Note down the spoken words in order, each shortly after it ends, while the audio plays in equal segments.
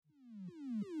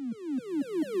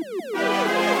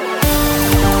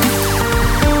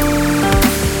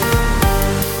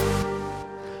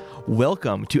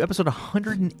Welcome to episode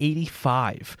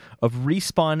 185 of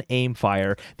Respawn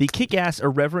Aimfire, the kick-ass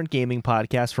irreverent gaming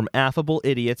podcast from Affable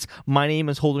Idiots. My name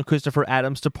is Holden Christopher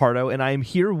Adams DePardo, and I am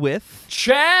here with...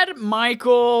 Chad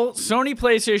Michael, Sony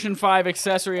PlayStation 5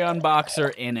 accessory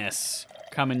unboxer Innes.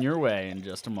 Coming your way in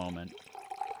just a moment.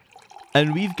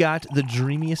 And we've got the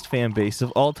dreamiest fan base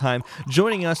of all time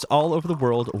joining us all over the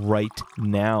world right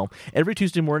now. Every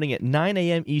Tuesday morning at 9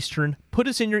 a.m. Eastern, put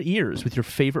us in your ears with your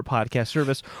favorite podcast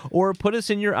service, or put us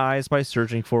in your eyes by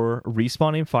searching for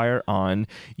Respawn Aimfire on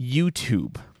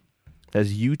YouTube.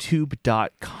 That's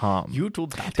youtube.com.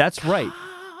 YouTube.com. That's right.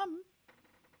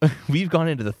 We've gone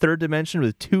into the third dimension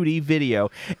with 2D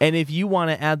video, and if you want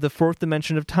to add the fourth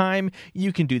dimension of time,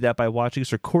 you can do that by watching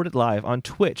us record it live on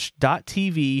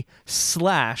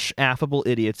twitch.tv/Affable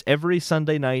Idiots every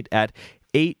Sunday night at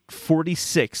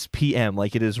 8:46 p.m.,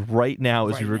 like it is right now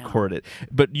as we record it,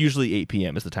 but usually 8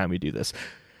 p.m. is the time we do this.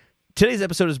 Today's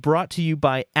episode is brought to you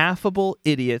by Affable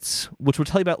Idiots, which we'll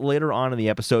tell you about later on in the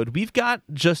episode. We've got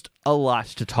just a lot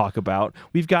to talk about.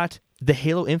 We've got the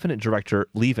Halo Infinite director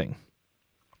leaving.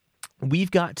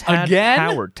 We've got Todd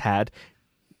Howard.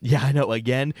 Yeah, I know,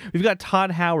 again. We've got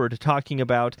Todd Howard talking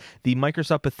about the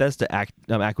Microsoft Bethesda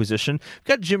acquisition. We've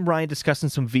got Jim Ryan discussing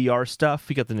some VR stuff.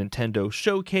 We got the Nintendo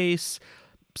Showcase,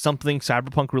 something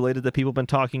Cyberpunk related that people have been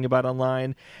talking about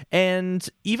online, and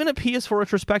even a PS4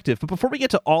 retrospective. But before we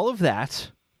get to all of that,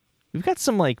 we've got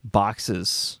some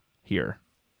boxes here.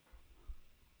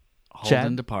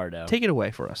 Holden DePardo. Take it away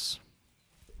for us.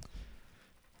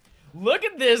 Look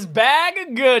at this bag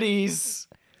of goodies.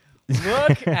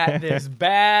 Look at this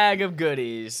bag of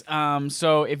goodies.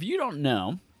 So if you don't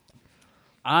know,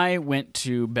 I went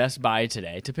to Best Buy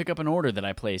today to pick up an order that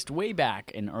I placed way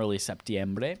back in early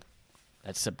Septiembre.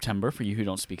 That's September for you who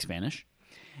don't speak Spanish.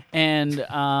 And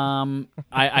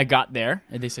I got there,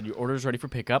 and they said, your order is ready for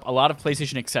pickup. A lot of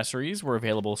PlayStation accessories were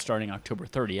available starting October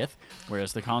 30th,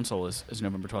 whereas the console is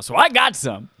November 12th. So I got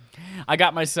some. I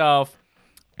got myself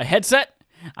a headset.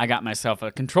 I got myself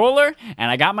a controller,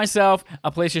 and I got myself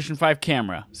a PlayStation 5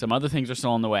 camera. Some other things are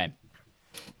still on the way.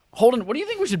 Holden, what do you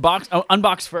think we should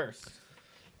unbox first?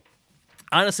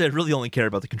 Honestly, I really only care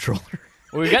about the controller.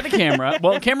 Well, we got the camera.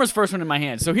 Well, the camera's first one in my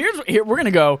hand. So here we're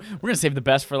gonna save the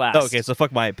best for last. Okay, so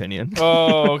fuck my opinion.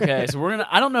 Oh, okay. So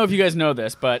I don't know if you guys know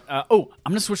this, but I'm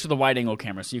gonna switch to the wide angle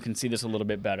camera so you can see this a little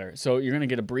bit better. So you're gonna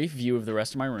get a brief view of the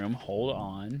rest of my room. Hold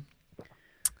on.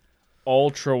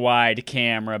 Ultra wide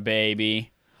camera,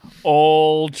 baby.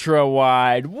 Ultra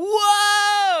wide.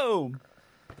 Whoa!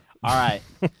 All right.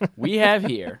 We have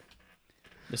here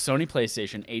the Sony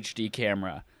PlayStation HD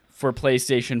camera for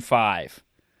PlayStation 5.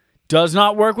 Does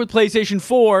not work with PlayStation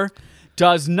 4.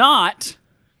 Does not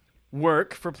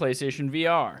work for PlayStation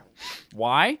VR.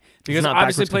 Why? Because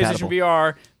obviously PlayStation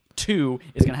VR 2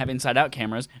 is going to have inside-out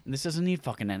cameras, and this doesn't need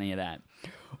fucking any of that.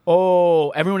 Oh,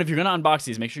 everyone, if you're going to unbox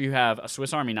these, make sure you have a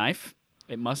Swiss Army knife.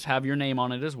 It must have your name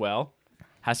on it as well.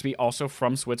 Has to be also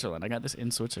from Switzerland. I got this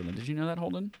in Switzerland. Did you know that,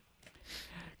 Holden?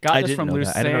 I didn't know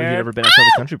that. I didn't know you'd ever been outside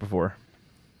the country before.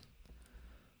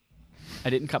 I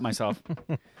didn't cut myself.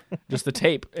 Just the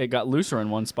tape. It got looser in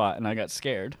one spot, and I got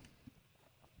scared.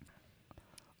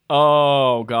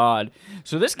 Oh, God.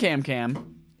 So this cam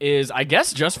is, I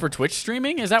guess, just for Twitch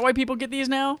streaming? Is that why people get these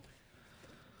now?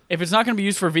 If it's not going to be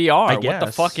used for VR, what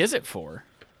the fuck is it for?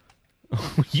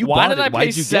 Why did I pay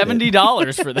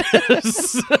 $70 for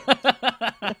this?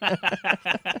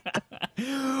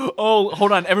 Oh,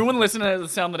 hold on. Everyone listen to the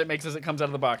sound that it makes as it comes out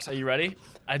of the box. Are you ready?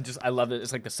 I love it.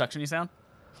 It's like the suction-y sound.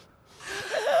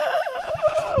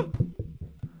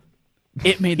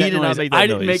 It made that noise. I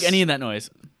didn't make any of that noise.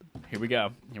 Here we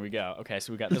go. Okay,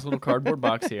 so we got this little cardboard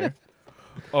box here.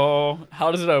 Oh,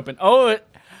 how does it open? Oh,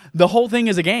 the whole thing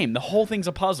is a game. The whole thing's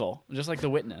a puzzle, just like The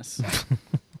Witness.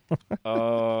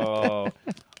 Oh,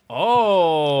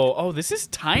 this is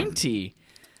tiny.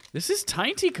 This is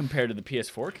tiny compared to the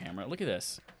PS4 camera. Look at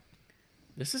this.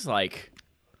 This is like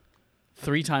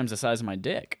 3 times the size of my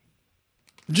dick.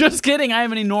 Just kidding. I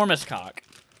have an enormous cock.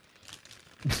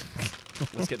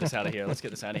 Let's get this out of here.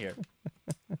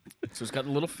 So it's got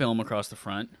a little film across the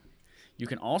front. You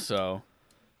can also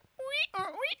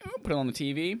put it on the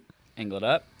TV, angle it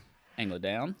up, angle it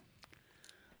down.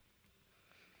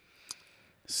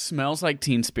 Smells like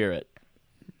Teen Spirit.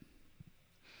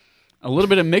 A little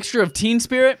bit of mixture of Teen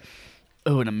Spirit.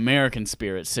 Oh, and American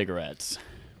Spirit cigarettes.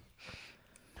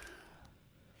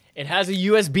 It has a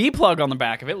USB plug on the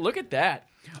back of it. Look at that.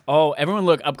 Oh, everyone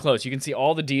look up close. You can see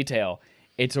all the detail.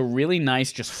 It's a really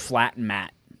nice, just flat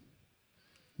matte.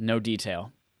 No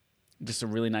detail. Just a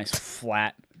really nice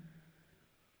flat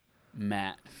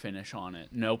matte finish on it.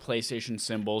 No PlayStation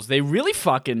symbols. They really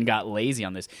fucking got lazy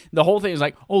on this. The whole thing is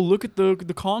like, oh, look at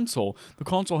the console. The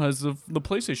console has the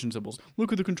PlayStation symbols.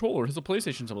 Look at the controller. It has the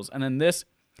PlayStation symbols. And then this,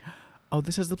 oh,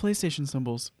 this has the PlayStation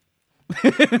symbols.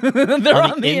 They're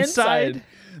on the inside.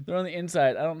 They're on the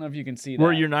inside. I don't know if you can see that.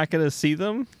 Where you're not going to see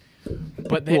them?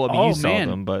 But they, well, I mean, you saw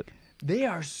them, but... They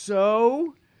are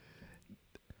so...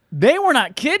 They were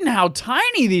not kidding how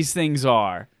tiny these things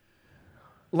are.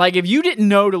 Like, if you didn't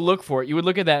know to look for it, you would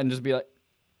look at that and just be like...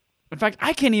 In fact,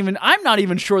 I'm not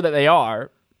even sure that they are.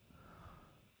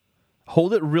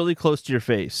 Hold it really close to your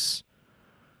face.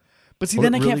 But see,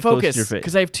 then I can't focus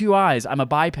because I have two eyes. I'm a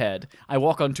biped. I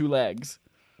walk on two legs.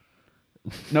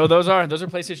 No, those are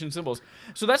PlayStation symbols.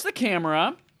 So that's the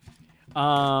camera.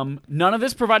 None of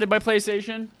this provided by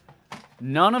PlayStation.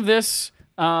 None of this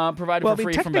provided for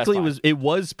free from Best Buy. Technically, it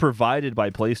was provided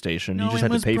by PlayStation. No, you just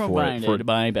had to pay for it. It was provided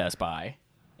by Best Buy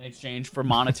in exchange for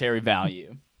monetary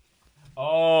value.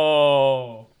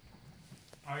 Oh,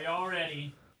 are y'all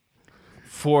ready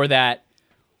for that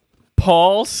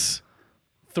Pulse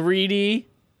 3D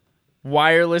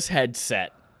wireless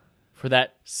headset? For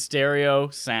that stereo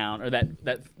sound, or that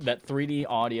 3D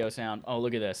audio sound. Oh,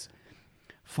 look at this.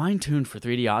 Fine-tuned for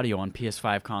 3D audio on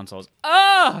PS5 consoles.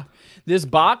 Ah! This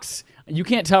box, you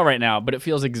can't tell right now, but it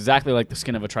feels exactly like the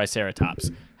skin of a Triceratops.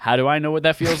 How do I know what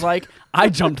that feels like? I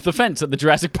jumped the fence at the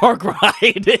Jurassic Park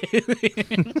ride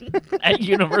at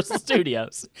Universal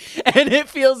Studios. And it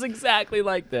feels exactly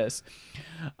like this.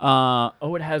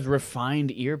 It has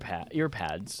refined ear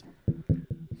pads.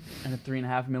 And a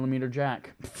 3.5mm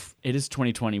jack. It is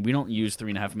 2020. We don't use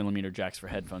 3.5mm jacks for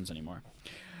headphones anymore.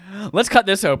 Let's cut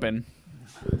this open.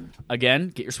 Again,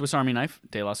 get your Swiss Army knife.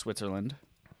 De La Switzerland.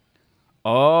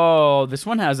 Oh, this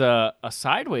one has a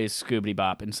sideways Scooby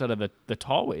Bop instead of the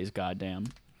tall ways, goddamn.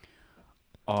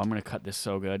 Oh, I'm going to cut this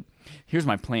so good. Here's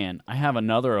my plan. I have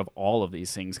another of all of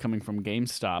these things coming from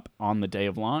GameStop on the day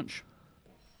of launch.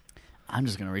 I'm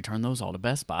just going to return those all to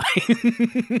Best Buy.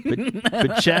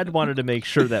 but Chad wanted to make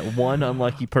sure that one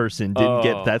unlucky person didn't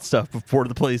get that stuff before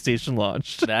the PlayStation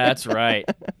launched. That's right.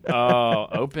 Oh,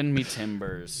 open me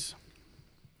timbers.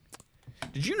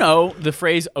 Did you know the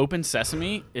phrase open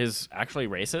sesame is actually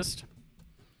racist?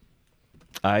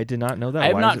 I did not know that. I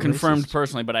have not confirmed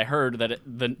personally, but I heard that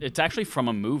it's actually from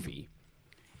a movie.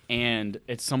 And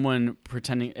it's someone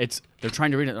pretending they're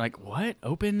trying to read it. They're like, what?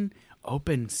 Open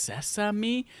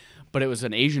sesame? But it was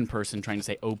an Asian person trying to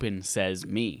say "open says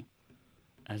me,"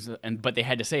 but they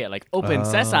had to say it like "open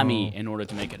sesame" in order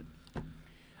to make it.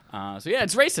 So yeah,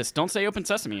 it's racist. Don't say "open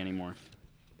sesame" anymore.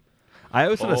 I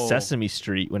always thought of Sesame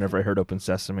Street whenever I heard "open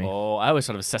sesame." Oh, I always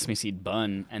thought of a sesame seed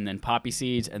bun and then poppy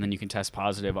seeds, and then you can test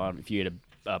positive on if you eat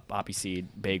a poppy seed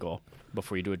bagel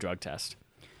before you do a drug test.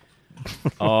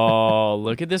 Oh,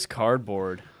 look at this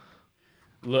cardboard.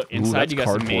 Look inside. You got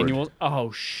some manuals.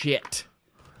 Oh shit.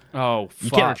 Oh, fuck.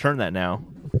 You can't return that now.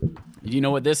 Do you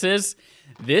know what this is?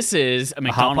 This is a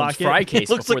McDonald's fry case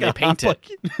before they paint it.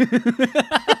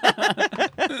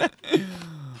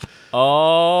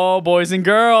 Oh, boys and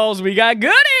girls, we got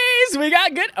goodies.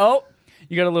 Oh,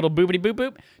 you got a little boopity boop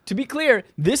boop. To be clear,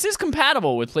 this is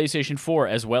compatible with PlayStation 4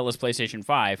 as well as PlayStation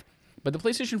 5, but the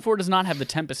PlayStation 4 does not have the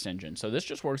Tempest engine, so this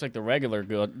just works like the regular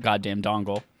goddamn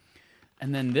dongle.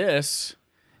 And then this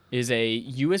is a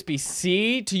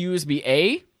USB-C to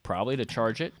USB-A. Probably to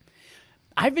charge it.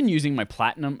 I've been using my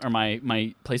Platinum or my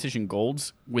PlayStation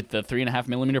Golds with the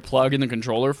 3.5mm plug in the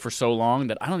controller for so long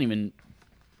that I didn't even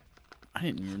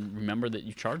remember that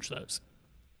you charge those.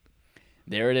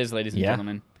 There it is, ladies and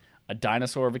gentlemen. A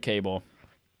dinosaur of a cable.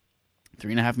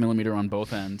 3.5mm on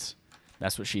both ends.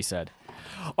 That's what she said.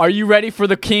 Are you ready for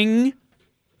the king?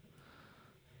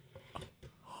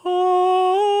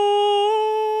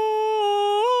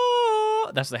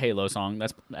 That's the Halo song.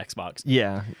 That's Xbox.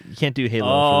 Yeah, you can't do Halo.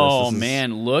 Oh for this.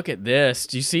 Man, look at this.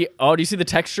 Do you see the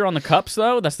texture on the cups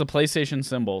though? That's the PlayStation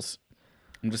symbols.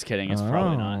 I'm just kidding. It's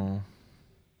probably not.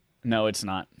 No, it's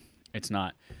not. It's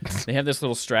not. They have this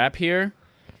little strap here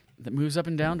that moves up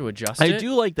and down to adjust it. I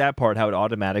do like that part, how it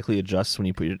automatically adjusts when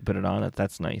you put it on.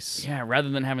 That's nice. Yeah, rather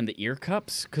than having the ear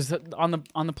cups, because on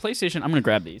the PlayStation, I'm gonna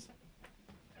grab these.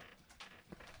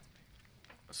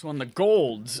 So on the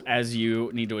Golds, as you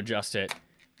need to adjust it,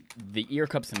 the ear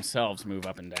cups themselves move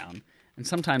up and down. And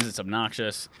sometimes it's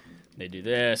obnoxious. They do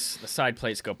this. The side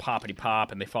plates go poppity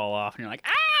pop and they fall off. And you're like,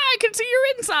 I can see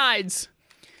your insides.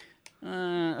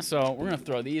 So we're going to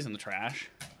throw these in the trash.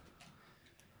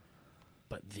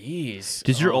 But these...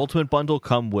 Does your Ultimate Bundle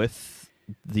come with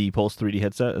the Pulse 3D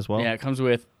headset as well? Yeah, it comes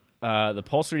with the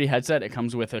Pulse 3D headset. It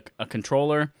comes with a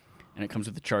controller. And it comes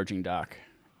with a charging dock.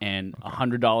 And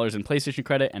 $100 in PlayStation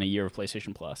credit and a year of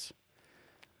PlayStation Plus.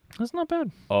 That's not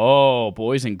bad. Oh,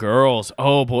 boys and girls.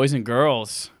 Oh, boys and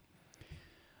girls.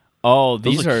 Oh, Those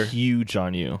these look are huge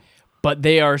on you. but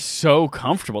they are so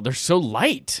comfortable. They're so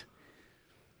light.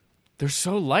 They're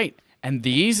so light. And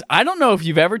these, I don't know if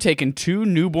you've ever taken 2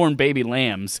 newborn baby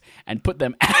lambs and put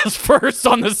them ass first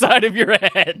on the side of your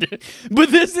head. But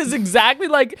this is exactly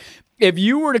like if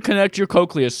you were to connect your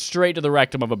cochlea straight to the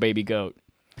rectum of a baby goat.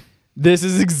 This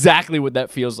is exactly what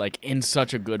that feels like in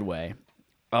such a good way.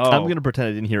 Oh, I'm going to pretend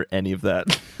I didn't hear any of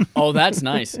that. oh, that's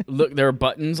nice. Look, there are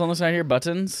buttons on the side here.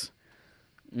 Buttons.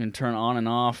 You can turn on and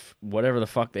off whatever the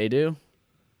fuck they do.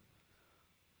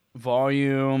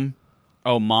 Volume.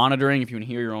 Oh, monitoring if you can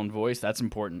hear your own voice. That's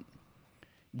important.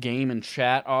 Game and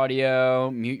chat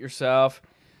audio. Mute yourself.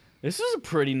 This is a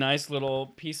pretty nice little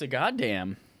piece of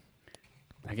goddamn.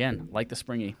 Again, like the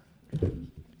Springy.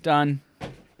 Done.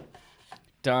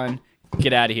 Done.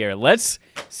 Get out of here. Let's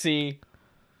see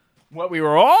what we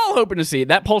were all hoping to see.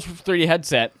 That Pulse 3D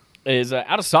headset is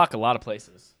out of stock a lot of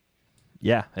places.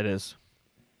 Yeah, it is.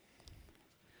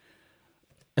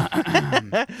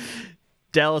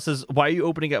 Dallas says, why are you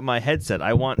opening up my headset?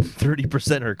 I want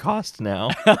 30% her cost now.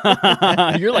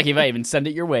 You're lucky if I even send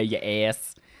it your way, you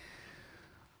ass.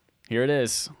 Here it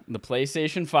is. The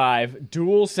PlayStation 5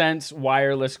 DualSense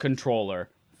wireless controller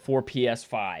for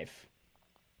PS5.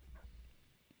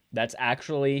 That's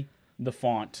actually the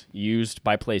font used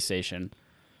by PlayStation.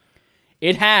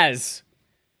 It has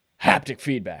haptic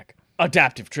feedback,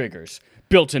 adaptive triggers,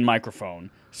 built-in microphone,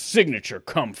 signature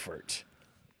comfort.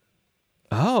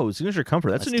 Oh, Signature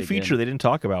Comfort. That's a new dig feature in. they didn't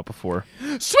talk about before.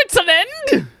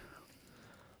 Switzerland!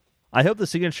 I hope the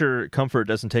Signature Comfort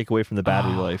doesn't take away from the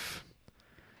battery life.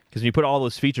 Because when you put all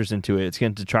those features into it, it's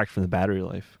going to detract from the battery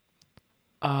life.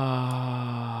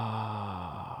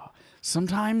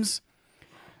 Sometimes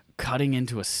cutting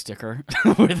into a sticker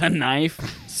with a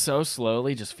knife so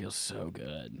slowly just feels so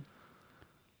good.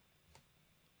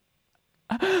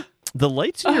 The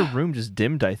lights in your room just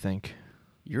dimmed, I think.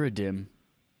 You're a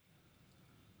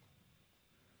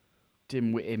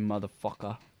dim-witted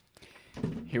motherfucker.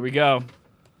 Here we go.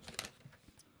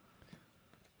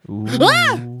 Ooh.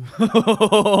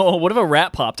 What if a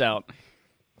rat popped out?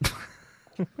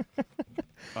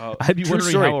 I'd be True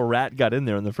wondering story. how a rat got in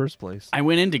there in the first place. I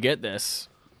went in to get this,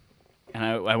 and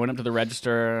I went up to the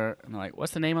register, and they're like,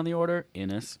 what's the name on the order?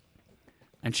 Innis.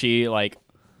 And she,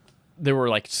 there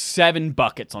were 7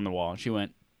 buckets on the wall. And she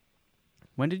went,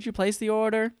 when did you place the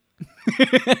order?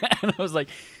 And I was like,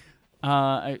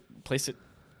 I placed it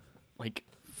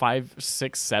 5,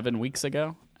 6, 7 weeks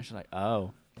ago. And she's like,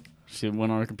 oh. She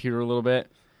went on her computer a little bit.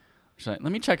 She's like,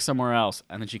 let me check somewhere else.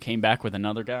 And then she came back with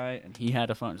another guy, and he had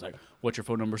a phone. She's like, what's your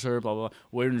phone number, sir? Blah, blah, blah.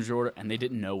 Where did your order? And they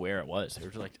didn't know where it was. They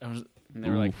were just and they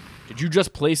were like, did you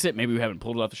just place it? Maybe we haven't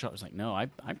pulled it off the shelf. I was like, no, I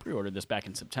pre-ordered this back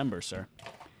in September, sir.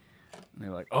 And they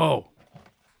were like, oh,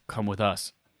 come with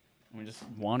us. And we just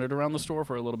wandered around the store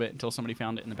for a little bit until somebody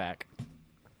found it in the back.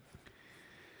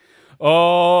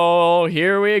 Oh,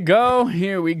 here we go.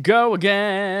 Here we go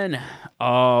again.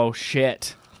 Oh,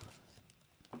 shit.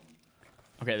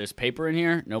 Okay, there's paper in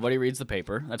here. Nobody reads the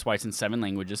paper. That's why it's in 7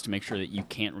 languages, to make sure that you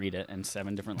can't read it in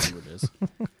 7 different languages.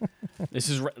 This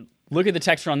is look at the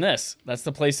texture on this. That's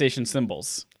the PlayStation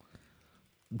symbols.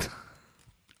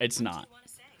 It's not.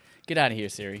 Get out of here,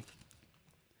 Siri.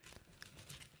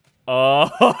 Oh,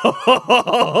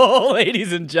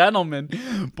 ladies and gentlemen,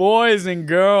 boys and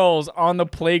girls, on the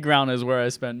playground is where I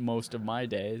spent most of my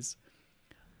days.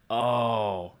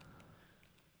 Oh,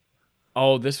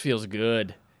 this feels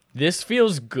good. This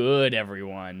feels good,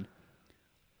 everyone.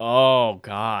 Oh,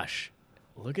 gosh.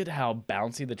 Look at how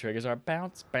bouncy the triggers are.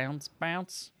 Bounce, bounce,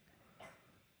 bounce.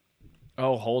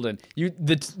 Oh, Holden.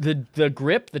 The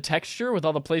grip, the texture with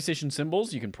all the PlayStation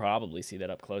symbols, you can probably see that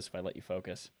up close if I let you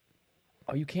focus.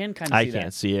 Oh, you can kind of see that. I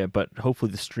can't see it, but hopefully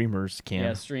the streamers can.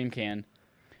 Yeah, stream can.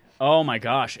 Oh, my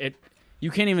gosh. You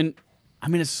can't even... I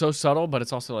mean, it's so subtle, but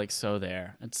it's also, so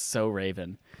there. It's so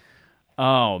Raven.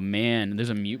 Oh, man. There's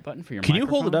a mute button for your Can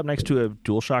microphone. you hold it up next to a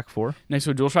DualShock 4? Next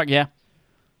to a DualShock? Yeah.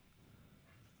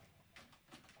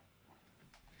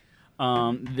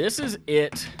 This is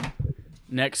it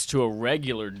next to a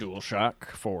regular DualShock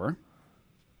 4.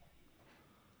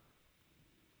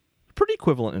 Pretty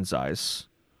equivalent in size.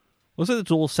 Looks like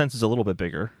the DualSense is a little bit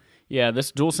bigger. Yeah,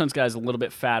 this DualSense guy's a little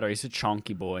bit fatter. He's a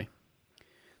chonky boy.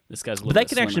 This guy's a little But that bit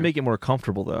can actually slimmer. make it more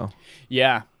comfortable, though.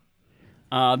 Yeah.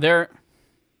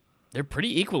 They're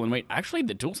pretty equal in weight. Actually,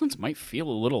 the DualSense might feel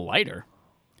a little lighter.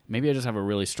 Maybe I just have a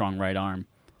really strong right arm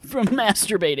from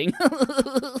masturbating.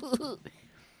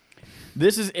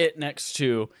 This is it next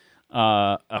to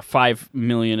a 5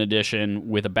 million edition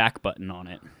with a back button on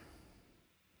it.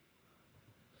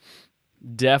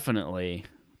 definitely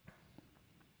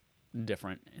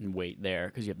different in weight there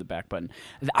because you have the back button.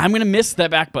 I'm gonna miss that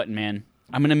back button, man.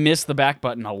 I'm gonna miss the back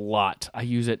button a lot. I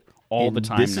use it all the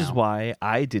time. This is why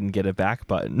I didn't get a back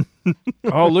button.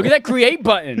 Oh, look at that create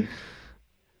button.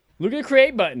 Look at the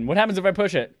create button. What happens if I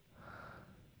push it?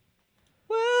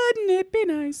 Wouldn't it be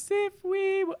nice if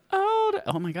we were older?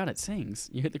 Oh my god, it sings.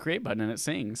 You hit the create button and it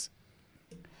sings.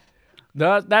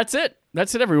 That's it.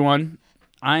 That's it, everyone.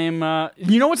 I am.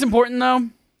 You know what's important though?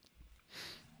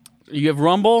 You have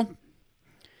Rumble.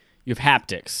 You have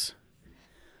haptics.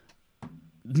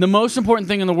 The most important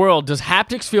thing in the world: does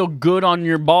haptics feel good on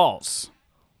your balls?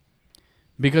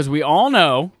 Because we all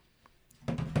know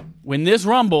when this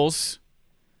rumbles,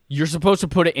 you're supposed to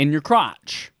put it in your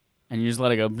crotch, and you just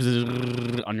let it go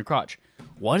on your crotch.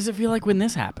 What does it feel like when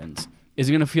this happens? Is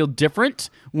it going to feel different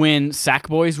when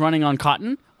Sackboy's running on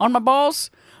cotton on my balls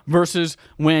versus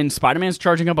when Spider-Man's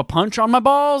charging up a punch on my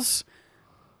balls?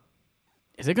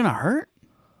 Is it going to hurt?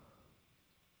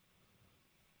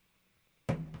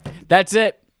 That's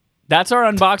it. That's our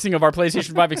unboxing of our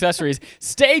PlayStation 5 accessories.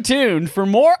 Stay tuned for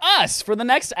more us for the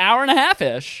next hour and a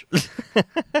half-ish.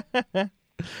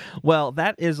 Well,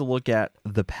 that is a look at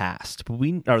the past, but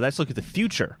let's look at the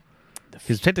future.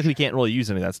 Because technically we can't really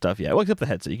use any of that stuff yet. Well, except the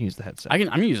headset. You can use the headset. I'm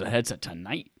going to use a headset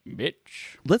tonight,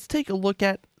 bitch. Let's take a look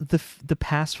at the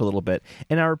past for a little bit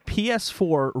in our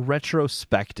PS4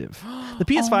 retrospective. The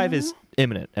PS5 is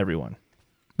imminent, everyone.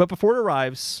 But before it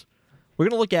arrives, we're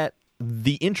going to look at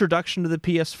the introduction to the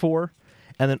PS4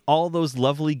 and then all those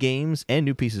lovely games and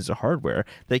new pieces of hardware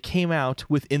that came out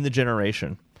within the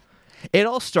generation. It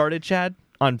all started, Chad,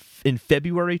 in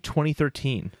February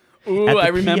 2013. Ooh, at the I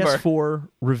remember. PS4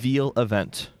 reveal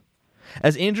event.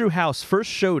 As Andrew House first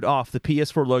showed off the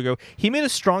PS4 logo, he made a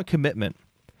strong commitment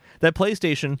that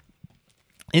PlayStation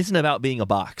isn't about being a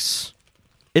box.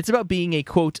 It's about being a,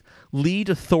 quote, lead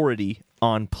authority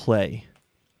on play.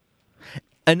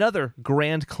 Another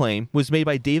grand claim was made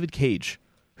by David Cage,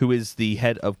 who is the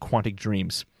head of Quantic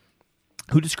Dreams,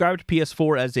 who described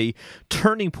PS4 as a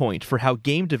turning point for how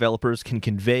game developers can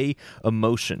convey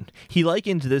emotion. He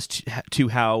likened this to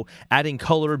how adding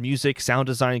color, music, sound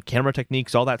design, camera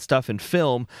techniques, all that stuff in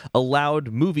film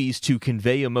allowed movies to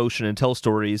convey emotion and tell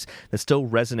stories that still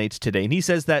resonates today. And he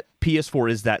says that PS4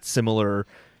 is that similar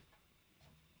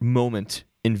moment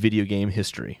in video game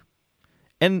history.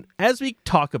 And as we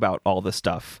talk about all this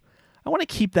stuff, I want to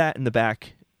keep that in the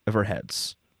back of our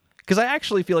heads. Because I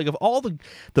actually feel like of all the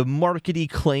markety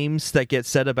claims that get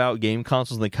said about game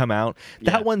consoles when they come out,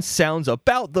 that one sounds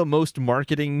about the most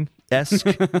marketing-esque.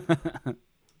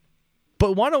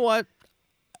 But want to what?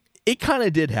 It kind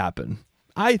of did happen.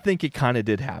 I think it kind of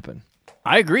did happen.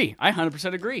 I agree. I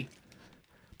 100% agree.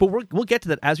 But we'll get to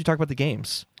that as we talk about the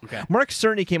games. Okay. Mark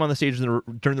Cerny came on the stage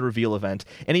during the reveal event,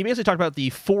 and he basically talked about the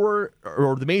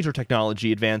the major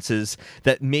technology advances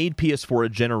that made PS4 a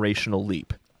generational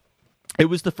leap. It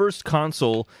was the first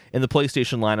console in the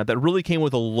PlayStation lineup that really came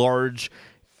with a large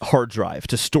hard drive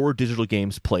to store digital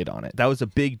games played on it. That was a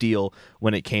big deal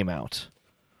when it came out.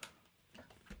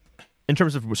 In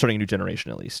terms of starting a new generation,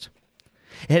 at least.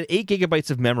 It had 8 gigabytes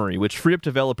of memory, which freed up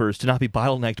developers to not be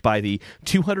bottlenecked by the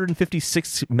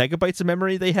 256 megabytes of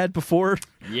memory they had before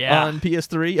on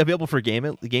PS3, available for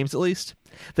games at least.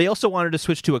 They also wanted to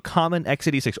switch to a common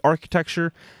x86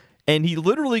 architecture, and he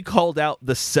literally called out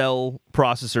the Cell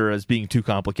processor as being too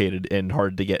complicated and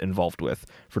hard to get involved with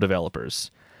for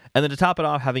developers. And then to top it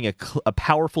off, having a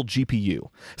powerful GPU.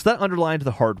 So that underlined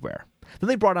the hardware. Then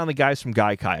they brought on the guys from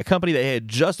Gaikai, a company they had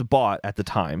just bought at the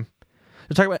time,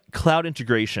 to talk about cloud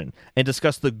integration and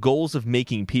discuss the goals of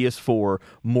making PS4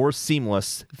 more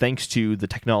seamless thanks to the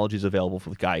technologies available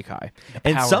for Gaikai.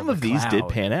 And some of these did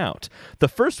pan out. The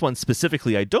first one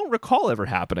specifically I don't recall ever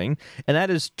happening, and that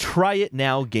is Try It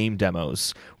Now game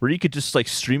demos, where you could just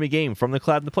stream a game from the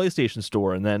cloud in the PlayStation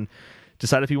Store and then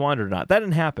decide if you wanted it or not. That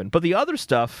didn't happen. But the other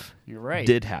stuff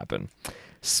did happen.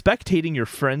 Spectating your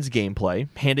friend's gameplay,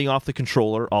 handing off the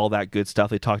controller, all that good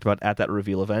stuff they talked about at that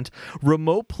reveal event,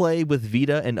 remote play with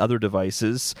Vita and other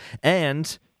devices,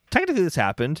 and technically this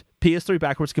happened, PS3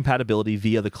 backwards compatibility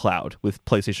via the cloud with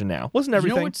PlayStation Now. Wasn't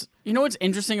everything? You know what's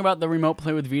interesting about the remote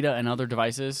play with Vita and other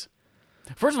devices?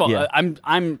 First of all,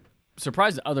 I'm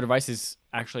surprised that other devices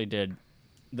actually did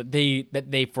that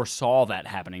they foresaw that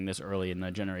happening this early in the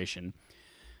generation.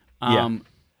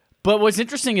 But what's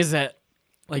interesting is that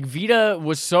Vita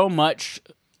was so much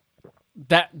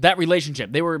that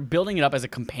relationship. They were building it up as a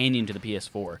companion to the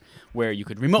PS4, where you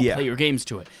could remote play your games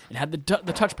to it. It had the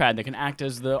touchpad that can act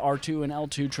as the R2 and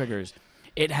L2 triggers.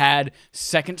 It had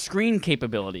second screen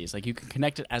capabilities. Like you can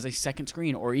connect it as a second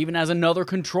screen or even as another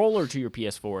controller to your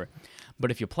PS4. But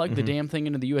if you plug the damn thing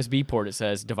into the USB port, it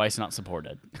says device not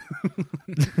supported.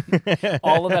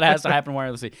 All of that has to happen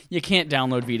wirelessly. You can't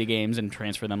download Vita games and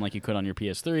transfer them like you could on your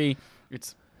PS3.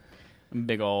 It's a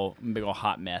big ol'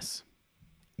 hot mess.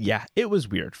 Yeah, it was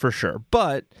weird for sure.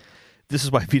 But this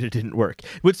is why Vita didn't work.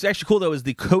 What's actually cool though is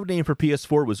the code name for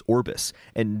PS4 was Orbis,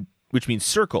 which means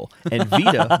circle, and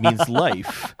Vita means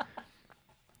life.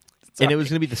 Sorry. And it was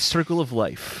going to be the circle of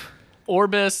life.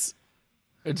 Orbis.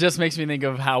 It just makes me think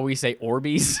of how we say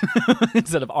Orbeez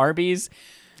instead of Arby's.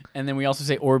 And then we also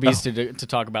say Orbeez to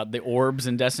talk about the orbs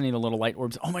in Destiny, the little light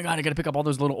orbs. Oh my god, I got to pick up all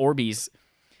those little Orbeez.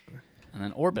 And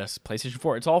then Orbis, PlayStation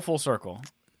 4. It's all full circle.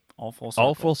 All full circle.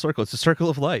 All full circle. It's the circle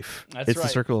of life. That's it's right. the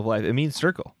circle of life. It means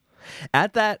circle.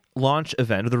 At that launch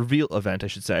event, or the reveal event, I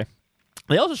should say,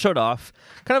 they also showed off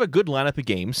kind of a good lineup of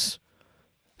games.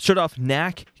 Showed off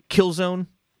Knack, Killzone,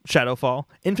 Shadowfall,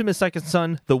 Infamous Second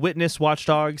Son, The Witness, Watch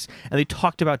Dogs, and they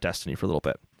talked about Destiny for a little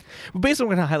bit. But basically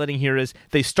what I'm highlighting here is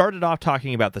they started off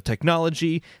talking about the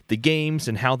technology, the games,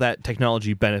 and how that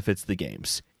technology benefits the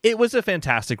games. It was a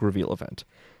fantastic reveal event.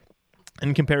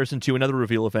 In comparison to another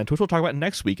reveal event, which we'll talk about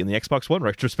next week in the Xbox One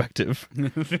retrospective.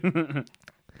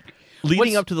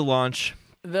 Leading up to the launch...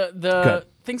 The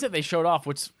things that they showed off,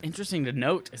 what's interesting to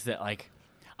note is that, like,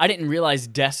 I didn't realize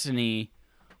Destiny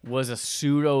was a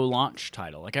pseudo-launch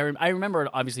title. Like, I remember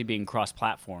it obviously being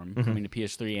cross-platform, coming to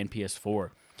PS3 and PS4,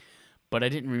 but I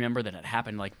didn't remember that it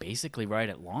happened, like, basically right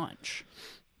at launch.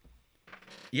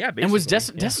 Yeah, basically. And was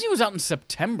Destiny was out in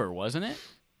September, wasn't it?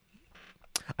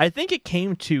 I think it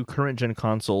came to current-gen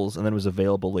consoles and then was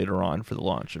available later on for the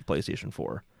launch of PlayStation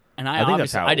 4. And I think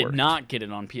that's how it I did worked. not get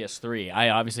it on PS3. I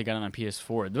obviously got it on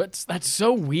PS4. That's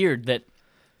so weird that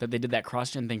they did that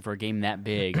cross-gen thing for a game that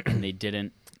big and they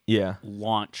didn't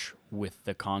launch with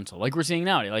the console. Like we're seeing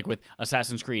now, like with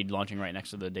Assassin's Creed launching right next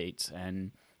to the dates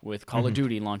and with Call of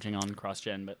Duty launching on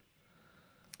cross-gen. But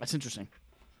that's interesting.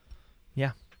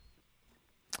 Yeah.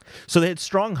 So they had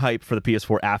strong hype for the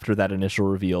PS4 after that initial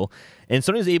reveal, and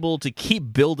Sony was able to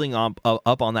keep building up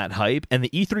on that hype, and the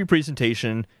E3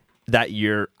 presentation that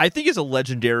year, I think, is a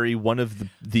legendary one of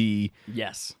the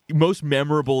most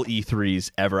memorable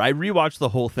E3s ever. I rewatched the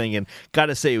whole thing and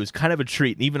gotta say it was kind of a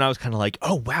treat. And even I was kind of like,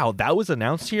 oh wow, that was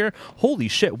announced here? Holy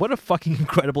shit, what a fucking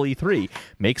incredible E3.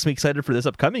 Makes me excited for this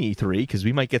upcoming E3 because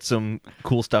we might get some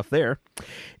cool stuff there.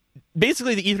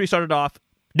 Basically, the E3 started off,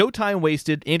 no time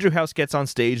wasted. Andrew House gets on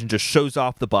stage and just shows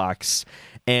off the box.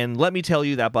 And let me tell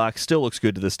you, that box still looks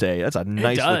good to this day. That's a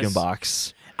nice looking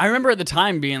box. I remember at the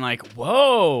time being like,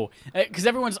 whoa, because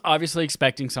everyone's obviously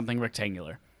expecting something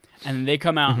rectangular. And they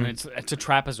come out and it's a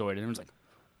trapezoid. And everyone's like,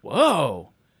 whoa,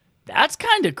 that's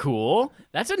kind of cool.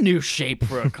 That's a new shape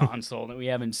for a console that we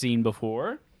haven't seen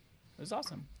before. It was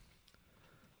awesome.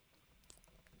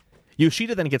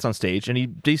 Yoshida then gets on stage and he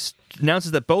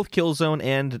announces that both Killzone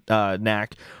and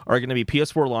Knack are going to be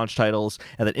PS4 launch titles,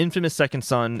 and that Infamous Second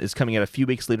Son is coming out a few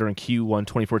weeks later in Q1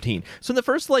 2014. So in the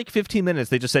first 15 minutes,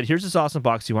 they just said, here's this awesome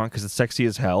box you want because it's sexy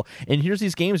as hell, and here's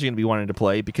these games you're going to be wanting to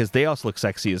play because they also look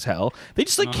sexy as hell. They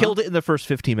just killed it in the first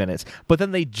 15 minutes, but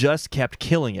then they just kept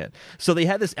killing it. So they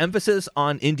had this emphasis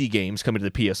on indie games coming to the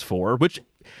PS4, which,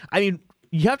 I mean,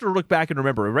 you have to look back and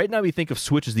remember, right now we think of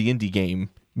Switch as the indie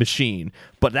game machine,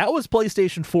 but that was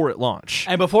PlayStation 4 at launch.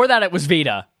 And before that, it was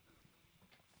Vita.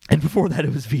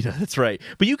 That's right.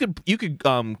 But you could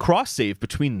cross save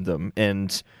between them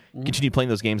and continue playing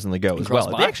those games on the go as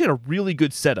well. They actually had a really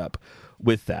good setup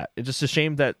with that. It's just a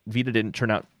shame that Vita didn't turn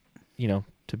out,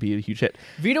 to be a huge hit.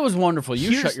 Vita was wonderful.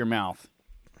 Shut your mouth.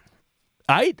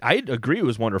 I agree it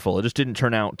was wonderful. It just didn't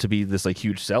turn out to be this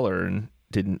huge seller and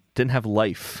didn't have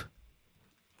life,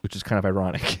 which is kind of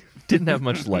ironic. Didn't have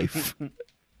much life.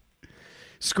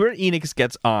 Square Enix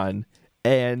gets on,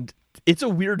 and it's a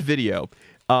weird video.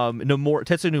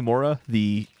 Tetsuya Nomura,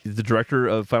 the director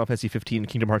of Final Fantasy 15 and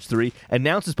Kingdom Hearts 3,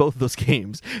 announces both of those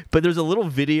games. But there's a little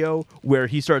video where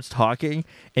he starts talking,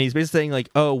 and he's basically saying,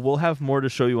 oh, we'll have more to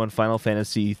show you on Final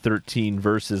Fantasy 13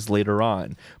 Versus later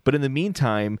on. But in the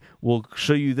meantime, we'll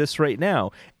show you this right now.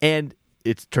 And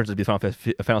it turns out to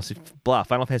be a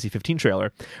Final Fantasy 15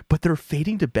 trailer, but they're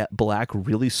fading to black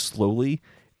really slowly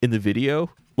in the video.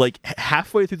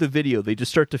 Halfway through the video, they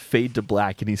just start to fade to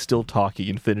black, and he's still talking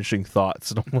and finishing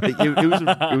thoughts. And I'm like, it was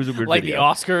a weird like video. the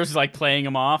Oscars, playing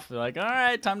them off. They're like, all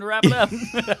right, time to wrap it up.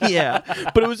 Yeah,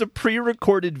 but it was a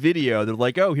pre-recorded video. They're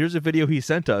like, oh, here's a video he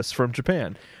sent us from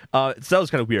Japan. So that was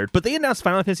kind of weird. But they announced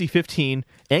Final Fantasy 15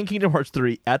 and Kingdom Hearts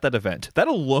 3 at that event. That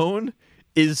alone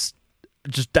is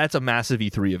that's a massive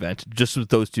E3 event, just with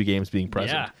those two games being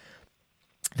present.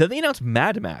 Then they announced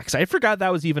Mad Max. I forgot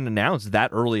that was even announced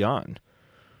that early on.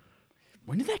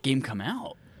 When did that game come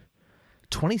out?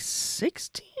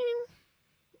 2016?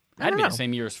 That'd be the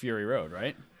same year as Fury Road,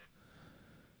 right?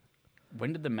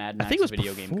 When did the Mad Max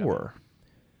video game come out?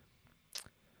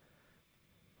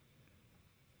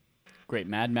 Great.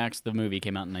 Mad Max, the movie,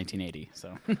 came out in 1980.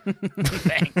 So,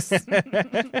 thanks.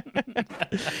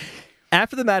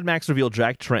 After the Mad Max reveal,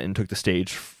 Jack Tretton took the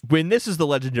stage when this is the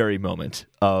legendary moment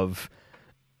of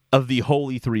the whole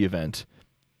E3 event.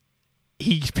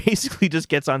 He basically just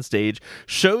gets on stage,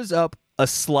 shows up a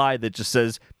slide that just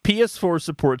says PS4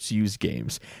 supports used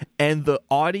games, and the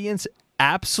audience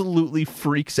absolutely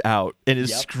freaks out and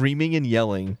is screaming and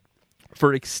yelling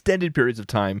for extended periods of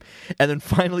time. And then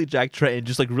finally Jack Tretton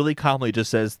just like really calmly just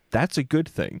says, "That's a good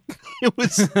thing." It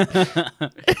was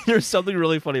there's something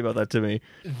really funny about that to me.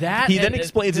 He then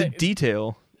explains in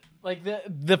detail. Like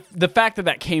the fact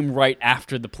that came right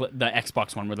after the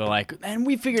Xbox one, where they're like, and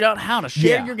we figured out how to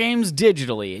share your games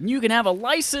digitally, and you can have a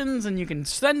license, and you can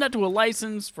send that to a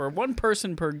license for one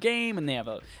person per game, and they have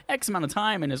a X amount of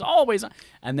time, and is always on.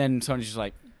 And then Sony's just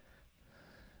like,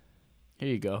 here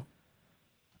you go.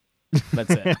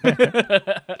 That's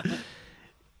it.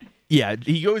 Yeah,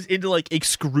 he goes into like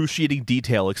excruciating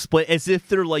detail, explain as if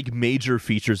they're like major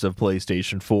features of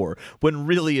PlayStation 4, when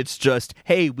really it's just,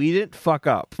 hey, we didn't fuck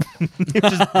up. Which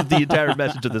is the entire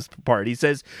message of this part. He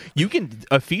says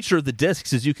a feature of the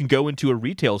discs is you can go into a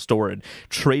retail store and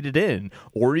trade it in,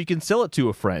 or you can sell it to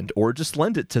a friend, or just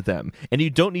lend it to them, and you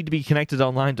don't need to be connected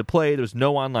online to play. There's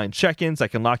no online check-ins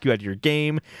that can lock you out of your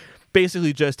game.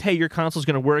 Basically, just hey, your console's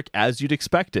going to work as you'd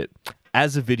expect it,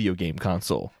 as a video game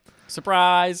console.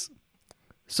 Surprise.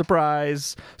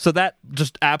 So that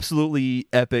just absolutely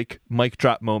epic mic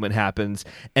drop moment happens,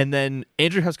 and then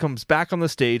Andrew House comes back on the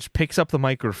stage, picks up the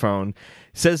microphone,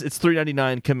 says it's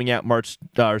 $3.99 coming out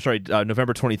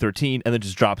November 2013, and then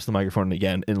just drops the microphone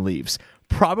again and leaves.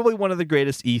 Probably one of the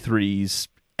greatest E3s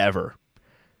ever.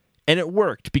 And it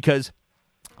worked because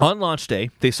on launch day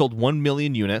they sold 1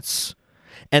 million units.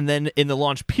 And then in the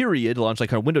launch period,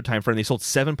 like a window time frame, they sold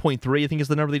 7.3, I think is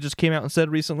the number they just came out and said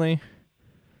recently.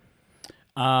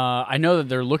 I know that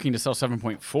they're looking to sell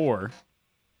 7.4 for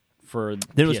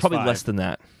There was PS5. probably less than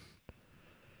that.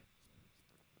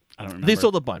 I don't remember. They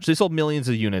sold a bunch. They sold millions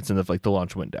of units in the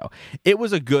launch window. It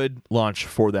was a good launch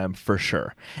for them for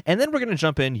sure. And then we're going to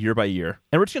jump in year by year,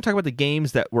 and we're just going to talk about the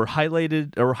games that were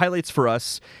highlighted or highlights for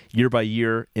us year by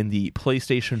year in the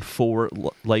PlayStation 4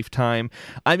 lifetime.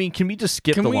 I mean, can we just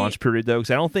skip the launch period though?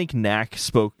 Because I don't think Knack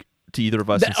spoke to either of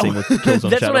us and same with Killzone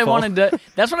that's Shadowfall.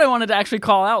 That's what I wanted to actually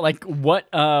call out. Like what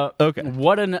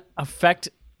an effect.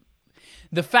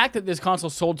 The fact that this console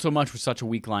sold so much with such a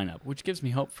weak lineup, which gives me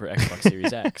hope for Xbox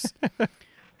Series X.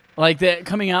 Like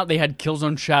coming out, they had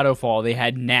Killzone Shadowfall, they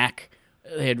had Knack,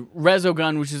 they had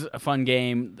Resogun, which is a fun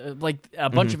game, like a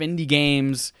bunch of indie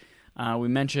games. We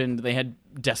mentioned they had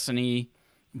Destiny,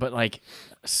 but like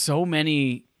so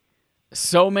many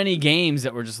games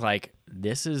that were just like,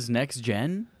 this is next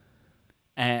gen.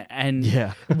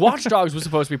 And Watch Dogs was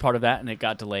supposed to be part of that, and it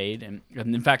got delayed. And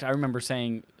in fact, I remember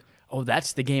saying, oh,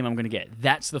 that's the game I'm going to get.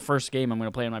 That's the first game I'm going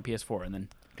to play on my PS4, and then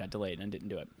it got delayed and didn't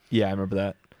do it. Yeah, I remember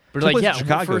that. But like, yeah,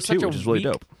 Chicago too, which is really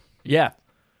dope. Yeah,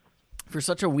 for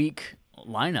such a weak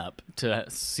lineup to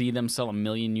see them sell 1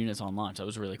 million units on launch, that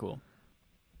was really cool.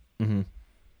 Mm-hmm.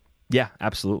 Yeah,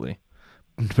 absolutely.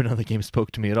 But none of the game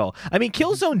spoke to me at all. I mean,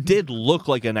 Killzone did look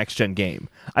like a next-gen game.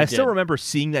 I still remember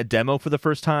seeing that demo for the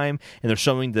first time, and they're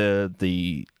showing the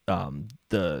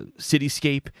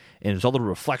cityscape, and there's all the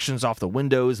reflections off the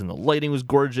windows, and the lighting was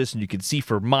gorgeous, and you could see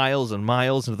for miles and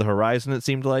miles into the horizon, it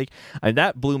seemed like. And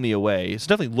that blew me away. It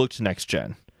definitely looked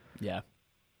next-gen. Yeah.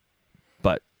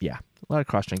 But, yeah, a lot of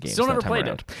cross-gen games. Still never played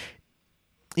it.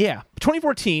 Yeah.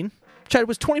 2014... Chad,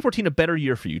 was 2014 a better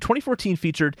year for you? 2014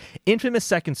 featured Infamous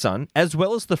Second Son, as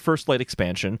well as the First Light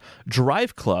expansion,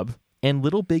 Drive Club, and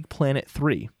Little Big Planet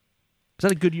 3. Was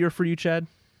that a good year for you, Chad?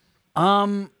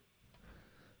 Did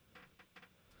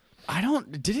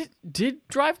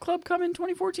Drive Club come in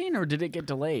 2014, or did it get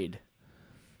delayed?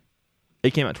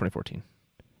 It came out in 2014.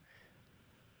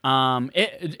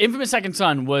 Infamous Second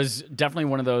Son was definitely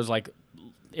one of those, like,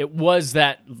 it was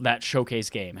that showcase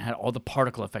game. It had all the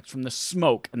particle effects from the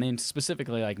smoke, and then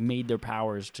specifically like made their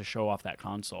powers to show off that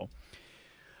console.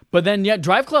 But then, yeah,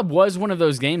 Drive Club was one of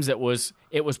those games that was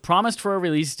promised for a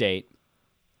release date,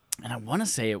 and I want to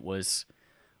say it was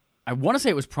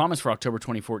promised for October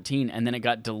 2014, and then it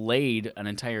got delayed an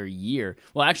entire year.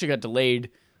 Well, it actually got delayed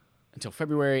until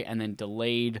February, and then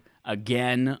delayed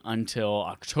again until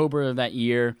October of that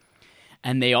year.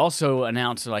 And they also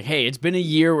announced, like, hey, it's been a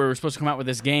year where we're supposed to come out with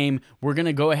this game. We're going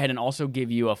to go ahead and also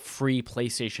give you a free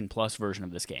PlayStation Plus version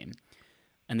of this game.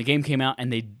 And the game came out,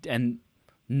 and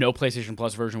no PlayStation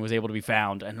Plus version was able to be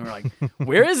found. And we're like,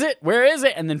 where is it? Where is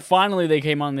it? And then finally they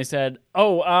came on and they said,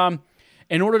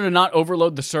 in order to not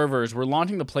overload the servers, we're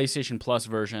launching the PlayStation Plus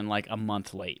version like a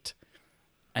month late.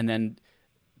 And then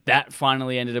that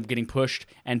finally ended up getting pushed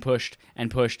and pushed and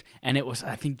pushed. And it was,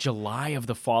 I think, July of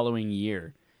the following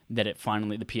year that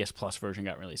the PS Plus version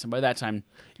got released. And by that time,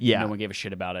 no one gave a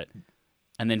shit about it.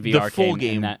 And then VR the full came,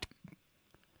 game. And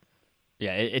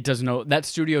it does that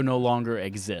studio no longer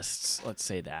exists. Let's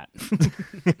say that.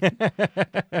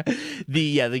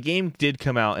 The game did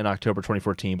come out in October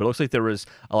 2014, but it looks like there was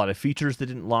a lot of features that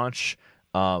didn't launch,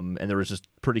 and there was just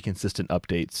pretty consistent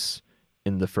updates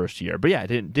in the first year. But yeah,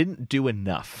 it didn't do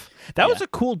enough. That was a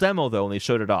cool demo though, when they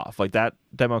showed it off. Like that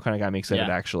demo kind of got me excited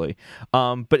actually.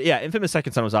 But yeah, Infamous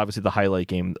Second Son was obviously the highlight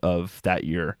game of that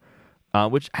year.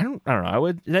 Which I don't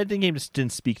know. That game just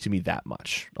didn't speak to me that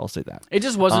much. I'll say that. It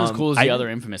just wasn't as cool as the other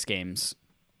Infamous games.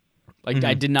 Like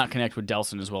I did not connect with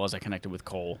Delson as well as I connected with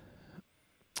Cole.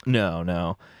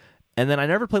 No. And then I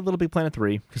never played Little Big Planet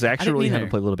 3 because I actually really haven't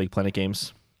played Little Big Planet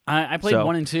games. I played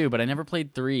 1 and 2, but I never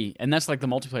played 3, and that's like the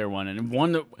multiplayer one.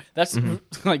 And that's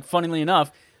like, funnily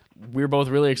enough, we were both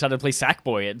really excited to play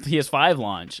Sackboy at PS5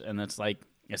 launch, and it's like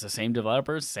it's the same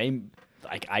developers, same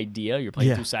like idea. You're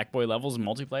playing through Sackboy levels in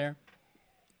multiplayer.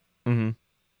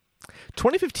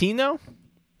 2015 though,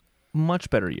 much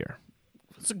better year.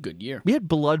 It's a good year. We had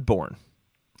Bloodborne.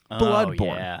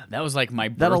 Yeah, that was like my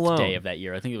birthday of that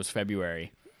year. I think it was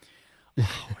February.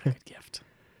 Oh, what a good gift.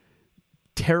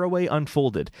 Tearaway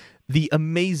Unfolded, the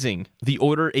amazing The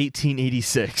Order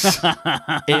 1886,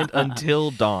 and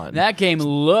Until Dawn. That game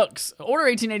looks Order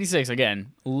 1886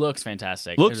 again looks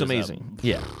fantastic. Looks amazing.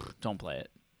 Don't play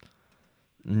it.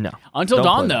 No. Until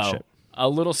Dawn though. A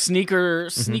little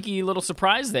sneaky little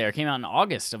surprise there. Came out in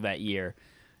August of that year.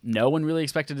 No one really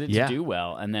expected it to do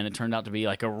well, and then it turned out to be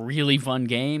like a really fun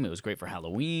game. It was great for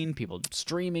Halloween, people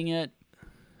streaming it.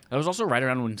 That was also right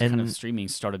around when kind of streaming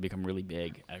started to become really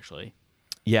big, actually.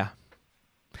 Yeah,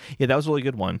 that was a really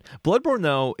good one. Bloodborne,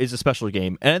 though, is a special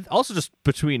game, and also just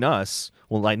between us,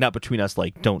 well, like not between us,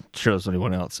 like don't share this with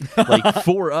anyone else. Like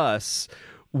for us,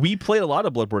 we played a lot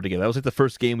of Bloodborne together. That was like the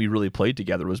first game we really played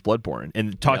together was Bloodborne.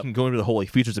 And going into the whole like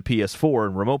features of PS4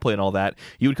 and remote play and all that,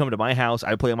 you would come to my house,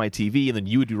 I'd play on my TV, and then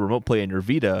you would do remote play on your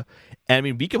Vita. And I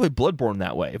mean, we could play Bloodborne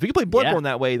that way. If we could play Bloodborne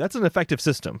that way, that's an effective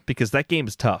system because that game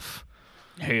is tough.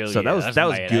 So that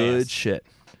was good shit.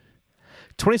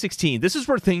 2016, this is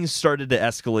where things started to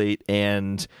escalate,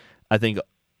 and I think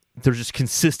there just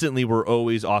consistently were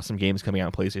always awesome games coming out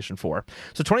on PlayStation 4.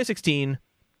 So 2016,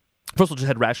 first of all, just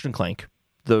had Ratchet & Clank,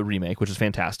 the remake, which is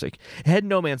fantastic. It had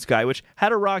No Man's Sky, which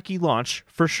had a rocky launch,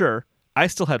 for sure. I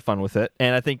still had fun with it,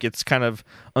 and I think it's kind of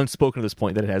unspoken at this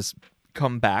point that it has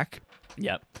come back.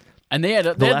 Yep. And they had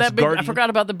that big, I forgot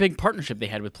about the big partnership they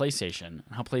had with PlayStation,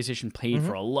 how PlayStation paid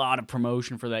for a lot of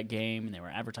promotion for that game, and they were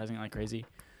advertising it like crazy.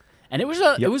 And it was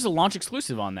a launch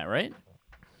exclusive on that, right?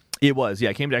 It was,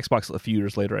 yeah. It came to Xbox a few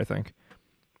years later, I think.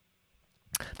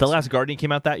 The Last Guardian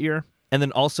came out that year, and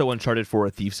then also Uncharted 4: A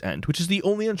Thief's End, which is the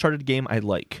only Uncharted game I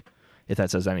like, if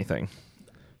that says anything.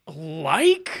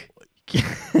 Like?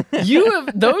 You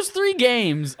have those 3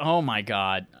 games. Oh my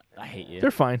god. I hate you. They're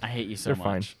fine. I hate you so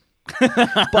much.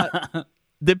 But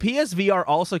the PSVR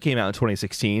also came out in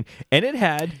 2016, and it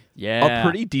had a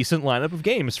pretty decent lineup of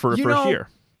games for a first year.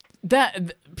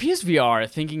 That PSVR,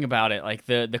 thinking about it, like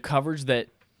the coverage that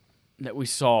we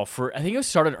saw for, I think it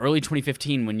started early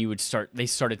 2015 when they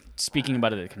started speaking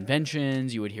about it at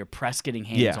conventions. You would hear press getting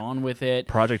hands on with it.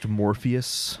 Project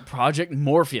Morpheus,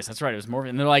 that's right, it was Morpheus.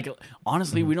 And they're like,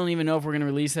 honestly, we don't even know if we're going to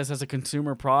release this as a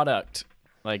consumer product.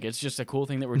 Like, it's just a cool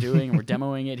thing that we're doing, and we're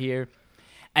demoing it here.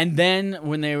 And then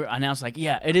when they announced, like,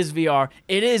 it is VR,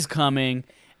 it is coming.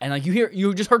 And like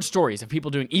you just heard stories of people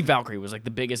doing Eve Valkyrie was like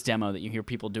the biggest demo that you hear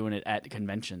people doing it at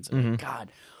conventions. And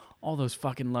God, all those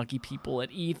fucking lucky people at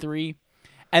E3.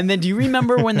 And then do you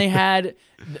remember when they had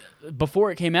before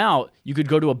it came out, you could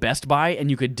go to a Best Buy and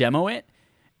you could demo it,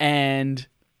 and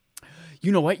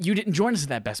you know what? You didn't join us at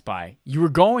that Best Buy. You were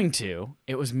going to.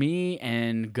 It was me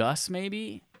and Gus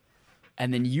maybe.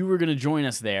 And then you were going to join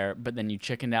us there, but then you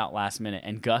chickened out last minute.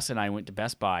 And Gus and I went to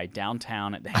Best Buy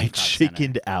downtown at the Hancock Center. I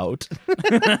chickened out.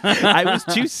 I was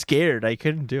too scared. I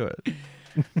couldn't do it.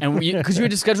 And because you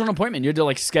had to schedule an appointment. You had to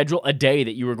like schedule a day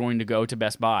that you were going to go to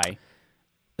Best Buy.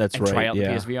 That's and right. Try out the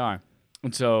PSVR.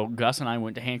 And so Gus and I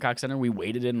went to Hancock Center. We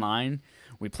waited in line.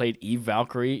 We played Eve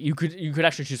Valkyrie. You could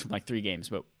actually choose from like 3 games,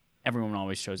 but everyone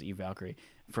always chose Eve Valkyrie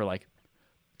for like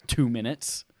 2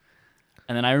 minutes.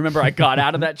 And then I remember I got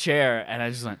out of that chair and I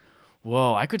just went,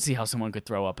 whoa, I could see how someone could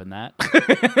throw up in that.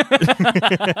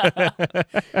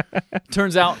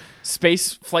 Turns out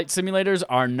space flight simulators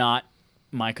are not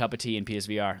my cup of tea in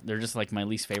PSVR. They're just like my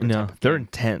least favorite. No, they're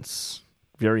intense.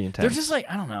 Very intense. They're just like,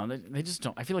 I don't know. They just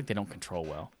don't. I feel like they don't control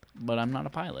well. But I'm not a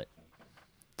pilot.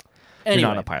 Anyway, You're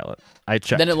not a pilot. I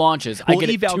checked. Then it launches. Well, I get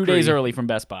it 2 days early from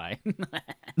Best Buy.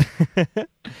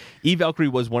 E-Valkyrie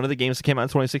was one of the games that came out in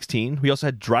 2016. We also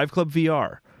had Drive Club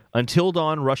VR, Until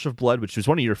Dawn, Rush of Blood, which was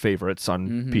one of your favorites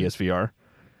on PSVR.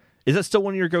 Is that still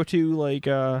one of your go-to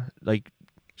like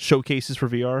showcases for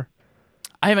VR?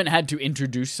 I haven't had to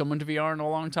introduce someone to VR in a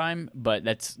long time, but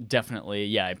that's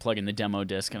definitely, I plug in the demo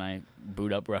disc and I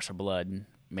boot up Rush of Blood and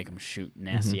make them shoot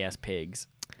nasty-ass pigs.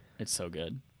 It's so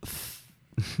good.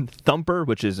 Thumper,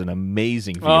 which is an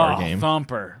amazing VR game.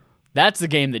 Thumper. That's the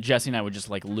game that Jesse and I would just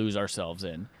like lose ourselves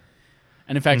in.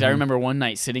 And in fact, I remember one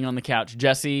night sitting on the couch,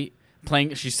 Jesse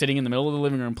playing, she's sitting in the middle of the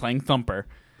living room playing Thumper.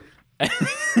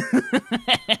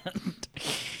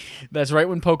 That's right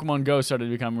when Pokemon Go started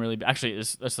to become really big. Actually,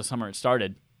 that's the summer it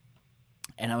started.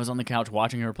 And I was on the couch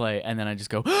watching her play, and then I just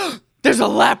go, there's a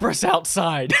Lapras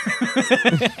outside!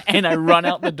 And I run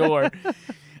out the door.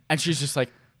 And she's just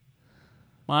like,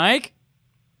 Mike?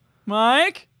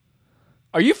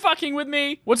 Are you fucking with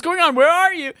me? What's going on? Where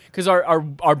are you? Because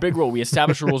our big rule, we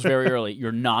established rules very early.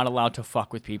 You're not allowed to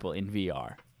fuck with people in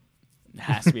VR. It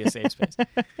has to be a safe space.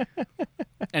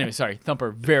 Anyway, sorry.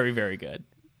 Thumper, very, very good.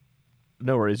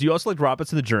 No worries. You also like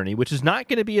Robots in the Journey, which is not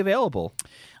going to be available.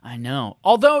 I know.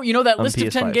 Although, that list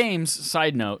of 10 PS5. games,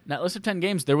 side note, that list of 10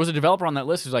 games, there was a developer on that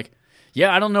list who's like,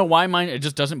 yeah, I don't know why mine, it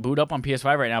just doesn't boot up on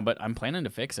PS5 right now, but I'm planning to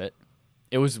fix it.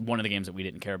 It was one of the games that we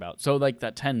didn't care about. So, like,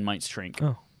 that 10 might shrink.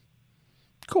 Oh.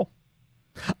 Cool.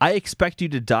 I Expect You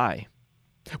to Die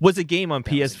was a game on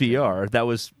PSVR that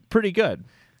was pretty good.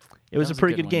 It was a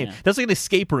pretty good game. Yeah. That's like an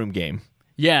escape room game.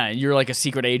 Yeah, you're like a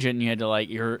secret agent, and you had to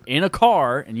you're in a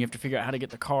car, and you have to figure out how to get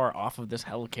the car off of this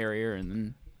helicarrier, and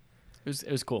then it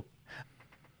was cool.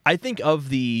 I think of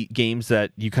the games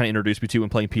that you kind of introduced me to when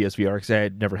playing PSVR, because I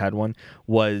had never had one,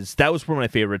 that was one of my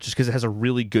favorites, just because it has a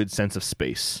really good sense of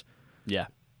space. Yeah.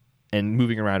 And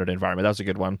moving around in an environment. That was a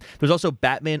good one. There's also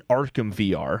Batman Arkham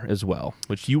VR as well,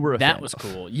 which you were a fan That was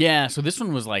cool. Yeah, so this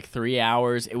one was like 3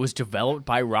 hours. It was developed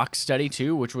by Rocksteady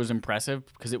too, which was impressive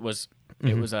because it was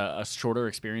a shorter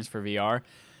experience for VR.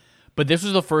 But this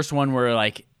was the first one where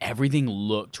like everything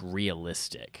looked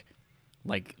realistic.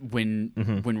 Like when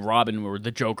Robin or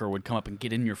the Joker would come up and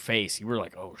get in your face, you were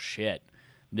like, "Oh shit.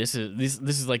 This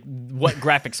is like what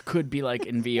graphics could be like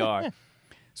in VR."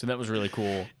 So that was really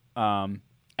cool.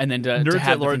 And then to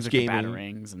have the things like the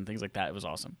batarangs and things like that, it was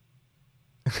awesome.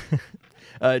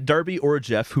 Darby or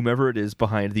Jeff, whomever it is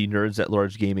behind the Nerds at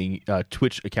Large Gaming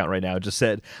Twitch account right now, just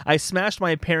said, I smashed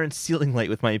my parents' ceiling light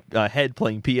with my head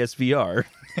playing PSVR.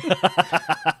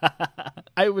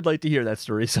 I would like to hear that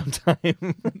story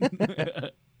sometime.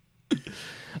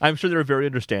 I'm sure they're very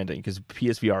understanding because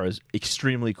PSVR is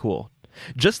extremely cool.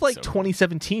 Just like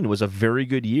 2017 was a very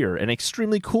good year, an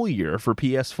extremely cool year for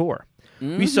PS4.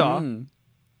 Mm-hmm. We saw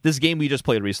this game we just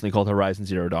played recently called Horizon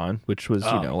Zero Dawn, which was,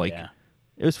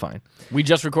 it was fine. We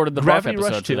just recorded the Gravity Rush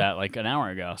Rush episode to that like an hour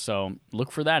ago, so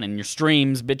look for that in your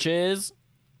streams, bitches.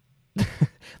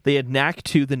 They had Knack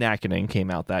 2 The Knackening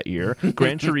came out that year,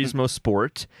 Gran Turismo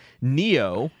Sport,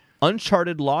 Neo,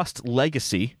 Uncharted Lost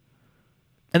Legacy,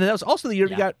 and then that was also the year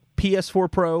we got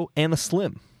PS4 Pro and the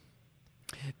Slim.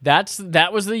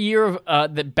 That was the year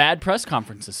of that bad press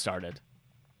conferences started.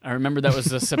 I remember that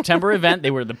was a September event. They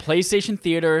were at the PlayStation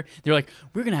Theater. They were like,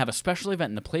 we're going to have a special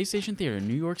event in the PlayStation Theater in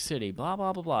New York City, blah,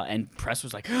 blah, blah, blah. And press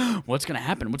was like, what's going to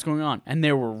happen? What's going on? And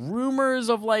there were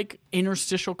rumors of, like,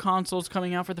 interstitial consoles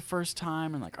coming out for the first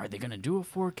time. And, like, are they going to do a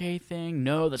 4K thing?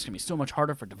 No, that's going to be so much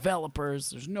harder for developers.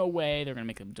 There's no way they're going to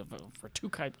make them for two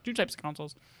types of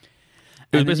consoles.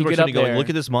 It was basically Mark going, look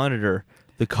at this monitor.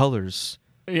 The colors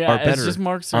are better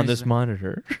on this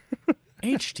monitor.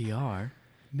 HDR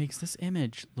makes this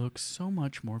image look so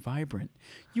much more vibrant.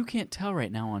 You can't tell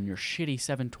right now on your shitty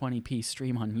 720p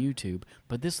stream on YouTube,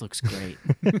 but this looks great.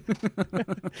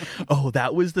 Oh,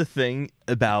 that was the thing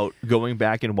about going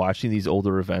back and watching these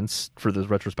older events for the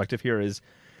retrospective here is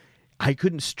I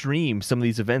couldn't stream some of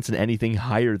these events in anything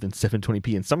higher than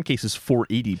 720p, in some cases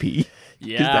 480p.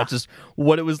 Yeah. Because that's just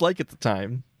what it was like at the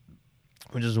time,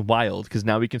 which is wild because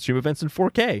now we can stream events in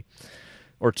 4K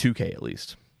or 2K at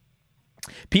least.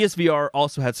 PSVR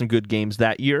also had some good games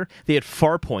that year. They had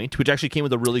Farpoint, which actually came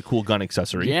with a really cool gun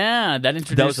accessory. Yeah, that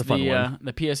introduced that was a fun one.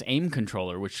 The PS Aim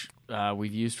controller, which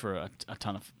we've used for a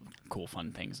ton of cool,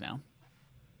 fun things now.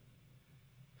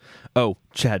 Oh,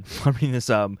 Chad, I'm reading this.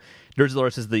 Nerds of Lore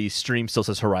says the stream still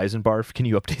says Horizon Barf. Can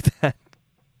you update that?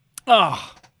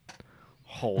 Oh,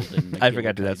 Holden. I forgot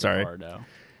to do that. Sorry.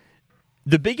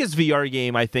 The biggest VR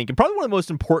game, I think, and probably one of the most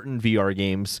important VR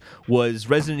games, was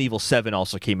Resident Evil 7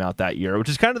 also came out that year, which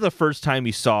is kind of the first time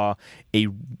we saw a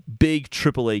big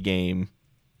AAA game,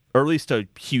 or at least a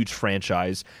huge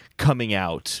franchise, coming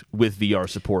out with VR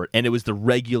support. And it was the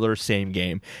regular same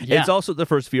game. Yeah. It's also the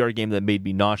first VR game that made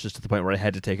me nauseous to the point where I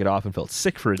had to take it off and felt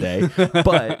sick for a day.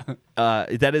 But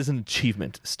that is an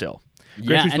achievement still. Yeah,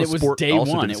 Gran and it Turismo was Sport day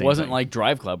also did one. the It same wasn't thing. like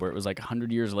Drive Club where it was like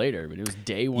 100 years later, but it was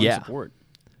day one support.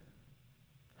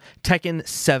 Tekken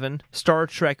 7, Star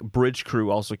Trek Bridge Crew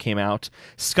also came out.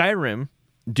 Skyrim,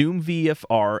 Doom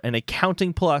VFR, and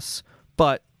Accounting Plus,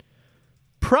 but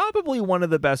probably one of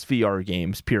the best VR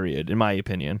games, period, in my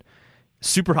opinion.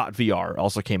 Super Hot VR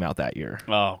also came out that year.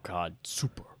 Oh, God.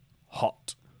 Super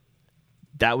hot.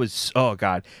 That was, oh,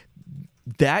 God.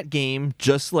 That game,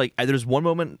 just like, there's one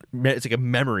moment, it's like a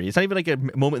memory. It's not even like a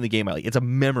moment in the game I like. It's a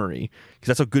memory, because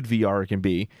that's how good VR can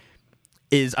be,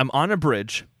 is I'm on a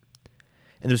bridge,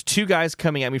 and there's two guys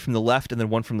coming at me from the left and then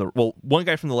one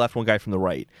guy from the left, one guy from the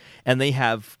right. And they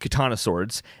have katana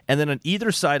swords. And then on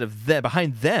either side of them,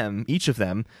 behind them, each of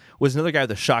them, was another guy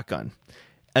with a shotgun.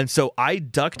 And so I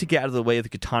duck to get out of the way of the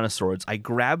katana swords. I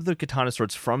grab the katana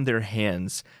swords from their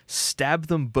hands, stab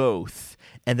them both,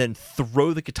 and then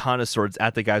throw the katana swords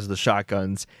at the guys with the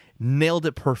shotguns. Nailed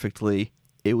it perfectly.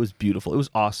 It was beautiful. It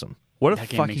was awesome. What a That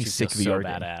game fucking makes you sick feel VR so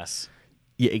game. badass.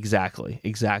 Yeah,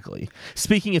 exactly.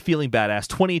 Speaking of feeling badass,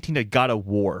 2018 had God of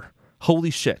War. Holy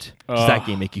shit. Does that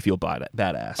game make you feel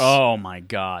badass? Oh, my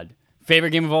God. Favorite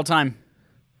game of all time?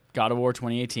 God of War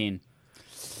 2018.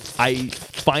 I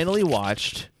finally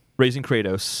watched Raising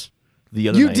Kratos the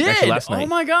other You night. did? Actually, last night. Oh,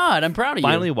 my God. I'm proud of you.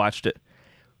 Finally watched it.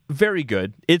 Very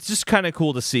good. It's just kind of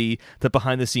cool to see that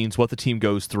behind the scenes, what the team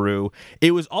goes through.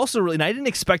 It was also really, and I didn't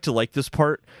expect to like this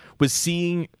part, was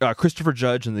seeing Christopher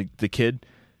Judge and the kid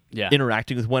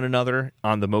interacting with one another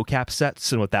on the mocap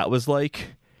sets and what that was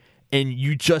like. And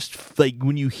you just, like,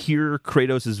 when you hear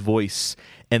Kratos' voice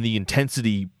and the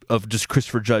intensity of just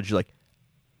Christopher Judge, you're like,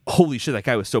 holy shit, that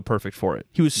guy was so perfect for it.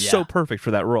 He was so perfect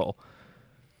for that role.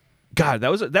 God,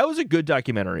 that was a good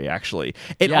documentary, actually.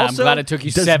 And I'm also glad it took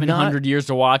you 700 years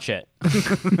to watch it.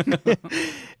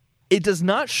 It does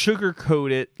not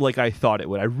sugarcoat it like I thought it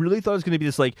would. I really thought it was going to be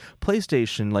this like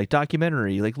PlayStation like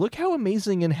documentary. Like, look how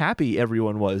amazing and happy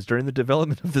everyone was during the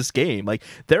development of this game. Like,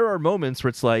 there are moments where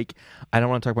it's like, I don't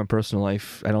want to talk about my personal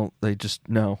life.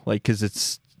 Because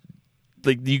it's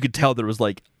like you could tell there was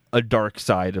like a dark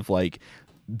side of like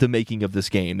the making of this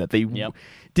game that they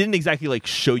didn't exactly like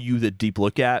show you the deep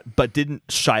look at, but didn't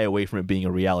shy away from it being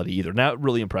a reality either. Now it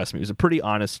really impressed me. It was a pretty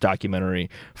honest documentary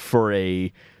for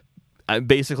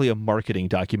basically a marketing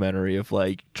documentary of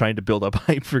like trying to build up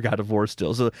hype for God of War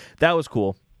still. So that was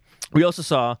cool. We also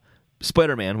saw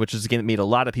Spider-Man, which is a game that made a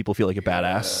lot of people feel like a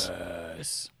badass.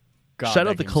 Yes. God,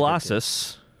 Shadow of the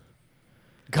Colossus.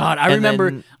 God, I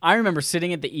remember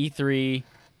sitting at the E3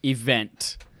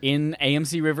 event in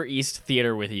AMC River East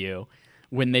Theater with you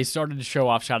when they started to show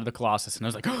off Shadow of the Colossus, and I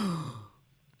was like,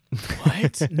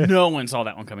 what? No one saw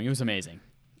that one coming. It was amazing.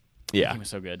 Yeah. It was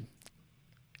so good.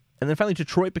 And then finally,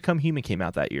 Detroit Become Human came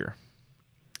out that year.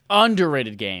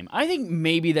 Underrated game. I think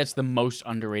maybe that's the most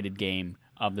underrated game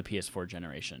of the PS4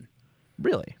 generation.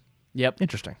 Really? Yep.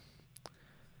 Interesting.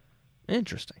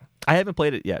 I haven't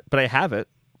played it yet, but I have it.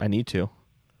 I need to.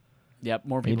 Yep,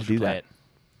 more people to should do play that. it.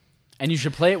 And you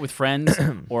should play it with friends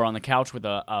or on the couch with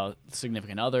a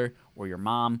significant other or your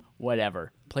mom,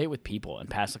 whatever. Play it with people and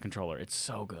pass the controller. It's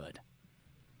so good.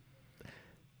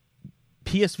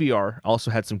 PSVR also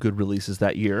had some good releases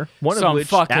that year. One Some of which,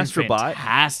 fucking Astrobot.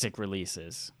 fantastic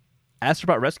releases.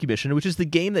 Astrobot Rescue Mission, which is the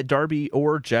game that Darby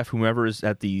or Jeff, whomever is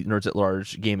at the Nerds at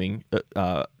Large gaming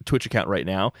Twitch account right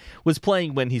now, was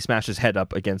playing when he smashed his head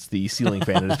up against the ceiling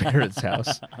fan at his parents'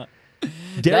 house.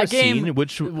 That game, Deracine,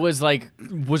 which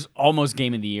was almost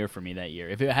game of the year for me that year.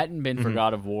 If it hadn't been for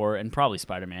God of War and probably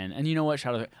Spider-Man, and you know what,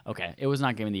 it was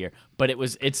not game of the year, but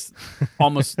it's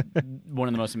almost one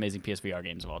of the most amazing PSVR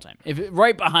games of all time.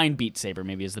 Right behind Beat Saber,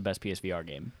 maybe is the best PSVR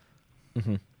game.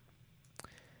 Mm-hmm.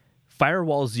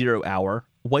 Firewall Zero Hour,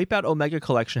 Wipeout Omega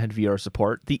Collection had VR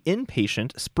support. The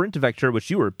Inpatient, Sprint Vector, which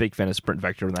you were a big fan of Sprint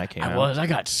Vector when that came out. I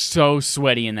got so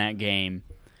sweaty in that game.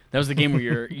 That was the game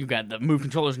where you got the move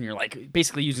controllers and you're like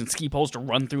basically using ski poles to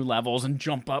run through levels and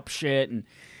jump up shit, and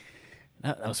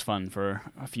that was fun for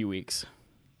a few weeks.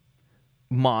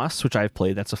 Moss, which I've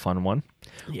played, that's a fun one.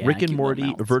 Yeah, Rick and cute Morty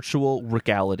little mouths. Virtual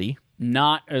Reality.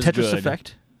 Not as Tetris good.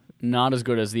 Effect. Not as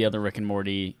good as the other Rick and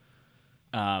Morty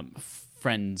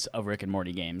Friends of Rick and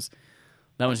Morty games.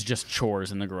 That was just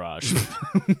chores in the garage.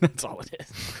 That's all it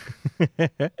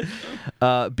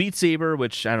is. Beat Saber,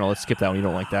 which, I don't know, let's skip that one. You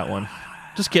don't like that one.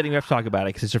 Just kidding. We have to talk about it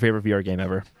because it's your favorite VR game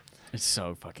ever. It's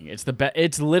so fucking... It's the best.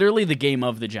 It's literally the game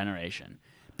of the generation.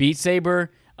 Beat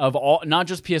Saber, of all... Not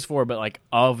just PS4, but like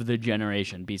of the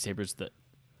generation. Beat Saber's the...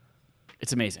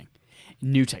 It's amazing.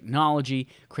 New technology,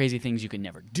 crazy things you could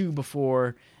never do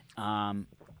before.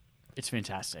 It's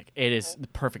fantastic. It is the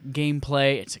perfect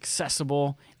gameplay. It's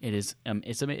accessible. It is.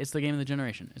 It's the game of the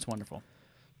generation. It's wonderful.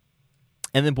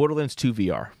 And then Borderlands 2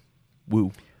 VR.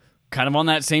 Woo. Kind of on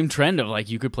that same trend of like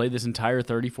you could play this entire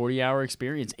 30, 40 hour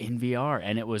experience in VR,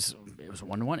 and it was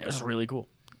 1-to-1. It was really cool.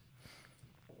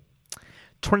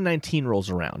 2019 rolls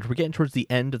around. We're getting towards the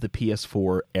end of the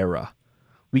PS4 era.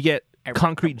 We get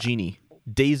Concrete Genie,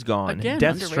 Days Gone, Again,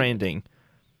 Death underrated. Stranding,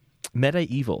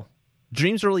 Medieval.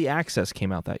 Dreams Early Access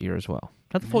came out that year as well.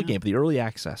 Not the full game, but the early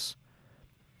access.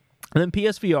 And then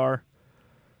PSVR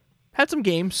had some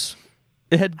games.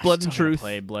 It had Blood and Truth.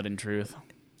 Played Blood and Truth.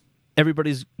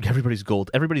 Everybody's Gold.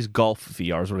 Everybody's Golf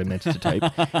VR is what I meant to type.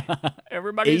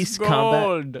 Everybody's Ace gold.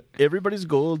 Combat. Everybody's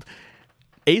Gold.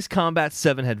 Ace Combat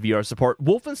 7 had VR support.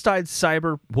 Wolfenstein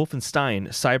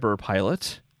Cyber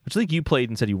Pilot, which I think you played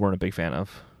and said you weren't a big fan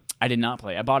of. I did not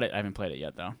play. I bought it. I haven't played it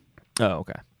yet though. Oh,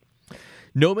 okay.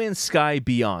 No Man's Sky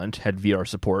Beyond had VR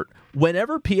support.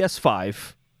 Whenever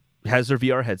PS5 has their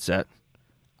VR headset,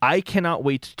 I cannot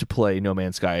wait to play No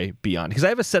Man's Sky Beyond because I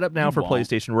have a setup now for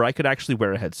PlayStation where I could actually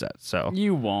wear a headset. So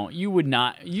you won't. You would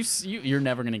not. You're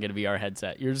never going to get a VR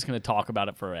headset. You're just going to talk about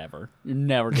it forever. You're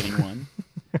never getting one.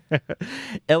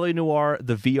 LA Noire,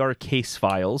 the VR Case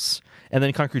Files, and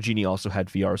then Concrete Genie also had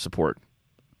VR support.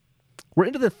 We're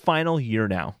into the final year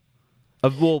now.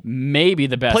 Maybe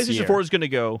the best PlayStation year. 4 is going to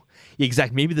go.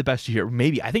 Exactly, maybe the best year.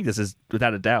 Maybe. I think this is,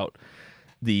 without a doubt,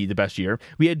 the best year.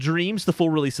 We had Dreams, the full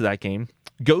release of that game,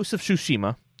 Ghost of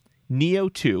Tsushima, Neo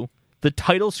 2, the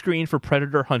title screen for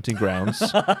Predator Hunting Grounds,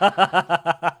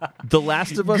 The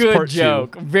Last of Us Good Part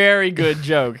joke. 2. Very good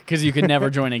joke, because you could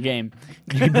never join a game.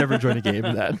 You can never join a game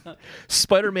in that.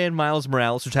 Spider-Man Miles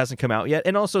Morales, which hasn't come out yet,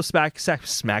 and also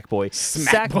Sackboy.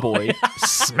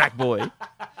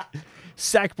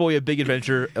 Sackboy, A Big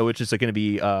Adventure, which is going to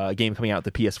be a game coming out at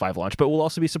the PS5 launch, but will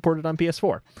also be supported on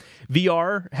PS4.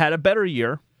 VR had a better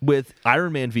year with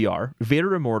Iron Man VR,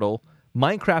 Vader Immortal,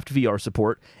 Minecraft VR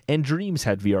support, and Dreams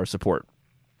had VR support.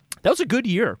 That was a good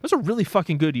year. That was a really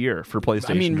fucking good year for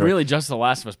PlayStation. I mean, really, just The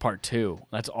Last of Us Part 2.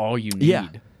 That's all you need. Yeah.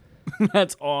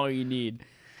 That's all you need.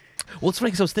 Well, it's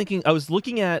funny because I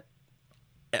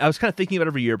was kind of thinking about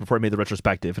every year before I made the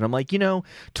retrospective, and I'm like,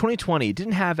 2020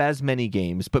 didn't have as many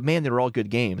games, but man, they were all good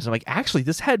games. I'm like, actually,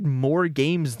 this had more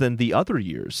games than the other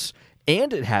years,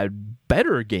 and it had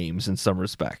better games in some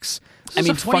respects. This was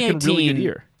a fucking really good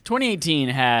year. 2018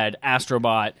 had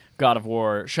Astrobot, God of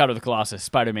War, Shadow of the Colossus,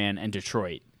 Spider-Man, and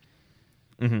Detroit,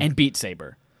 and Beat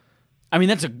Saber. I mean,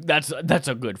 that's a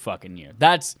good fucking year.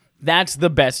 That's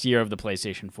the best year of the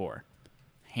PlayStation 4,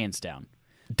 hands down.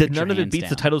 None of it beats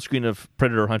the title screen of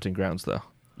Predator Hunting Grounds, though.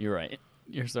 You're right.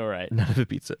 You're so right. None of it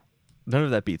beats it. None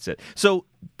of that beats it. So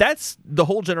that's the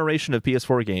whole generation of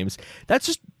PS4 games. That's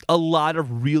just a lot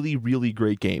of really, really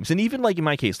great games. And even like in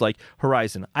my case, like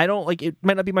Horizon, I don't like it.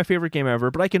 Might not be my favorite game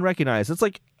ever, but I can recognize it's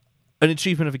like an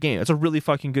achievement of a game. It's a really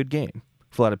fucking good game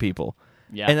for a lot of people.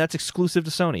 Yeah. And that's exclusive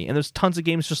to Sony. And there's tons of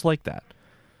games just like that.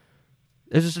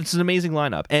 It's an amazing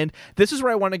lineup. And this is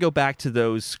where I want to go back to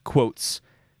those quotes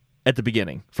at the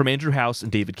beginning from Andrew House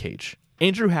and David Cage.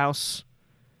 Andrew House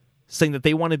saying that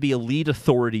they want to be a lead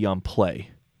authority on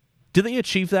play. Did they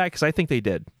achieve that? Because I think they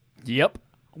did. Yep.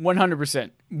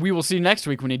 100%. We will see next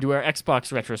week when we do our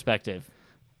Xbox retrospective.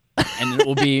 And it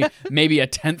will be maybe a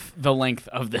tenth the length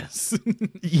of this.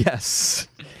 Yes.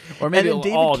 Or maybe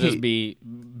it'll all just be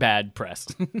bad press.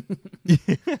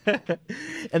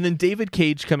 And then David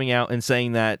Cage coming out and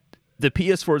saying that the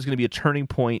PS4 is going to be a turning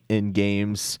point in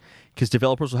games because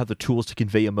developers will have the tools to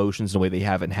convey emotions in a way they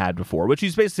haven't had before, which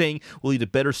he's basically saying will lead to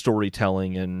better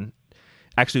storytelling. And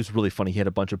actually, it was really funny. He had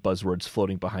a bunch of buzzwords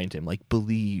floating behind him, like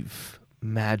believe,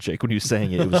 magic. When he was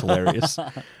saying it, it was hilarious.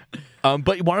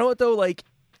 But you want to know what, though? Like,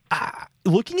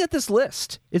 looking at this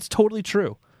list, it's totally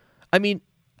true. I mean,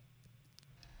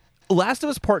 Last of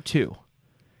Us Part 2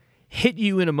 hit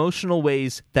you in emotional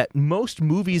ways that most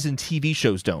movies and TV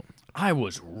shows don't. I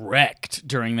was wrecked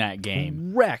during that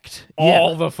game. Wrecked.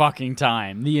 All the fucking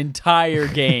time. The entire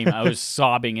game, I was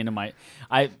sobbing into my...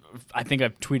 I think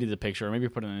I've tweeted the picture, or maybe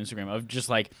put it on Instagram, of just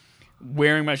like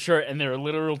wearing my shirt, and there are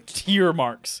literal tear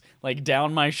marks like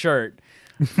down my shirt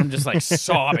from just like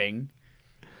sobbing.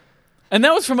 And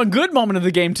that was from a good moment of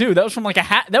the game too. That was from like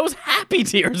that was happy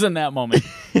tears in that moment.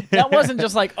 That wasn't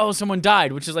just like, oh, someone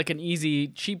died, which is like an easy,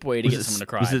 cheap way to get someone to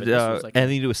cry. Was it like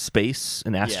anything to do with space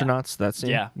and astronauts? That scene?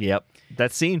 Yeah. Yep.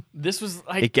 That scene. This was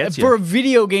like It gets for you. a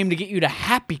video game to get you to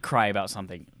happy cry about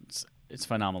something. It's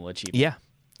phenomenal achievement. Yeah.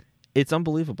 It's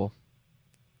unbelievable.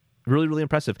 Really, really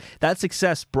impressive. That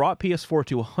success brought PS4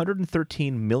 to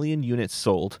 113 million units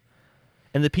sold.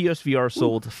 And the PSVR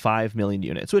sold 5 million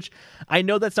units, which I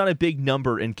know that's not a big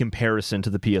number in comparison to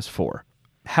the PS4.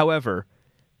 However,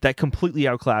 that completely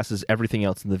outclasses everything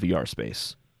else in the VR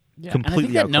space. Yeah.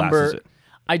 Completely and I think that outclasses number, it.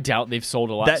 I doubt they've sold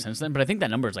a lot since then, but I think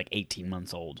that number is like 18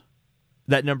 months old.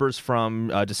 That number's from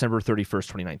December 31st,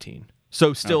 2019.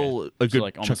 So still a good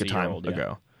like chunk almost of a year time old, yeah.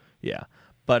 ago. Yeah.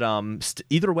 But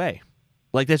either way,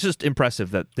 like that's just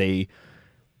impressive that they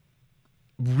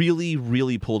really,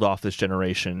 really pulled off this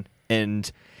generation.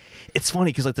 And it's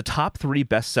funny because like the top 3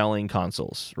 best-selling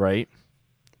consoles, right,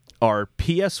 are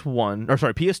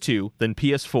PS2, then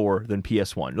PS4, then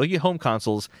PS1. Look at home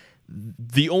consoles.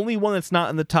 The only one that's not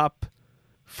in the top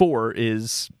 4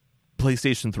 is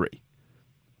PlayStation 3.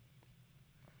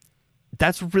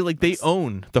 That's really like they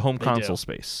own the home console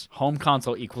space. Home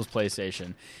console equals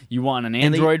PlayStation. You want an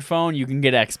Android phone, you can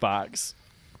get Xbox.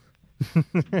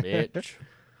 Bitch.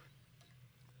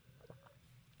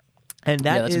 And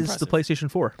that is impressive. the PlayStation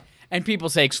 4. And people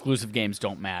say exclusive games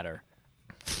don't matter.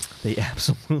 They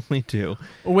absolutely do.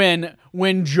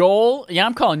 When Joel,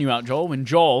 I'm calling you out, Joel. When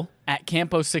Joel at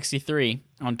Campo63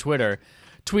 on Twitter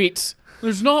tweets,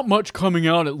 "There's not much coming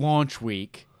out at launch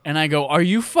week," and I go, "Are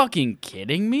you fucking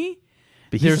kidding me?"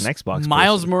 But he's There's an Xbox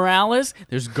Miles person. Morales,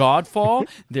 there's Godfall,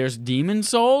 there's Demon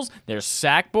Souls, there's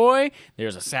Sackboy,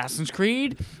 there's Assassin's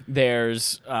Creed,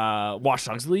 there's Watch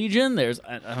Dogs Legion, there's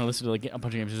I listened to like a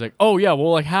bunch of games. He's like, oh yeah,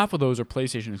 well like half of those are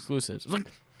PlayStation exclusives. It's like,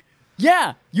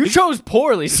 yeah, you chose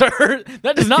poorly, sir.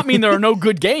 That does not mean there are no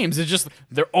good games. It's just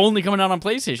they're only coming out on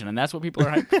PlayStation, and that's what people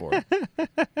are hyped for.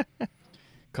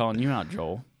 Calling you out,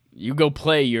 Joel. You go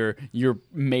play your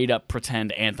made-up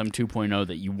pretend Anthem 2.0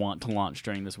 that you want to launch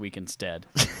during this week instead.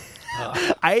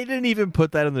 I didn't even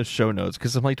put that in the show notes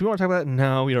because I'm like, do we want to talk about it?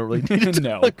 No, we don't really need to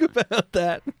No. talk about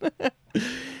that.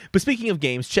 But speaking of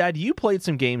games, Chad, you played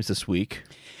some games this week.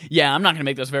 Yeah, I'm not going to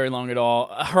make this very long at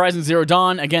all. Horizon Zero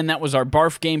Dawn, again, that was our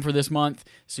barf game for this month,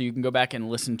 so you can go back and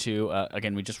listen to,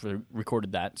 again, we just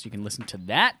recorded that, so you can listen to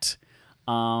that.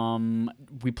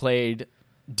 We played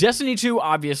Destiny 2,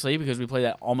 obviously, because we play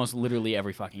that almost literally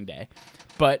every fucking day.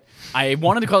 But I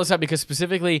wanted to call this out because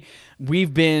specifically,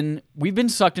 we've been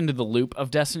sucked into the loop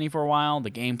of Destiny for a while,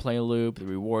 the gameplay loop, the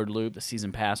reward loop, the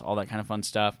season pass, all that kind of fun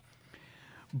stuff.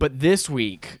 But this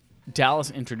week, Dallas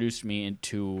introduced me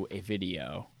into a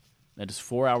video that is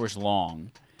 4 hours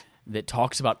long that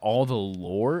talks about all the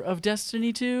lore of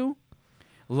Destiny 2,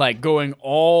 like going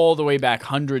all the way back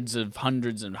hundreds of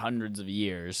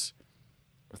years.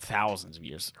 Or thousands of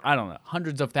years. I don't know.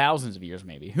 Hundreds of thousands of years,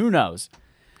 maybe. Who knows?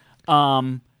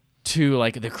 To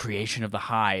like the creation of the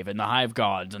Hive and the Hive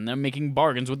gods and them making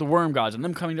bargains with the Worm gods and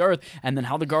them coming to Earth and then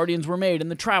how the Guardians were made and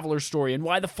the Traveler's story and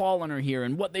why the Fallen are here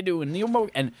and what they do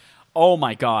and oh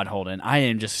my God, Holden, I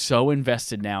am just so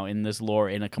invested now in this lore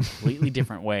in a completely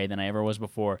different way than I ever was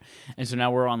before. And so now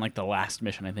we're on like the last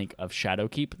mission, I think, of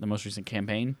Shadowkeep, the most recent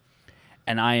campaign.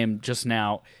 And I am just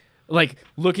now like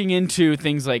looking into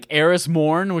things like Eris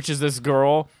Morn, which is this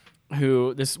girl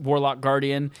this warlock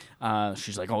guardian,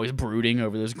 she's like always brooding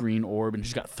over this green orb, and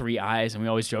she's got 3 eyes, and we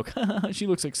always joke, she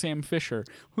looks like Sam Fisher.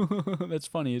 That's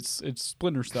funny. It's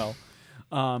Splinter Cell.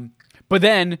 But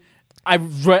then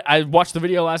I watched the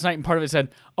video last night, and part of it said,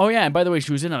 oh yeah, and by the way,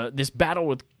 she was in this battle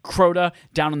with Crota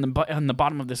down on the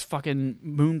bottom of this fucking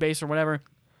moon base or whatever.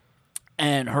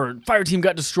 And her fire team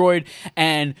got destroyed,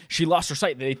 and she lost her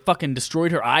sight. They fucking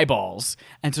destroyed her eyeballs.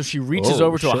 And so she reaches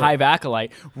over to a Hive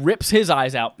acolyte, rips his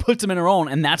eyes out, puts them in her own,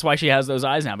 and that's why she has those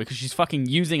eyes now, because she's fucking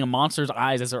using a monster's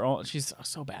eyes as her own. She's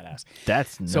so badass.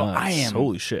 That's nuts. So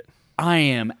Holy shit. I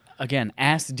am, again,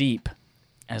 ass deep,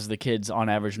 as the kids on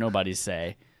Average Nobodies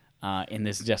say, in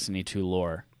this Destiny 2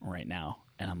 lore right now,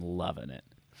 and I'm loving it.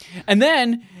 And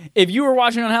then, if you were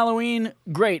watching on Halloween,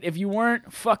 great. If you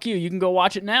weren't, fuck you. You can go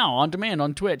watch it now on demand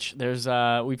on Twitch. There's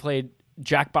we played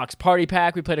Jackbox Party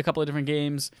Pack. We played a couple of different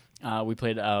games. We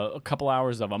played a couple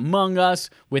hours of Among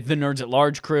Us with the Nerds at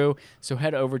Large crew. So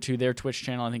head over to their Twitch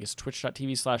channel. I think it's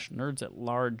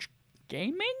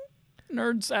twitch.tv/nerdsatlargegaming.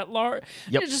 Nerds at Large.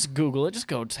 Yep. Yeah, just Google it. Just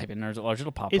go type in Nerds at Large.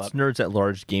 It'll pop It's up. Nerds at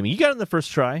Large Gaming. You got it in the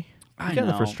first try. I got it in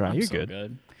know. the first try. I'm You're so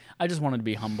good. I just wanted to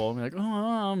be humble and be like,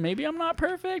 oh, maybe I'm not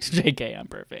perfect. JK, I'm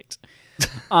perfect.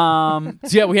 So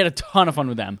yeah, we had a ton of fun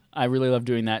with them. I really love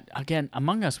doing that. Again,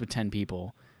 Among Us with 10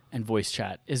 people and voice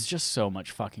chat is just so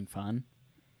much fucking fun.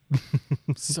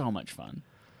 So much fun.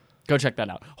 Go check that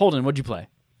out. Holden, what'd you play?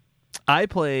 I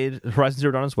played Horizon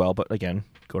Zero Dawn as well, but again,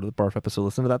 go to the Barf episode,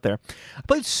 listen to that there. I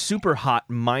played Super Hot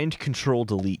Mind Control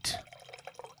Delete,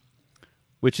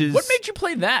 which is... What made you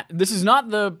play that? This is not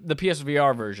the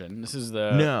PSVR version. This is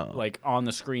the No. like on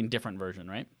the screen different version,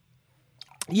 right?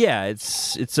 Yeah, I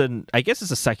guess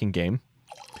it's a second game.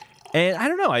 And I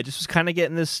don't know, I just was kind of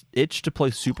getting this itch to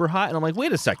play Super Hot, and I'm like,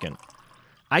 wait a second.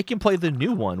 I can play the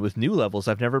new one with new levels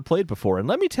I've never played before, and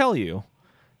let me tell you,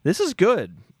 this is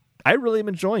good. I really am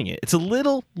enjoying it. It's a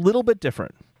little bit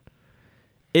different.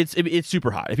 It's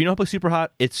Super Hot. If you know how to play Super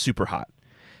Hot, it's Super Hot.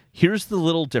 Here's the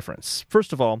little difference.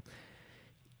 First of all,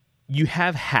 you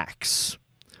have hacks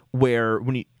where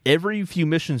every few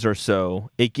missions or so,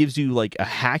 it gives you like a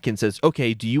hack and says,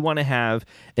 okay, do you want to have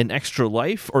an extra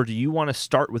life, or do you want to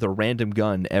start with a random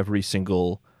gun every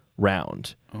single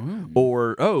round?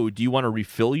 Or, do you want to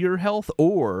refill your health,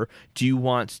 or do you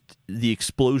want the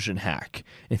explosion hack?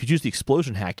 And if you choose the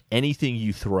explosion hack, anything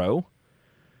you throw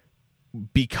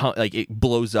it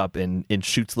blows up and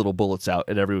shoots little bullets out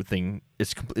at everything.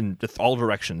 It's in all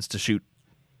directions to shoot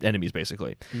enemies,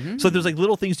 basically. So there's like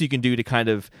little things you can do to kind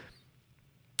of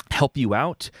help you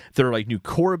out. There are like new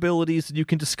core abilities that you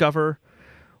can discover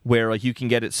where like you can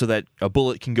get it so that a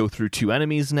bullet can go through 2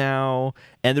 enemies now,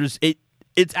 and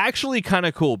it's actually kind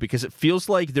of cool because it feels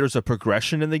like there's a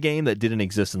progression in the game that didn't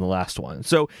exist in the last one.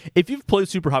 So if you've played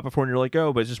Super Hot before and you're like,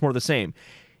 oh, but it's just more of the same,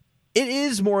 it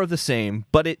is more of the same,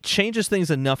 but it changes things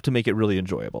enough to make it really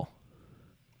enjoyable.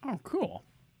 Oh, cool.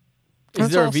 That's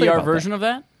Is there all a I'll say VR about version of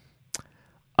that?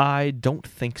 I don't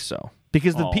think so.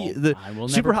 Because the I will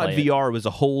Super never Hot play it. VR was a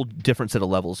whole different set of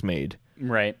levels made.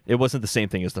 Right. It wasn't the same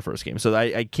thing as the first game. So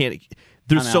I can't...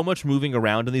 There's I'm so out. much moving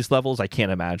around in these levels, I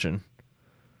can't imagine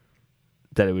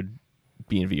that it would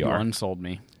be in VR. You unsold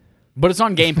me. But it's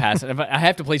on Game Pass. and I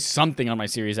have to play something on my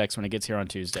Series X when it gets here on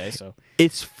Tuesday. So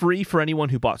It's free for anyone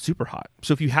who bought Super Hot.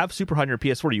 So if you have Super Hot on your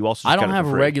PS4, you also just I don't got it have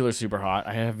for free. regular Super Hot.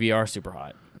 I have VR Super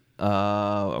Hot.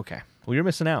 Okay. Well, you're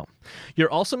missing out. You're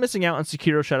also missing out on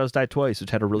Sekiro Shadows Die Twice, which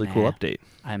had a really cool Nah. update.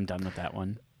 I'm done with that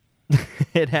one.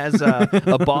 It has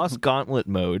a boss gauntlet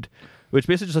mode, which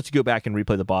basically just lets you go back and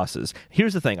replay the bosses.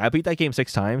 Here's the thing. I beat that game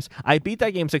 6 times. I beat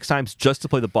that game 6 times just to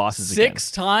play the bosses again.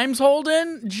 6 times,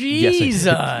 Holden? I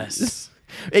Jesus.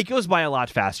 It goes by a lot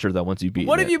faster, though, once you beat it.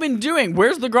 What have you been doing?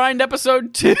 Where's the grind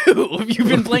episode 2? Have you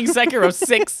been playing Sekiro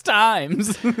 6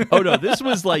 times? Oh, no. This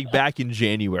was like back in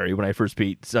January when I first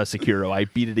beat Sekiro. I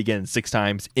beat it again 6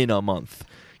 times in a month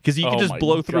because you can Oh just my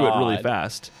blow through it really God.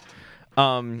 fast.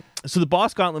 So the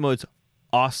boss gauntlet mode's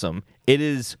awesome. It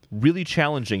is really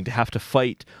challenging to have to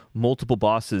fight multiple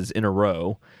bosses in a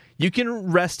row. You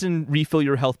can rest and refill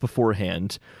your health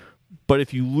beforehand, but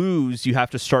if you lose, you have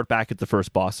to start back at the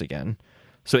first boss again.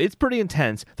 So it's pretty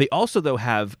intense. They also, though,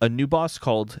 have a new boss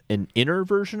called an inner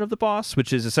version of the boss,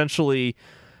 which is essentially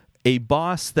a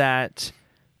boss that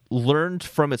learned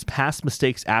from its past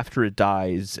mistakes after it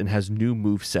dies and has new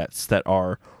movesets that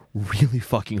are really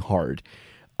fucking hard.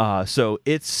 So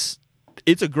it's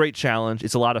a great challenge.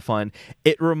 It's a lot of fun.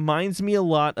 It reminds me a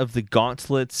lot of the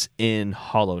gauntlets in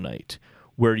Hollow Knight,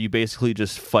 where you basically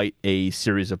just fight a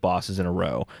series of bosses in a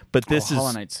row. But this Hollow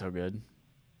is Knight's so good.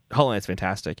 Hollow Knight's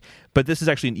fantastic, but this is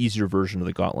actually an easier version of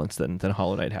the gauntlets than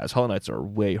Hollow Knight has. Hollow Knights are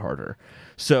way harder.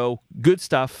 So good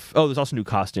stuff. Oh, there's also new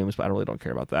costumes, but I really don't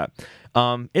care about that.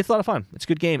 It's a lot of fun. It's a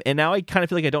good game, and now I kind of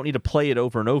feel like I don't need to play it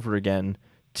over and over again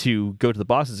to go to the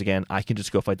bosses again. I can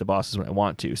just go fight the bosses when I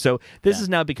want to. So this has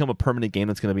now become a permanent game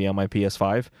that's going to be on my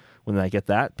PS5 when I get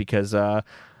that, because it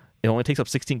only takes up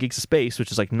 16 gigs of space,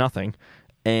 which is like nothing.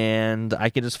 And I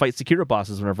can just fight Sekiro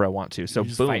bosses whenever I want to. So You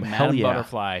just boom, fight hell Madame yeah.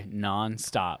 Butterfly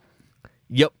non-stop.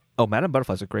 Yep. Oh, Madame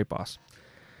Butterfly's a great boss.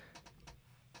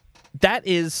 That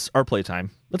is our playtime.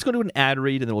 Let's go to an ad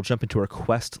read, and then we'll jump into our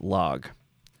quest log.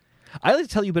 I'd like to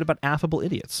tell you a bit about Affable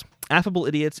Idiots. Affable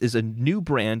Idiots is a new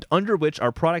brand under which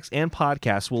our products and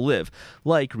podcasts will live,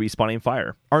 like Respawning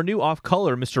Fire, our new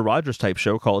off-color Mr. Rogers type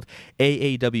show called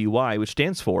AAWY, which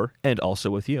stands for And Also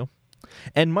With You,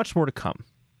 and much more to come.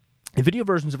 The video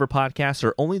versions of our podcasts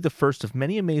are only the first of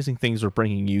many amazing things we're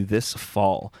bringing you this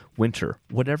fall, winter,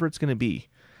 whatever it's going to be.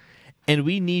 And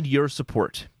we need your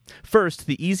support. First,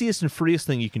 the easiest and freest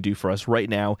thing you can do for us right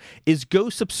now is go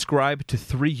subscribe to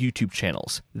 3 YouTube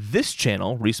channels. This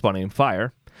channel, Respawning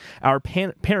Fire, our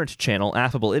parent channel,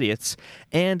 Affable Idiots,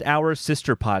 and our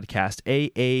sister podcast,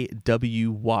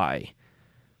 AAWY.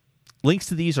 Links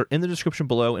to these are in the description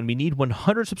below, and we need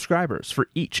 100 subscribers for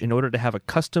each in order to have a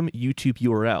custom YouTube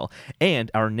URL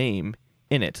and our name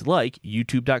in it, like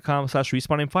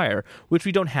youtube.com/respawningfire, which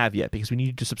we don't have yet because we need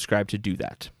you to subscribe to do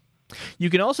that. You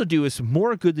can also do us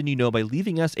more good than you know by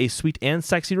leaving us a sweet and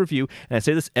sexy review. And I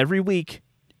say this every week.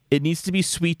 It needs to be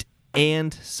sweet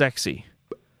and sexy.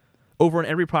 Over on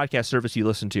every podcast service you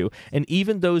listen to, and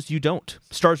even those you don't.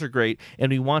 Stars are great,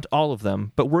 and we want all of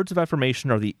them, but words of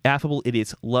affirmation are the affable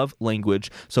idiot's love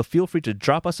language, so feel free to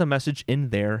drop us a message in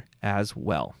there as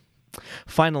well.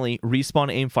 Finally,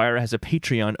 Respawn Aimfire has a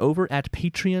Patreon over at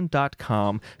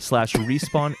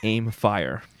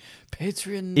patreon.com/respawnaimfire.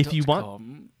 Patreon.com. If you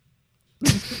want...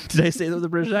 Did I say that with a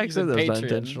British accent? That was not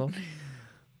intentional.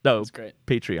 No, that's great.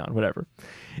 Patreon, whatever.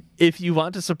 If you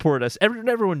want to support us,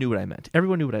 everyone knew what I meant.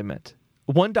 Everyone knew what I meant.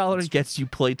 $1 gets you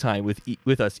playtime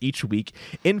with us each week,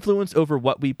 influence over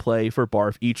what we play for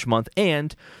Barf each month,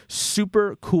 and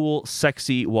super cool,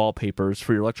 sexy wallpapers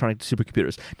for your electronic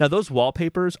supercomputers. Now, those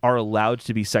wallpapers are allowed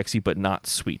to be sexy but not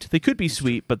sweet. They could be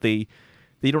sweet, but they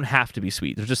don't have to be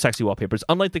sweet. They're just sexy wallpapers.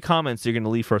 Unlike the comments you're going to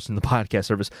leave for us in the podcast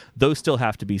service, those still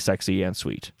have to be sexy and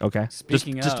sweet. Okay?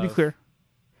 Just to be clear.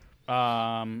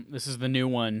 This is the new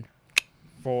one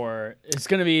it's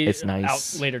going to be nice.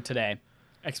 out later today.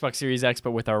 Xbox Series X,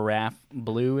 but with our RAF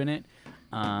blue in it.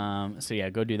 So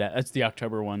yeah, go do that. That's the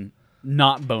October one,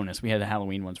 not bonus. We had the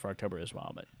Halloween ones for October as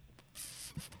well, but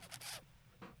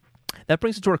that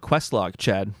brings us to our quest log,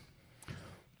 Chad.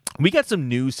 We got some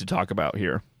news to talk about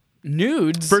here.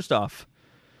 Nudes? First off,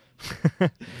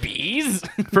 bees?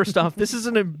 First off, this is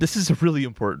a really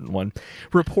important one.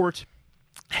 Report: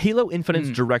 Halo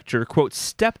Infinite's director, quote,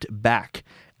 stepped back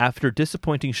after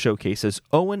disappointing showcase as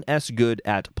Owen S. Good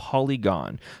at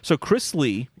Polygon. So Chris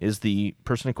Lee is the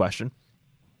person in question.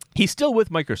 He's still with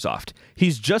Microsoft.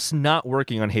 He's just not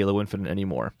working on Halo Infinite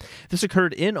anymore. This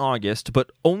occurred in August,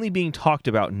 but only being talked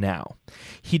about now.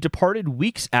 He departed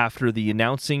weeks after the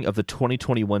announcing of the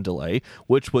 2021 delay,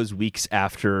 which was weeks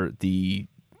after the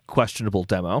questionable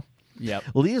demo. Yep.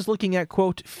 Lee is looking at,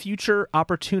 quote, future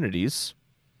opportunities.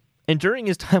 And during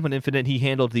his time on Infinite, he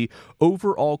handled the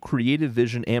overall creative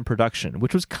vision and production,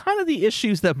 which was kind of the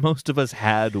issues that most of us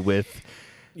had with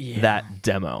that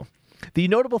demo. The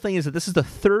notable thing is that this is the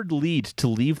third lead to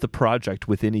leave the project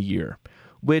within a year,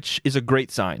 which is a great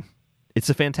sign. It's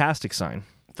a fantastic sign.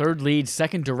 Third lead,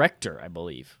 second director, I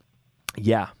believe.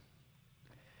 Yeah.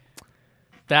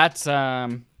 That's,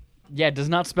 it does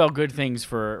not spell good things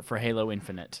for Halo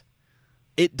Infinite.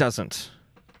 It doesn't.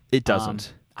 It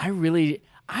doesn't.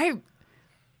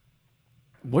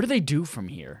 What do they do from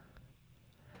here?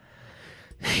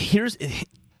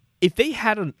 If they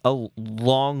had a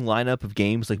long lineup of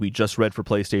games like we just read for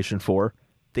PlayStation 4,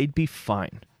 they'd be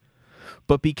fine.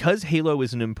 But because Halo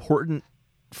is an important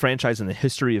franchise in the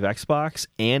history of Xbox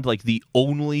and like the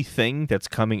only thing that's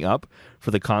coming up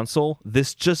for the console,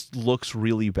 this just looks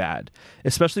really bad.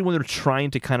 Especially when they're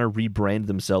trying to kind of rebrand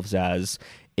themselves as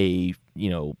a,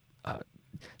 they're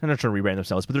not trying to rebrand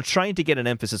themselves, but they're trying to get an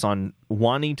emphasis on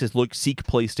wanting to seek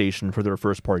PlayStation for their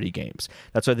first-party games.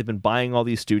 That's why they've been buying all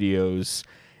these studios.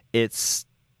 It's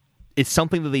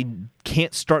something that they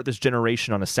can't start this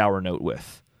generation on a sour note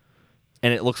with,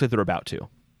 and it looks like they're about to.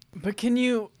 But can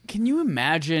you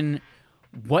imagine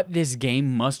what this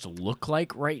game must look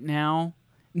like right now?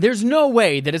 There's no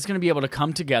way that it's going to be able to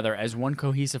come together as one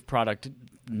cohesive product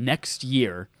next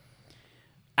year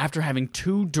after having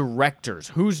two directors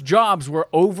whose jobs were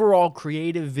overall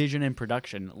creative vision and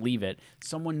production. Leave it.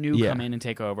 Someone new come in and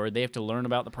take over. They have to learn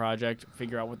about the project,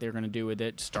 figure out what they're going to do with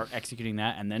it, start executing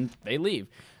that, and then they leave.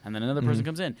 And then another person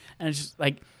comes in. And it's just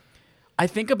like, I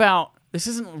think about, this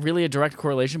isn't really a direct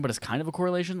correlation, but it's kind of a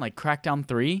correlation, like Crackdown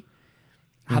 3,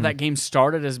 how that game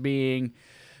started as being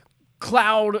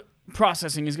cloud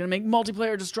processing is going to make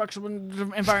multiplayer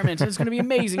destruction environments, and it's going to be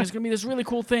amazing. It's going to be this really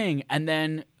cool thing. And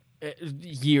then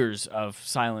years of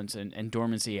silence and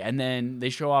dormancy, and then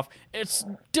they show off it's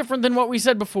different than what we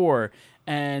said before,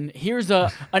 and here's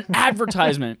an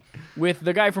advertisement with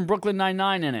the guy from Brooklyn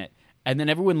Nine-Nine in it, and then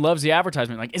everyone loves the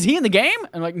advertisement, like, is he in the game?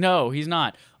 And like, no, he's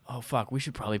not. Oh fuck, we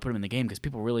should probably put him in the game because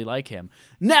people really like him.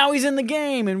 Now he's in the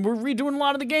game, and we're redoing a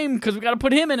lot of the game because we got to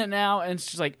put him in it now. And it's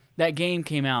just like, that game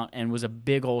came out and was a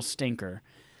big old stinker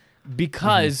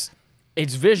because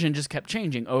its vision just kept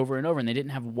changing over and over, and they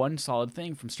didn't have one solid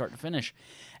thing from start to finish.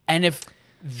 And if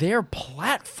their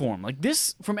platform, like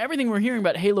this, from everything we're hearing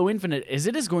about Halo Infinite, is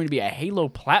it is going to be a Halo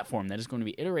platform that is going to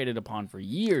be iterated upon for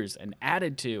years and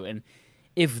added to, and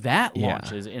if that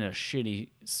launches in a shitty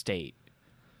state,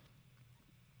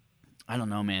 I don't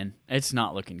know, man. It's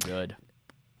not looking good.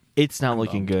 It's not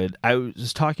looking good. I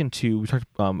was talking to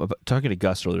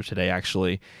Gus earlier today,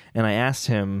 actually, and I asked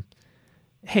him,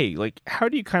 hey, like, how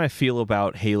do you kind of feel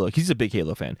about Halo? He's a big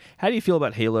Halo fan. How do you feel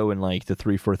about Halo in, like, the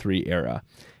 343 era?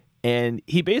 And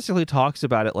he basically talks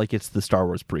about it like it's the Star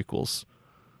Wars prequels.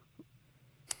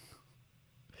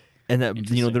 And that,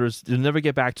 you know, they'll never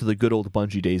get back to the good old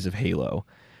Bungie days of Halo.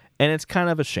 And it's kind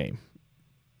of a shame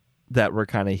that we're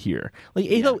kind of here. Like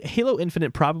Halo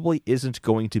Infinite probably isn't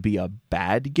going to be a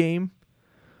bad game,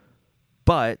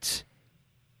 but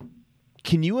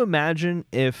can you imagine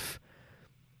if,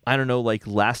 I don't know, like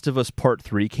Last of Us Part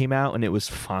 3 came out and it was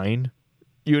fine?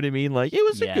 You know what I mean? Like, it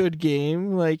was a good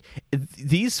game. Like,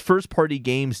 these first-party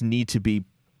games need to be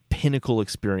pinnacle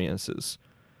experiences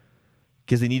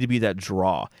because they need to be that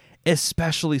draw,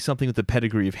 especially something with the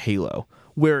pedigree of Halo,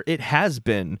 where it has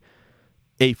been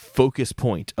a focus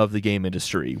point of the game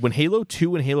industry. When Halo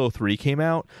 2 and Halo 3 came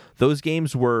out, those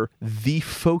games were the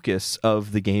focus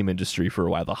of the game industry for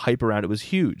a while. The hype around it was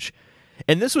huge.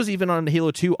 And this was even on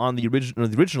Halo 2 on the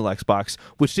original Xbox,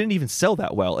 which didn't even sell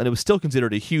that well, and it was still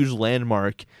considered a huge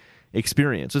landmark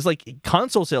experience. It's like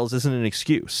console sales isn't an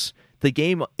excuse. The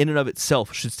game in and of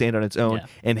itself should stand on its own,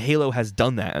 and Halo has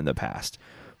done that in the past.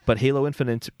 But Halo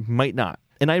Infinite might not.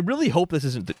 And I really hope this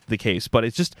isn't the case, but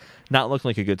it's just not looking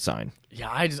like a good sign. Yeah,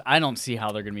 I don't see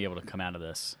how they're going to be able to come out of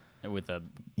this with a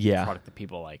product that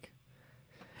people like.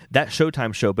 That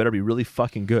Showtime show better be really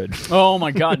fucking good. Oh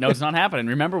my God, no, it's not happening.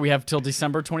 Remember, we have till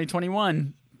December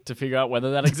 2021 to figure out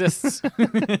whether that exists.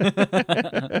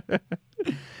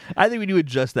 I think we do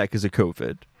adjust that because of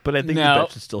COVID, but I think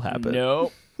that should still happen.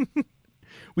 No.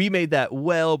 We made that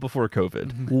well before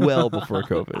COVID. Well before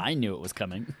COVID. I knew it was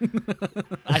coming.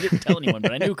 I didn't tell anyone,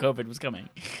 but I knew COVID was coming.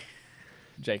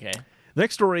 JK. The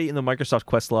next story in the Microsoft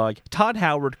Quest log, Todd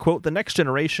Howard, quote, "The next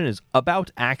generation is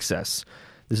about access."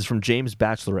 This is from James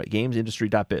Batchelor at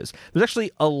gamesindustry.biz. There's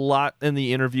actually a lot in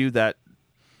the interview that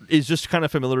is just kind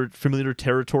of familiar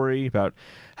territory about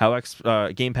how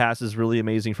Game Pass is really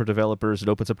amazing for developers. It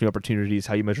opens up new opportunities,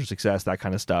 how you measure success, that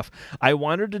kind of stuff. I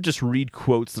wanted to just read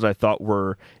quotes that I thought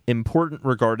were important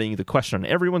regarding the question on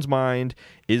everyone's mind: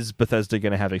 is Bethesda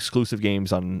going to have exclusive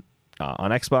games on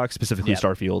Xbox, specifically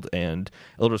Starfield and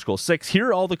Elder Scrolls 6? Here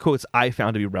are all the quotes I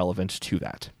found to be relevant to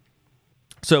that.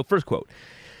 So, first quote.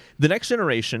 "The next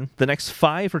generation, the next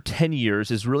 5 or 10 years,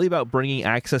 is really about bringing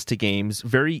access to games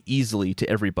very easily to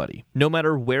everybody, no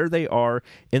matter where they are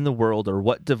in the world or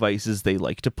what devices they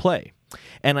like to play.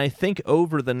 And I think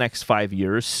over the next 5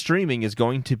 years, streaming is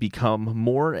going to become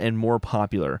more and more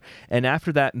popular. And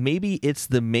after that, maybe it's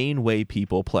the main way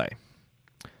people play."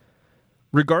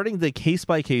 Regarding the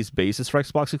case-by-case basis for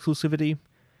Xbox exclusivity,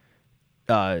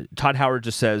 Todd Howard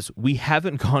just says, "We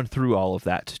haven't gone through all of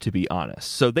that, to be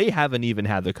honest." So they haven't even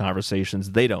had the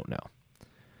conversations. They don't know.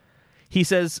 He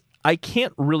says, "I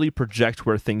can't really project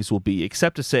where things will be,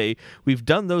 except to say we've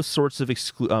done those sorts of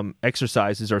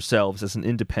exercises ourselves as an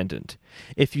independent.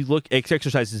 If you look,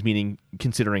 exercises meaning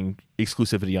considering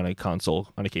exclusivity on a console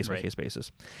on a case-by-case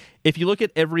basis. If you look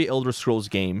at every Elder Scrolls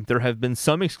game, there have been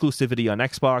some exclusivity on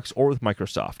Xbox or with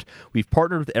Microsoft. We've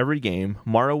partnered with every game.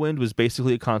 Morrowind was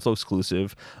basically a console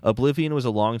exclusive. Oblivion was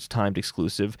a long-timed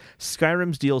exclusive.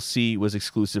 Skyrim's DLC was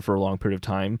exclusive for a long period of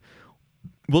time.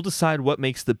 We'll decide what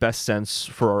makes the best sense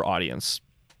for our audience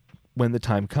when the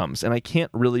time comes. And I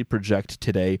can't really project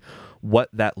today what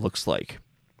that looks like."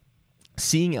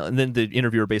 And then the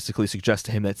interviewer basically suggests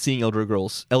to him that seeing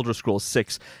Elder Scrolls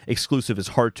 6 exclusive is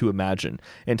hard to imagine.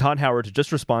 And Todd Howard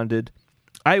just responded,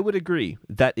 "I would agree.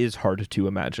 That is hard to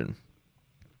imagine."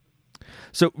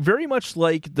 So very much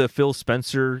like the Phil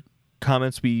Spencer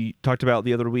comments we talked about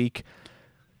the other week,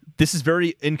 this is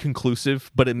very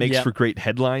inconclusive, but it makes for great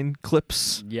headline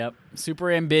clips. Yep. Super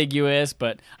ambiguous,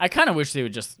 but I kind of wish they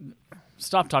would just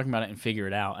stop talking about it and figure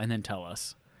it out and then tell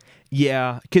us.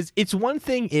 Yeah, because it's one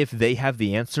thing if they have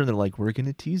the answer and they're like, "We're going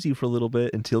to tease you for a little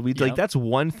bit until we..." Like, that's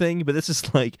one thing, but this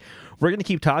is like, we're going to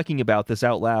keep talking about this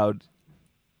out loud.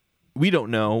 We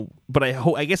don't know, but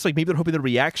I guess like maybe they're hoping the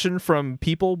reaction from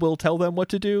people will tell them what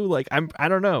to do. Like, I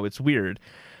don't know. It's weird.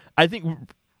 I think...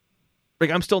 Like,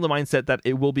 I'm still in the mindset that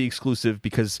it will be exclusive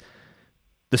because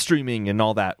the streaming and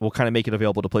all that will kind of make it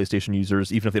available to PlayStation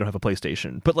users, even if they don't have a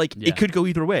PlayStation. But, like, it could go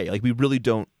either way. Like, we really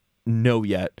don't know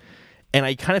yet. And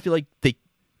I kind of feel like they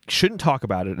shouldn't talk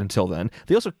about it until then.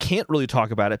 They also can't really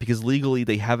talk about it because legally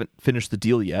they haven't finished the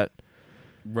deal yet.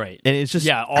 Right. And it's just...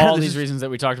 Yeah, all these reasons that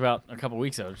we talked about a couple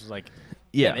weeks ago. It's just like...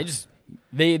 Yeah,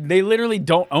 they literally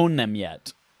don't own them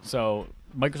yet. So,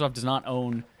 Microsoft does not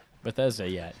own Bethesda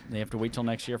yet. They have to wait till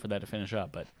next year for that to finish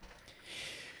up. But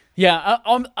yeah,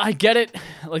 I get it.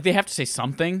 Like, they have to say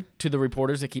something to the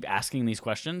reporters that keep asking these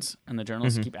questions and the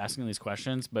journalists that keep asking these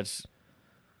questions. But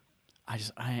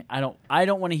I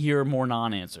don't want to hear more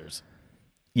non-answers.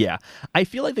 Yeah, I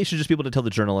feel like they should just be able to tell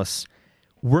the journalists,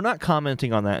 "We're not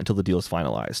commenting on that until the deal is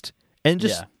finalized," and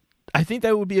just. I think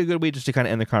that would be a good way just to kind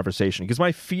of end the conversation, because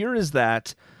my fear is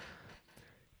that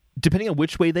depending on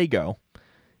which way they go,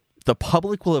 the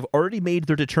public will have already made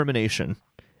their determination,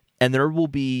 and there will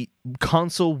be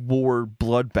console war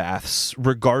bloodbaths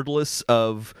regardless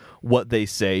of what they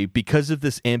say because of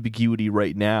this ambiguity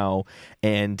right now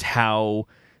and how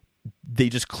they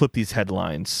just clip these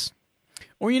headlines.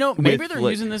 Or, maybe they're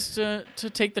using this to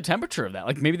take the temperature of that.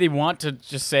 Like, maybe they want to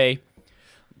just say,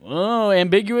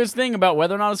 ambiguous thing about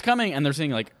whether or not it's coming. And they're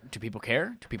saying, like, do people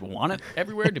care? Do people want it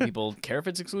everywhere? Do people care if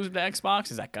it's exclusive to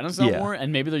Xbox? Is that going to sell more?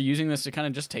 And maybe they're using this to kind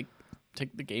of just take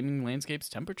the gaming landscape's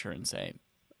temperature and say,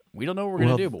 we don't know what we're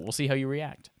going to do, but we'll see how you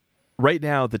react. Right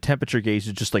now, the temperature gauge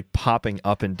is just like popping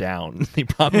up and down. They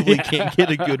probably can't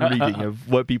get a good reading of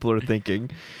what people are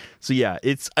thinking. So yeah,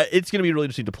 it's going to be really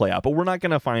interesting to play out, but we're not going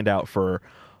to find out for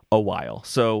a while.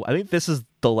 So I think this is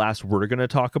the last we're going to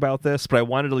talk about this, but I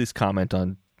wanted to at least comment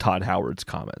on Todd Howard's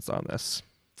comments on this.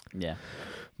 Yeah.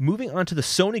 Moving on to the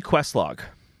Sony Quest log.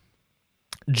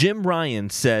 Jim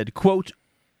Ryan said, quote,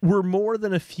 "We're more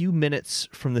than a few minutes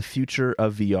from the future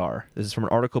of VR." This is from an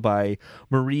article by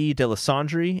Marie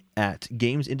Delisandre at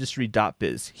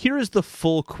gamesindustry.biz. Here is the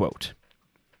full quote.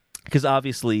 Because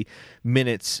obviously,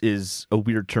 minutes is a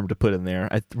weird term to put in there.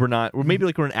 We're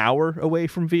an hour away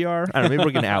from VR. I don't know, maybe we're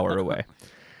like an hour away.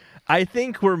 "I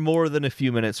think we're more than a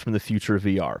few minutes from the future of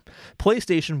VR.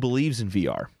 PlayStation believes in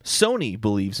VR. Sony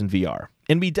believes in VR.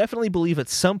 And we definitely believe at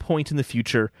some point in the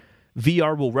future,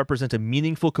 VR will represent a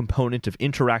meaningful component of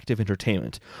interactive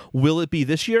entertainment. Will it be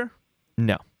this year?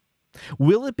 No.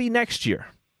 Will it be next year?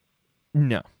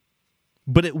 No.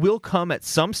 But it will come at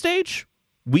some stage?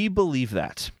 We believe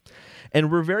that. And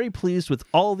we're very pleased with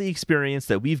all the experience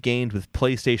that we've gained with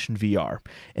PlayStation VR,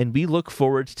 and we look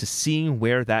forward to seeing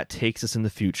where that takes us in the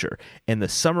future." And the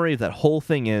summary of that whole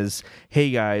thing is,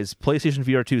 hey guys, PlayStation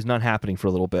VR 2 is not happening for a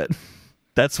little bit.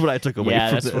 That's what I took away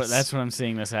from this. That's what I'm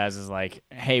seeing this as, is like,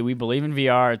 hey, we believe in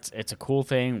VR. It's a cool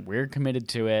thing. We're committed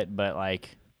to it, but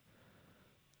like,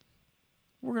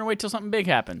 we're going to wait till something big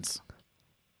happens.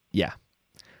 Yeah.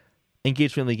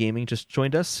 Engage Family Gaming just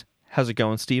joined us. How's it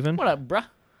going, Steven? What up, bruh?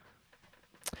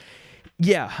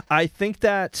 Yeah, I think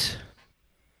VR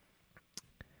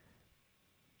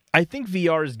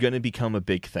is going to become a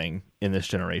big thing in this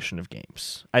generation of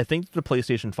games. I think the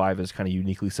PlayStation 5 is kind of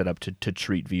uniquely set up to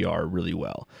treat VR really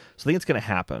well. So I think it's going to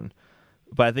happen.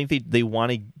 But I think they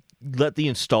want to let the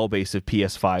install base of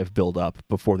PS5 build up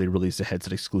before they release a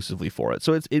headset exclusively for it.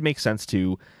 So it makes sense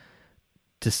to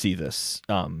see this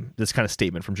this kind of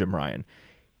statement from Jim Ryan.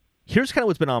 Here's kind of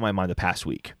what's been on my mind the past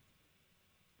week.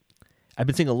 I've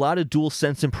been seeing a lot of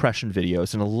DualSense impression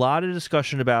videos and a lot of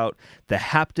discussion about the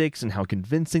haptics and how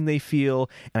convincing they feel.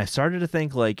 And I started to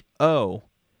think like, oh,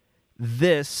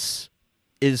 this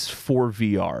is for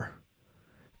VR.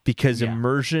 Because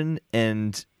immersion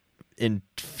and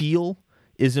feel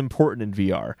is important in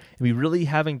VR. And we really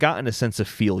haven't gotten a sense of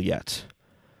feel yet.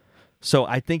 So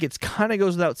I think it kind of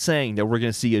goes without saying that we're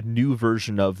going to see a new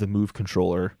version of the Move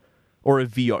controller. Or a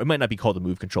VR. It might not be called a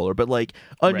Move controller, but like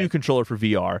a new controller for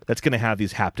VR that's going to have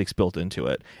these haptics built into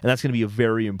it. And that's going to be a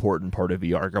very important part of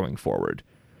VR going forward.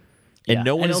 And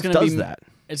no one else does that.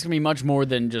 It's going to be much more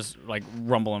than just like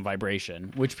rumble and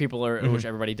vibration, which which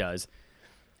everybody does.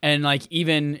 And like,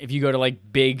 even if you go to like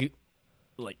big,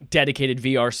 like dedicated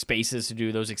VR spaces to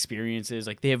do those experiences,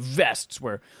 like they have vests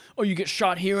where, you get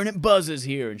shot here and it buzzes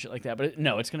here and shit like that. But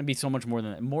it's going to be so much more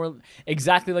than that. More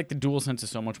exactly like the DualSense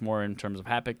is so much more in terms of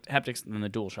haptics than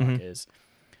the DualShock is.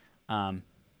 And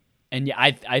yeah,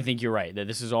 I think you're right that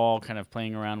this is all kind of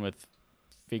playing around with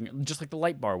figuring, just like the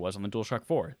light bar was on the DualShock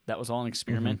 4. That was all an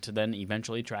experiment to then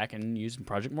eventually track and use in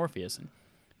Project Morpheus. And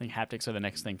I think haptics are the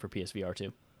next thing for PSVR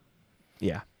 2.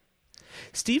 Yeah.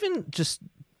 Steven just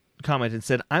commented and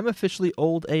said, "I'm officially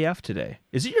old AF today."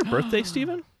 Is it your birthday,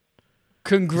 Steven?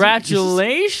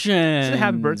 Congratulations! Is it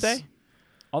happy birthday?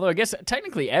 Although I guess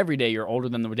technically every day you're older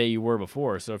than the day you were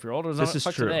before. So if you're older as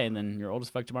fuck true. today, then you're old as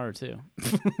fuck tomorrow too.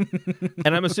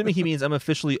 And I'm assuming he means I'm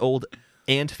officially old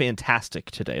and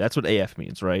fantastic today. That's what AF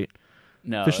means, right?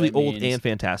 No, officially old and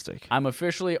fantastic. I'm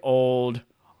officially old.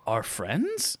 Are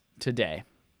friends today?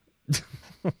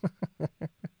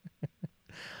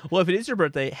 Well, if it is your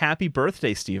birthday, happy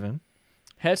birthday, Steven.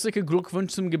 Herzlichen Glückwunsch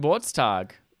zum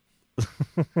Geburtstag.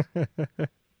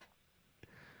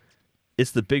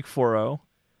 It's the big 4-0.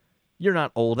 You're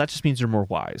not old. That just means you're more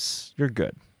wise. You're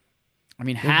good. I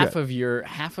mean, half of your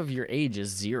age is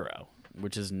 0,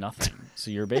 which is nothing. So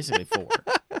you're basically 4.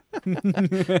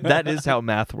 That is how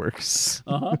math works.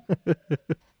 Uh-huh.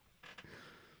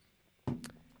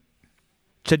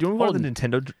 Chad, do you want to move on to the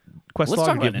Nintendo Quest log?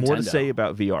 Talk about you have more to say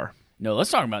about VR. No,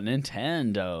 let's talk about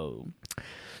Nintendo.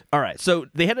 All right, so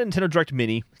they had a Nintendo Direct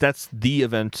Mini. That's the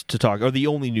event to talk, or the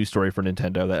only news story for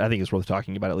Nintendo that I think is worth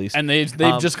talking about at least. And they've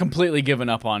just completely given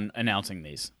up on announcing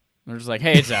these. They're just like,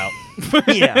 hey, it's out.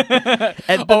 Yeah.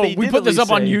 We put this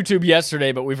up on YouTube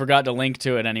yesterday, but we forgot to link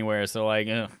to it anywhere. So like,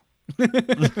 ugh.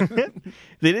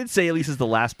 They did say at least it's the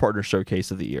last partner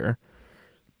showcase of the year.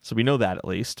 So we know that at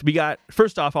least. We got,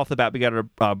 first off the bat, we got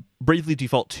a Bravely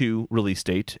Default 2 release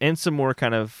date and some more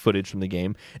kind of footage from the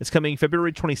game. It's coming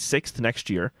February 26th next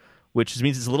year, which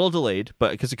means it's a little delayed,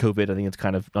 but because of COVID, I think it's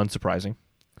kind of unsurprising.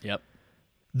 Yep.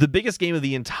 The biggest game of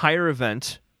the entire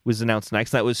event was announced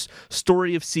next. That was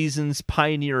Story of Seasons,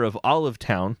 Pioneer of Olive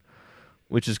Town,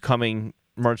 which is coming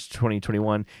March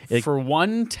 2021. For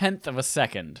 1/10 of a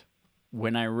second,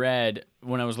 when I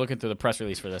was looking through the press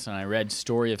release for this and I read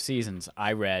Story of Seasons,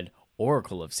 I read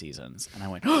Oracle of Seasons. And I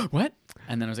went, oh, what?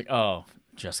 And then I was like, oh,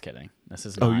 just kidding. This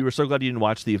is not. Oh, you were so glad you didn't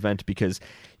watch the event because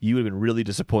you would have been really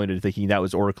disappointed thinking that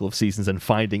was Oracle of Seasons and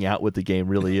finding out what the game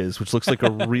really is, which looks like a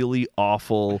really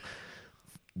awful,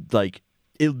 like,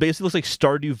 it basically looks like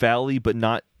Stardew Valley, but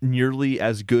not nearly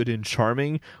as good and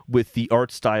charming with the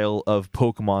art style of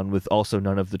Pokemon with also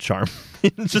none of the charm.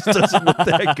 It just doesn't look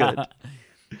that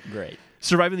good. Great.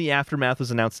 Surviving the Aftermath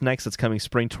was announced next. That's coming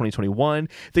spring 2021.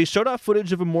 They showed off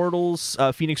footage of Immortals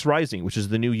Phoenix Rising, which is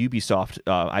the new Ubisoft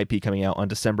IP coming out on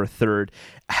December 3rd.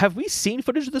 Have we seen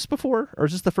footage of this before, or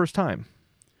is this the first time?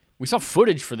 We saw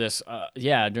footage for this,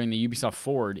 during the Ubisoft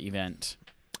Forward event.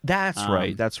 That's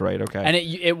right. That's right. Okay. And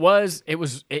it was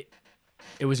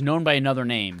known by another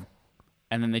name,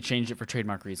 and then they changed it for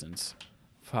trademark reasons.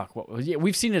 Fuck. What was? Yeah,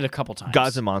 we've seen it a couple times.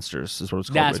 Gods and Monsters is what it's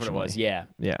called. That's originally. what it was. Yeah.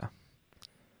 Yeah.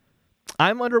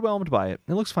 I'm underwhelmed by it.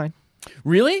 It looks fine.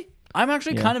 Really? I'm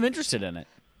actually kind of interested in it.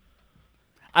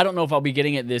 I don't know if I'll be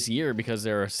getting it this year because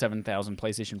there are 7,000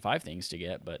 PlayStation 5 things to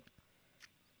get, but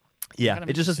yeah,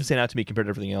 it just doesn't stand out to me compared to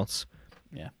everything else.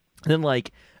 Yeah. And then,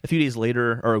 like, a few days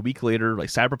later, or a week later, like,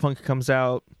 Cyberpunk comes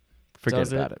out.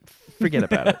 Forget about it. Forget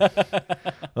about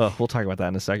it. Oh, we'll talk about that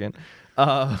in a second.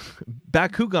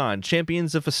 Bakugan,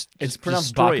 Champions of It's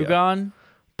pronounced Destroya. Bakugan?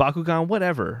 Bakugan,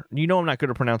 whatever. You know I'm not good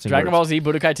at pronouncing Dragon words. Ball Z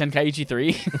Budokai Tenkaichi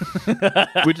 3?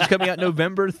 Which is coming out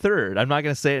November 3rd. I'm not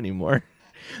going to say it anymore.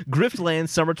 Griftland,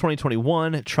 Summer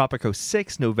 2021. Tropico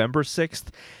 6, November 6th.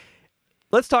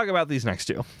 Let's talk about these next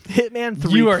two. Hitman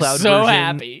 3 You are Cloud so version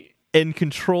happy. and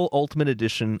Control Ultimate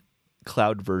Edition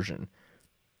Cloud version.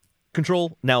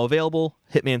 Control now available.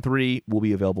 Hitman 3 will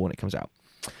be available when it comes out.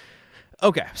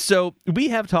 Okay, so we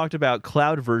have talked about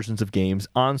cloud versions of games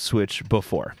on Switch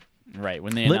before. Right,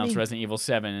 when they announced Resident Evil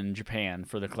 7 in Japan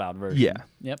for the cloud version. Yeah.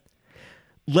 Yep.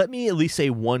 Let me at least say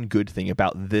one good thing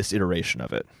about this iteration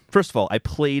of it. First of all, I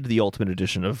played the Ultimate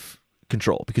Edition of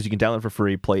Control because you can download it for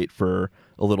free, play it for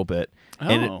a little bit,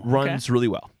 and it runs really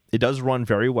well. It does run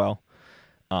very well.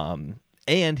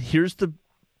 And here's the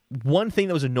one thing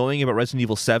that was annoying about Resident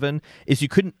Evil 7 is you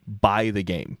couldn't buy the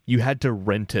game. You had to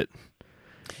rent it.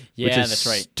 Yeah, which is that's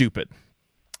right. Stupid.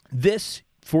 This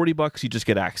 $40, you just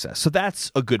get access. So that's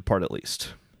a good part at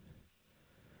least.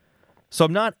 So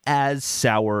I'm not as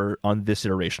sour on this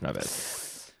iteration of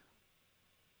it.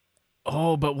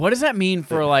 Oh, but what does that mean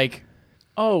for like,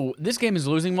 oh, this game is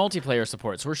losing multiplayer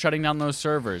support, so we're shutting down those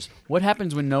servers. What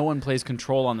happens when no one plays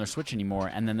Control on their Switch anymore,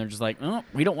 and then they're just like, oh,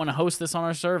 we don't want to host this on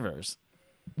our servers?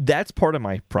 That's part of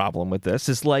my problem with this.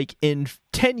 Is like in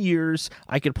 10 years,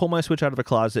 I could pull my Switch out of a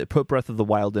closet, put Breath of the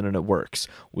Wild in, and it works.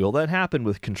 Will that happen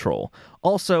with Control?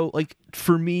 Also, like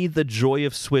for me, the joy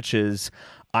of Switch is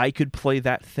I could play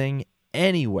that thing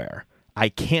anywhere. I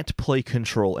can't play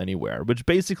Control anywhere, which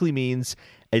basically means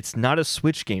it's not a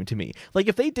Switch game to me. Like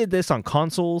if they did this on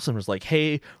consoles and was like,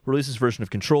 hey, release this version of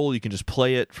Control, you can just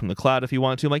play it from the cloud if you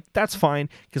want to, I'm like, that's fine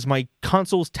because my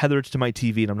console's tethered to my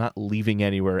TV and I'm not leaving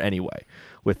anywhere anyway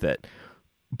with it.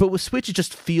 But with Switch, it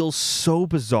just feels so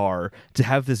bizarre to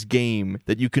have this game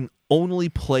that you can only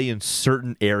play in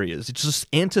certain areas. It's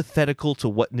just antithetical to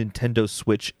what Nintendo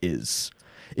Switch is.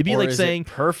 It'd be Or like is saying it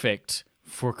perfect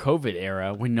for COVID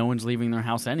era when no one's leaving their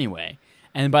house anyway.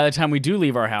 And by the time we do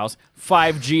leave our house,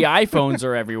 5G iPhones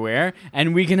are everywhere,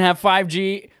 and we can have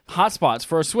 5G hotspots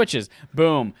for our Switches.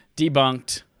 Boom,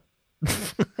 debunked.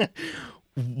 the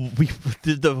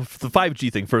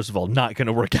 5G thing, first of all, not going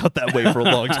to work out that way for a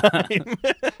long time.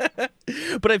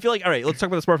 But I feel like, all right, let's talk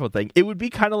about the smartphone thing. It would be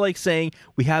kind of like saying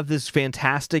we have this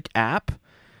fantastic app.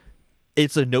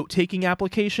 It's a note-taking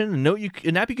application,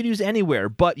 an app you could use anywhere,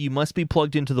 but you must be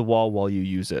plugged into the wall while you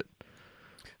use it.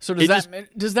 So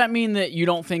does that mean that you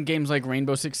don't think games like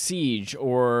Rainbow Six Siege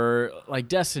or like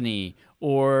Destiny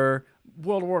or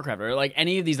World of Warcraft or like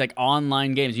any of these like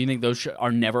online games, you think those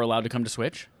are never allowed to come to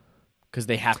Switch? because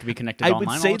they have to be connected I online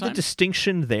would say all the the time?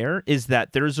 distinction there is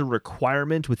that there's a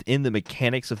requirement within the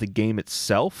mechanics of the game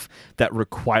itself that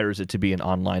requires it to be an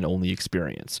online-only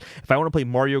experience. If I want to play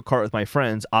Mario Kart with my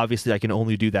friends, obviously I can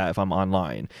only do that if I'm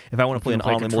online. If I want to play an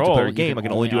online Control, multiplayer you game, I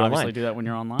can only do it obviously online. do that when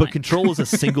you're online. But Control is a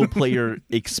single-player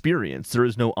experience. There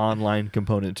is no online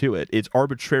component to it. It's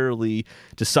arbitrarily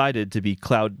decided to be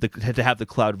to have the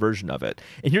cloud version of it.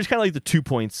 And here's kind of like the 2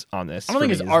 points on this. I don't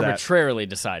think it's arbitrarily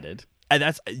decided. And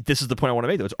this is the point I want to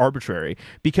make, though. It's arbitrary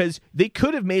because they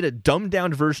could have made a dumbed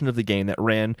down version of the game that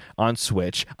ran on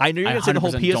Switch. I know you're going to say the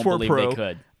whole 100% don't PS4 believe Pro. they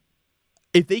could.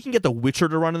 If they can get The Witcher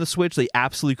to run on the Switch, they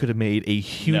absolutely could have made a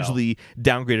hugely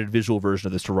downgraded visual version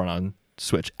of this to run on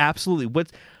Switch. Absolutely.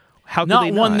 How could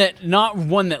they not? Not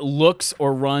one that looks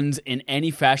or runs in any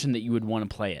fashion that you would want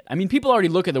to play it. I mean, people already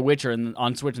look at The Witcher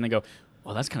on Switch and they go,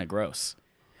 "Well, that's kind of gross."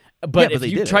 But if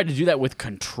you tried to do that with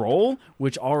Control,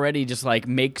 which already just like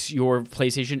makes your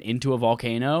PlayStation into a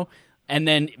volcano, and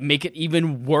then make it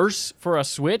even worse for a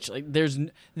Switch, like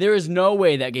there is no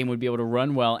way that game would be able to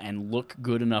run well and look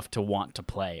good enough to want to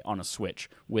play on a Switch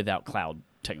without cloud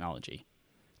technology.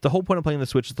 The whole point of playing the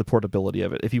Switch is the portability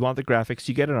of it. If you want the graphics,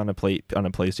 you get it on a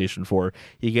PlayStation 4.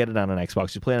 You get it on an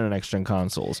Xbox. You play it on next-gen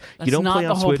consoles. That's you don't not play on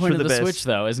the whole Switch point for of the the best. Switch,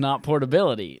 though. Is not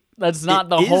portability. That's not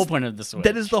the whole point of the Switch.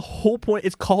 That is the whole point.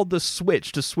 It's called the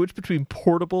Switch, to switch between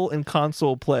portable and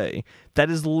console play.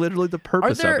 That is literally the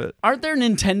purpose of it. Aren't there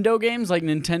Nintendo games, like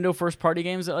Nintendo first-party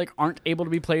games, that like aren't able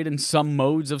to be played in some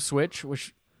modes of Switch?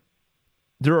 Which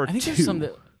there are I think two. there's some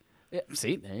that. Yeah,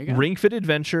 see, there you go. Ring Fit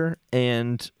Adventure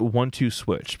and 1-2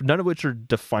 Switch, none of which are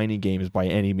defining games by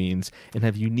any means and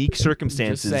have unique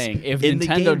circumstances. Just saying, if in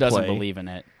Nintendo the doesn't gameplay. believe in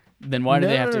it, then why do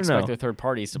they have to expect their third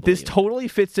parties to believe This totally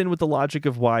fits in with the logic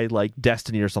of why like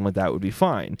Destiny or something like that would be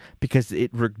fine, because the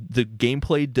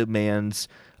gameplay demands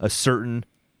a certain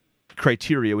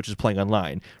criteria, which is playing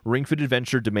online. Ring Fit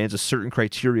Adventure demands a certain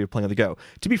criteria of playing on the go.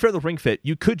 To be fair, the Ring Fit,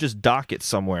 you could just dock it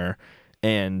somewhere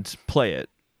and play it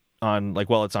on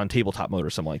it's on tabletop mode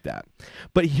or something like that.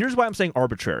 But here's why I'm saying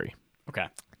arbitrary. Okay.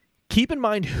 Keep in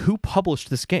mind who published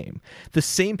this game. The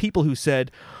same people who said,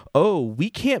 "Oh,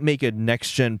 we can't make a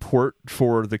next-gen port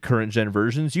for the current-gen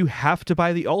versions. You have to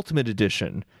buy the Ultimate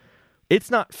Edition." It's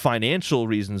not financial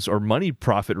reasons or money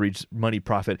profit.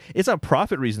 It's not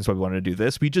profit reasons why we wanted to do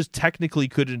this. We just technically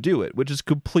couldn't do it, which is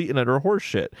complete and utter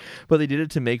horseshit. But they did it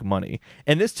to make money.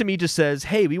 And this to me just says,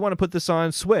 hey, we want to put this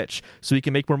on Switch so we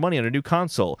can make more money on a new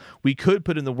console. We could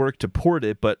put in the work to port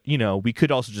it, but we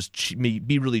could also just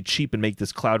be really cheap and make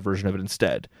this cloud version of it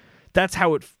instead. That's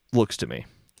how it looks to me.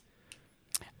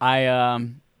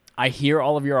 I hear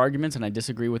all of your arguments and I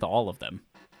disagree with all of them.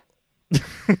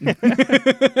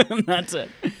 That's it.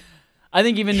 I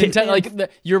think even Nintendo,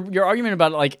 your argument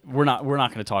about we're not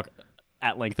going to talk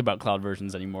at length about cloud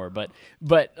versions anymore, but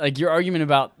like your argument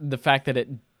about the fact that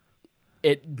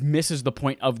it misses the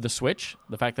point of the Switch,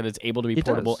 the fact that it's able to be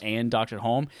portable and docked at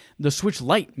home. The Switch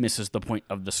Lite misses the point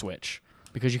of the Switch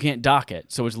because you can't dock it,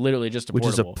 so it's literally just a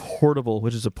portable.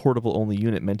 Which is a portable only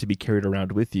unit meant to be carried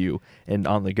around with you and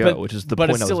on the go, which is the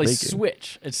point I was making. But it's still a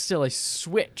Switch. It's still a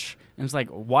Switch. And it's like,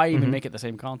 why even make it the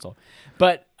same console?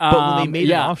 But when they made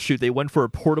an offshoot, they went for a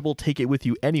portable take it with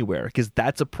you anywhere, because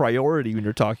that's a priority when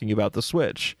you're talking about the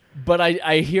Switch. But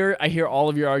I hear all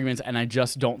of your arguments, and I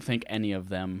just don't think any of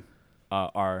them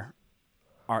are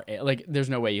like. There's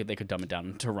no way they could dumb it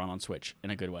down to run on Switch in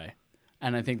a good way.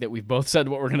 And I think that we've both said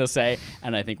what we're going to say,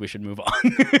 and I think we should move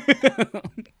on.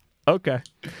 Okay.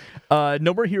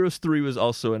 No More Heroes 3 was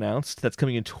also announced. That's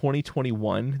coming in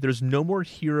 2021. There's No More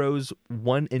Heroes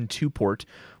 1 and 2 port,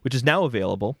 which is now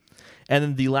available. And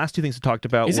then the last two things we talked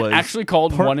about was it actually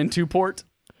called 1 and 2 port?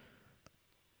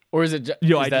 Or is it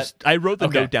I wrote the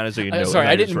note down as a note. Sorry,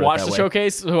 I didn't watch the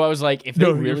showcase, so I was like, if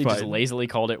they really just fine. lazily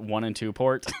called it 1 and 2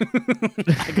 port,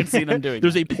 I could see them doing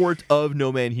There's that. a port of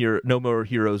No More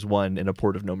Heroes 1 and a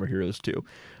port of No More Heroes 2.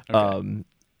 Okay.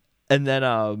 And then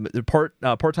the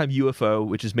part-time UFO,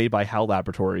 which is made by HAL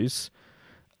Laboratories,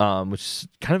 which is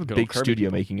kind of a big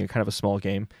studio making a kind of a small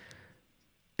game.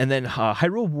 And then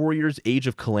Hyrule Warriors Age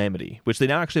of Calamity, which they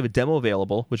now actually have a demo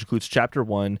available, which includes Chapter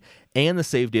 1, and the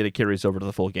save data carries over to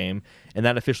the full game. And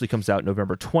that officially comes out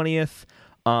November 20th.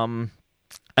 I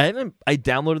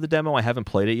downloaded the demo. I haven't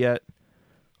played it yet.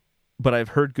 But I've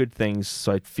heard good things,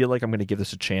 so I feel like I'm going to give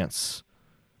this a chance.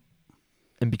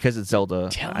 And because it's Zelda,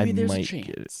 I might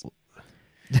get it.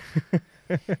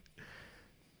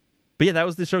 But yeah, that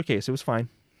was the showcase. It was fine.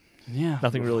 Yeah.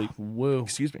 Nothing really. Woo.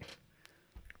 Excuse me.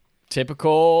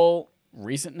 Typical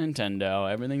recent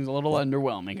Nintendo. Everything's a little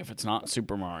underwhelming if it's not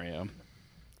Super Mario.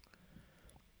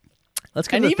 Let's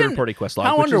get And to the even third-party quest log.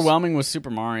 how which is- underwhelming was Super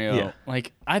Mario? Yeah.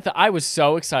 Like I was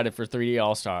so excited for 3D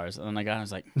All Stars, and then I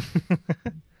was like,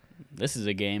 "This is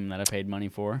a game that I paid money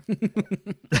for."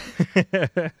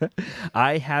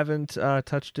 I haven't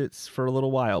touched it for a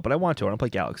little while, but I want to. I want to play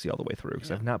Galaxy all the way through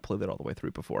because I've not played it all the way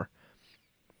through before.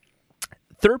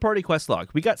 Third-party quest log.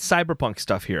 We got Cyberpunk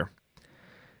stuff here.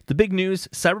 The big news,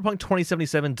 Cyberpunk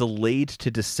 2077 delayed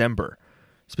to December,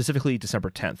 specifically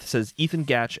December 10th, says Ethan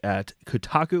Gatch at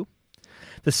Kotaku.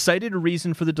 The cited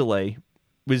reason for the delay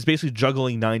was basically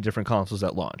juggling 9 different consoles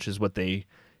at launch, is what they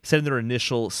said in their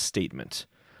initial statement.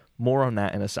 More on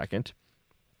that in a second.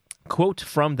 Quote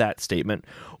from that statement,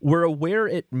 "We're aware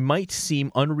it might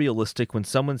seem unrealistic when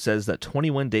someone says that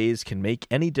 21 days can make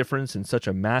any difference in such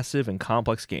a massive and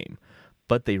complex game,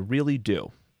 but they really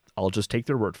do. I'll just take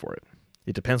their word for it.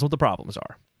 It depends what the problems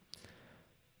are."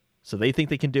 So they think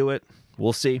they can do it.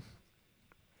 We'll see.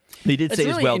 They did It's say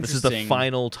really as well, this is the interesting.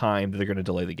 final time that they're going to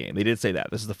delay the game. They did say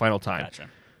that. This is the final time. Gotcha.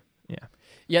 Yeah.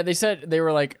 Yeah, they said they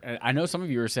were like, I know some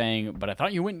of you were saying, but I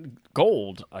thought you went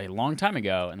gold a long time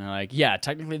ago. And they're like, yeah,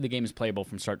 technically the game is playable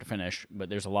from start to finish, but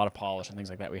there's a lot of polish and things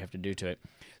like that we have to do to it.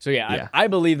 So Yeah. I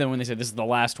believe them when they said this is the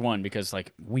last one because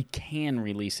like we can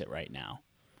release it right now.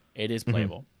 It is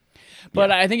playable.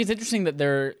 But I think it's interesting that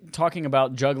they're talking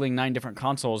about juggling 9 different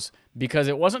consoles because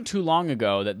it wasn't too long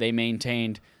ago that they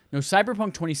maintained, no,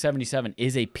 Cyberpunk 2077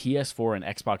 is a PS4 and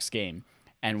Xbox game.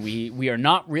 And we are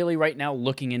not really right now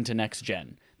looking into next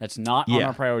gen. That's not on Yeah.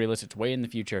 our priority list. It's way in the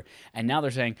future. And now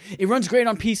they're saying it runs great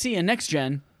on PC and next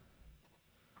gen,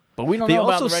 but we don't They know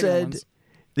about also the regular said ones.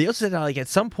 they also said like at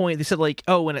some point they said like,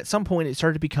 oh, and at some point it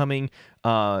started becoming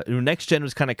next gen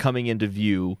was kind of coming into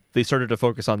view. They started to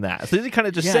focus on that. So they kind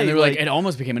of just Yeah, say and they were like, like, it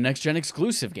almost became a next gen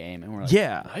exclusive game. And we're like,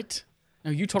 Yeah. what? No,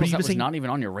 you told But us he that was was saying- not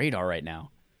even on your radar right now.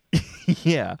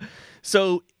 yeah.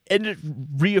 So and it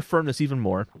reaffirmed this even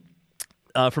more.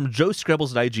 From Joe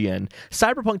Screbbles at IGN,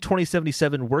 Cyberpunk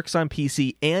 2077 works on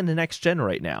PC and next gen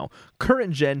right now.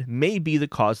 Current gen may be the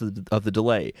cause of the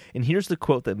delay. And here's the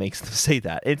quote that makes them say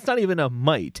that. It's not even a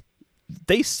might.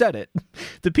 They said it.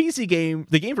 The game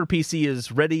for PC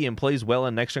is ready and plays well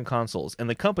on next gen consoles, and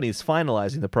the company is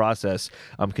finalizing the process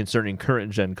concerning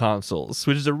current gen consoles,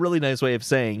 which is a really nice way of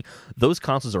saying those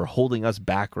consoles are holding us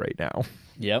back right now.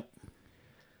 Yep.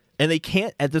 And they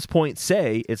can't at this point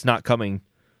say it's not coming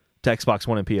to Xbox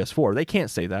One and PS4. They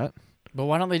can't say that. But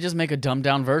why don't they just make a dumbed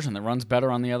down version that runs better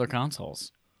on the other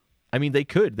consoles? I mean, they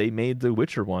could. They made the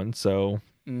Witcher one, so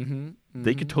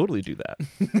they could totally do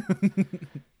that.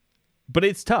 But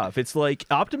it's tough. It's like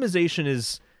optimization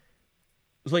is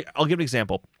like, I'll give an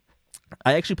example.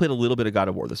 I actually played a little bit of God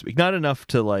of War this week. Not enough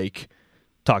to like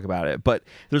talk about it, but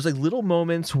there's like little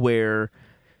moments where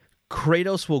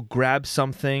Kratos will grab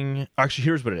something. Actually,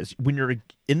 here's what it is. When you're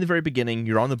in the very beginning,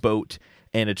 you're on the boat,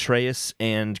 and Atreus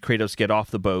and Kratos get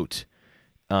off the boat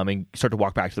and start to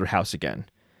walk back to their house again.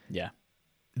 Yeah.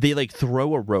 They like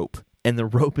throw a rope, and the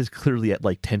rope is clearly at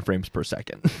like 10 frames per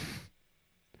second.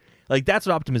 Like that's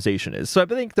what optimization is. So I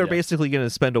think they're basically going to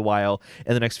spend a while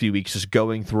in the next few weeks just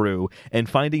going through and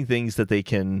finding things that they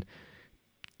can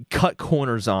cut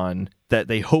corners on that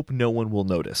they hope no one will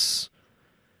notice.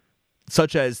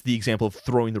 Such as the example of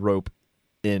throwing the rope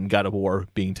in God of War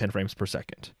being 10 frames per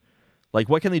second. Like,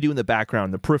 what can they do in the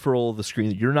background, the peripheral of the screen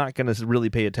that you're not going to really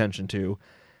pay attention to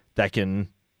that can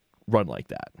run like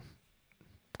that?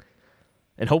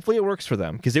 And hopefully it works for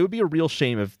them, because it would be a real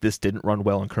shame if this didn't run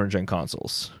well on current-gen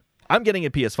consoles. I'm getting a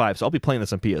PS5, so I'll be playing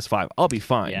this on PS5. I'll be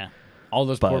fine. Yeah. All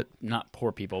those But- not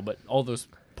poor people, but all those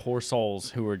poor souls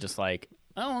who were just like,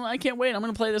 oh, I can't wait. I'm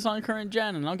going to play this on current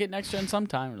gen, and I'll get next gen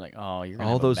sometime. We're like, oh, you're going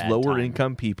to All have a those bad lower time.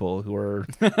 income people who are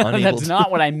unable That's to...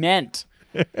 not what I meant.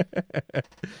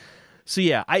 So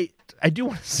yeah, I do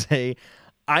want to say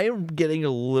I am getting a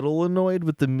little annoyed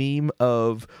with the meme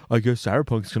of, I guess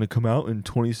Cyberpunk's going to come out in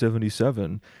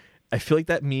 2077. I feel like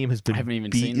that meme has been I haven't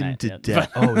even seen beaten that to yet.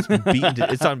 death. Oh, it's been beaten to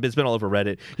it's been all over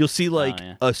Reddit. You'll see like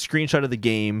yeah. a screenshot of the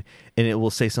game and it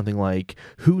will say something like,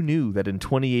 who knew that in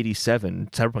 2087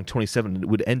 Cyberpunk 27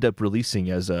 would end up releasing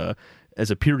as a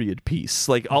period piece?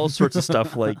 Like all sorts of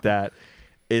stuff like that.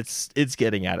 It's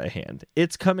getting out of hand.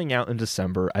 It's coming out in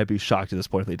December. I'd be shocked at this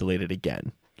point if they delayed it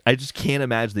again. I just can't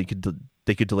imagine they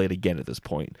could delay it again at this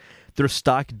point. Their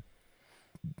stock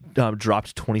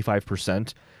dropped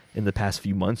 25% in the past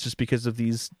few months just because of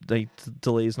these like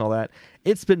delays and all that.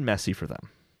 It's been messy for them.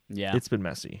 Yeah. It's been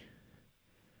messy.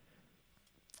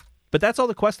 But that's all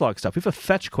the quest log stuff. We have a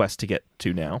fetch quest to get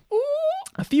to now.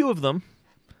 A few of them.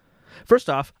 First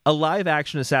off, a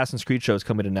live-action Assassin's Creed show is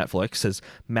coming to Netflix, says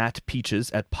Matt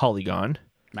Peaches at Polygon.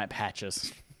 Matt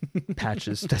Patches.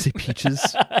 Patches. Did I say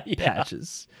Peaches? Yeah.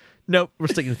 Patches. Nope, we're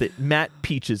sticking with it. Matt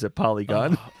Peaches at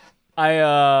Polygon. I,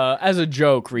 as a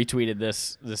joke, retweeted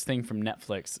this thing from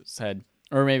Netflix. It said,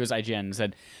 or maybe it was IGN. It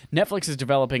said, Netflix is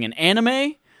developing an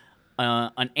anime,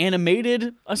 an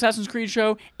animated Assassin's Creed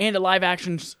show, and a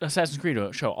live-action Assassin's Creed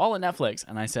show, all at Netflix.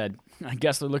 And I said, I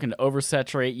guess they're looking to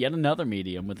oversaturate yet another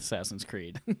medium with Assassin's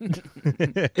Creed.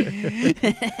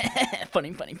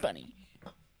 Funny.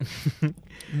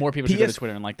 More people should go to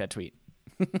Twitter and like that tweet.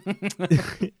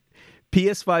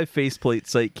 PS5 faceplate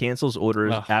site cancels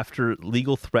orders after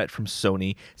legal threat from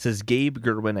Sony, says Gabe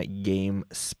Gerwin at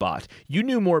GameSpot. You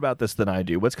knew more about this than I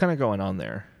do. What's kind of going on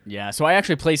there? Yeah, so I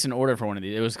actually placed an order for one of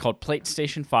these. It was called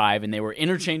PlayStation 5, and they were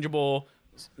interchangeable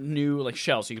new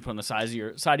shells so you could put on the side of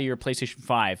your PlayStation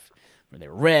 5. Where they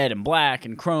were red and black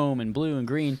and chrome and blue and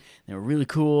green. They were really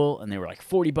cool, and they were like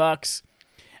 $40.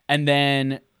 And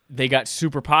then they got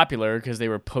super popular because they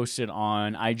were posted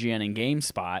on IGN and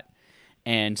GameSpot.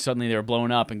 And suddenly they were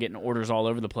blowing up and getting orders all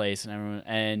over the place,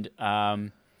 and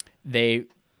they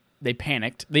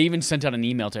panicked. They even sent out an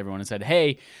email to everyone and said,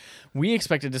 "Hey, we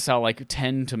expected to sell like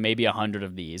 10 to maybe 100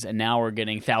 of these, and now we're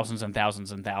getting thousands and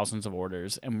thousands and thousands of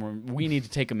orders, and we need to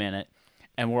take a minute.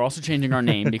 And we're also changing our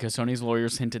name because Sony's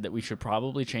lawyers hinted that we should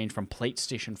probably change from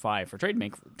PlayStation 5 for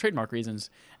trademark reasons,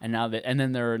 and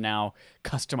then they're now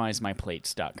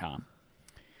customizemyplates.com."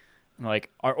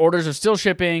 Like, our orders are still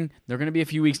shipping. They're going to be a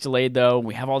few weeks delayed, though.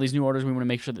 We have all these new orders. We want to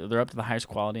make sure that they're up to the highest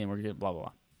quality, and we're going to get blah, blah,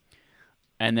 blah.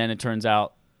 And then it turns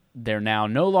out they're now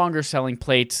no longer selling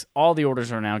plates. All the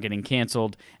orders are now getting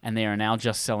canceled, and they are now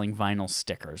just selling vinyl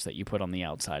stickers that you put on the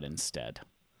outside instead.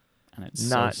 And it's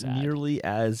not so sad. Nearly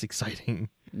as exciting.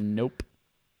 Nope.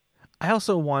 I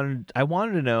also wanted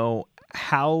to know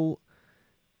how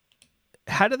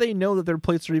do they know that their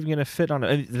plates are even going to fit on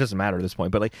it doesn't matter at this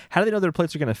point, but like, how do they know their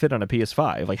plates are going to fit on a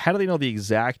PS5? Like, how do they know the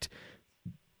exact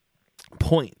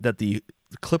point that the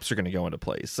clips are going to go into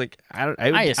place? Like,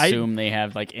 I assume they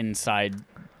have like inside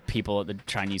people at the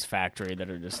Chinese factory that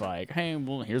are just like, hey,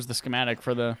 well, here's the schematic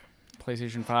for the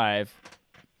PlayStation 5.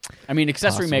 I mean,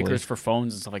 accessory makers for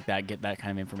phones and stuff like that get that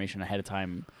kind of information ahead of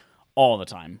time all the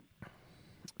time.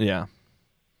 Yeah.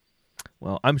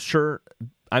 Well, I'm sure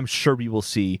we will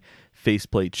see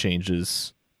faceplate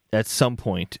changes at some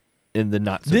point in the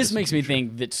not so This makes future. me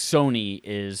think that Sony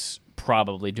is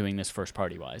probably doing this first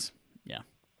party wise. Yeah.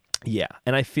 Yeah,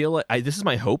 and I feel like this is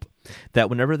my hope that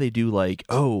whenever they do like,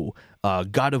 God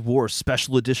of War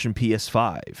Special Edition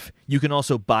PS5, you can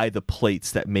also buy the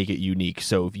plates that make it unique.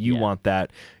 So if you want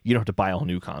that, you don't have to buy a whole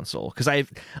new console. Because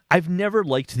I've never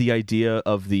liked the idea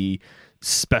of the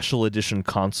Special Edition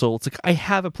console. It's like, I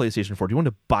have a PlayStation 4. Do you want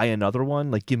to buy another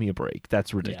one? Like, give me a break.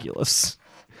 That's ridiculous.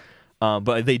 Yeah.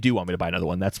 But they do want me to buy another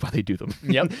one. That's why they do them.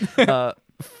 Yep.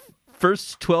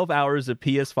 First 12 hours of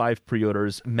PS5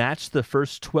 pre-orders match the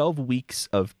first 12 weeks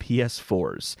of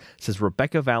PS4s, says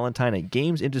Rebecca Valentine at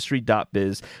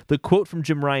GamesIndustry.biz. The quote from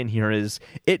Jim Ryan here is,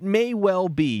 "It may well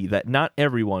be that not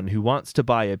everyone who wants to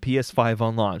buy a PS5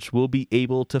 on launch will be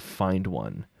able to find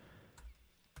one."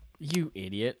 You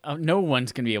idiot. No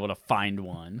one's going to be able to find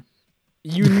one.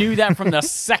 You knew that from the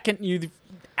second you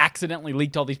accidentally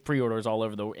leaked all these pre-orders all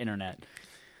over the internet.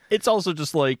 It's also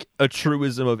just like a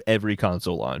truism of every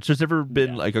console launch. There's never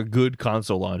been like a good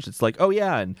console launch. It's like, oh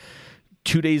yeah, and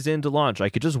 2 days into launch, I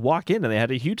could just walk in and they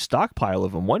had a huge stockpile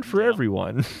of them, one for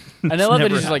everyone. And I love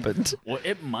that it's just like, well,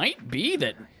 it might be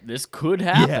that this could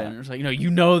happen. Yeah. It's like, you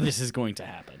know this is going to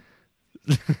happen.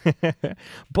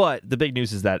 But the big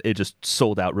news is that it just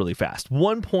sold out really fast.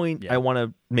 One point I want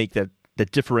to make that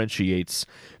differentiates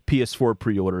PS4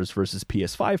 pre-orders versus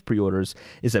PS5 pre-orders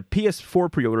is that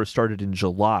PS4 pre-orders started in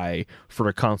July for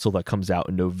a console that comes out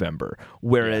in November,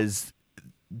 whereas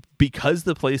because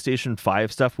the PlayStation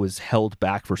 5 stuff was held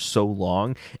back for so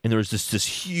long and there was just this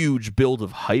huge build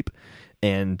of hype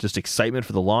and just excitement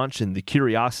for the launch and the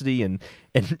curiosity and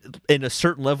a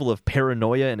certain level of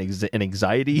paranoia and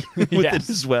anxiety with it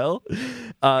as well.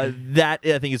 That,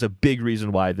 I think, is a big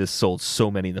reason why this sold so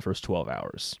many in the first 12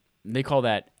 hours. They call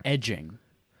that edging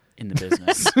in the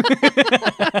business.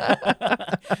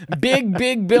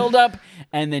 Big build up,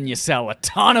 and then you sell a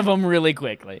ton of them really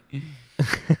quickly.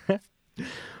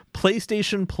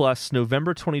 PlayStation Plus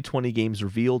November 2020 games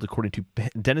revealed, according to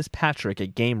Dennis Patrick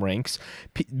at GameRanks.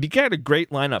 We got a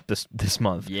great lineup this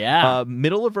month. Yeah.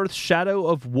 Middle of Earth Shadow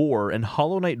of War and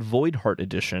Hollow Knight Voidheart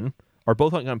Edition are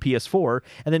both on PS4,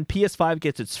 and then PS5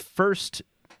 gets its first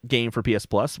game for PS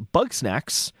Plus,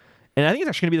 Bugsnax, and I think it's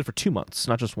actually going to be there for 2 months,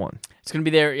 not just one. It's going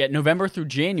to be there November through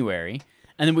January,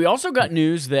 and then we also got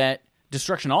news that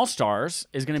Destruction All-Stars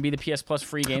is going to be the PS Plus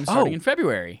free game starting in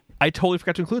February. I totally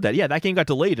forgot to include that. Yeah, that game got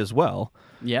delayed as well.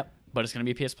 Yep, but it's going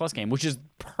to be a PS Plus game, which is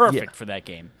perfect for that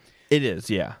game. It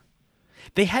is, yeah.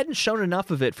 They hadn't shown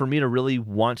enough of it for me to really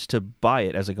want to buy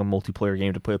it as like a multiplayer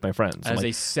game to play with my friends. As a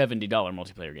 $70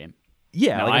 multiplayer game.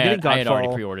 Yeah, No, like I getting had already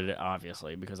Godfall. pre-ordered it,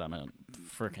 obviously, because I'm a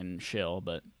freaking shill.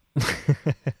 But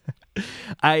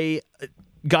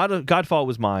Godfall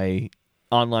was my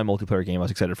online multiplayer game I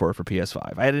was excited for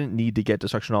PS5. I didn't need to get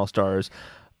Destruction All Stars,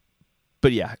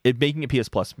 but yeah, making it PS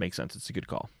Plus makes sense. It's a good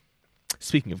call.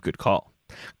 Speaking of good call,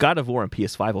 God of War on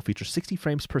PS5 will feature 60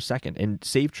 frames per second and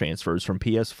save transfers from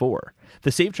PS4.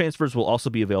 The save transfers will also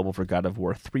be available for God of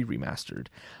War 3 Remastered.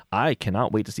 I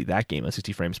cannot wait to see that game at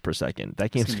 60 frames per second.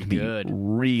 That game's going to be good.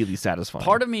 really satisfying.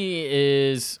 Part of me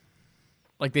is,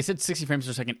 like they said, 60 frames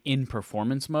per second in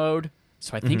performance mode.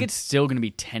 So I think it's still going to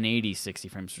be 1080 60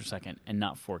 frames per second and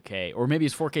not 4K. Or maybe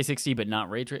it's 4K 60 but not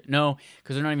ray tracing. No,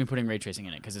 because they're not even putting ray tracing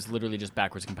in it because it's literally just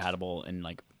backwards compatible and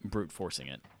like brute forcing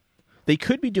it. They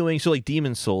could be doing, so like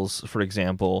Demon's Souls, for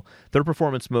example, their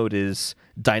performance mode is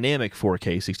dynamic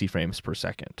 4K 60 frames per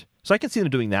second. So I can see them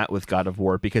doing that with God of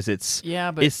War because it's still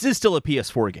a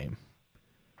PS4 game.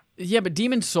 Yeah, but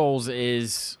Demon's Souls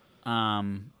is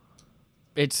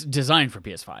it's designed for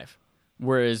PS5.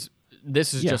 Whereas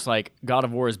this is just like God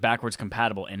of War is backwards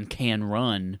compatible and can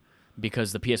run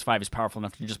because the PS5 is powerful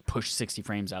enough to just push 60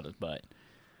 frames out its butt.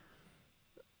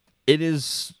 It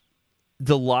is...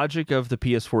 The logic of the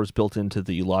PS4 is built into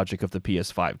the logic of the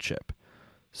PS5 chip.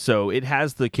 So it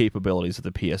has the capabilities of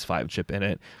the PS5 chip in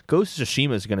it. Ghost of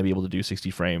Tsushima is going to be able to do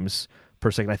 60 frames per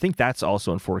second. I think that's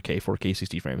also in 4K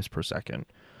 60 frames per second.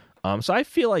 So I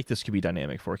feel like this could be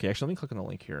dynamic 4K. Actually, let me click on the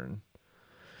link here and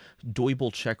double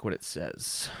check what it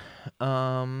says.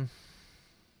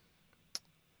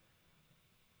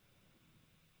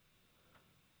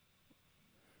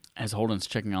 As Holden's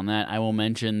checking on that, I will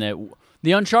mention that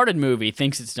the Uncharted movie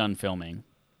thinks it's done filming.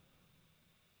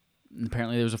 And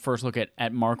apparently there was a first look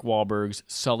at Mark Wahlberg's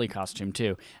Sully costume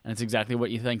too, and it's exactly what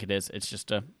you think it is. It's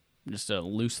just a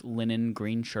loose linen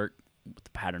green shirt with the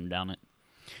pattern down it.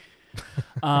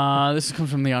 This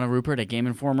comes from Liana Rupert at Game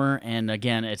Informer, and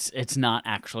again, it's not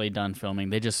actually done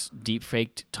filming. They just deep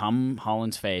faked Tom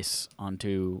Holland's face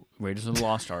onto Raiders of the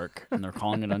Lost Ark, and they're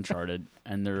calling it Uncharted,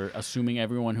 and they're assuming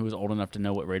everyone who is old enough to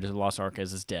know what Raiders of the Lost Ark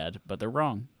is dead, but they're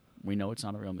wrong. We know it's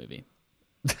not a real movie.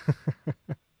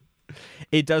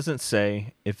 It doesn't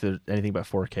say if there's anything about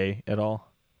 4K at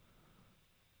all.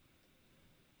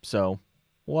 So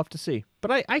we'll have to see.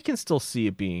 But I can still see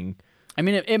it being... I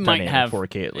mean, it might have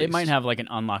 4K at least. It might have like an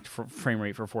unlocked frame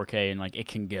rate for 4K, and like it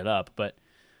can get up. But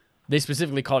they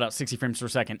specifically called out 60 frames per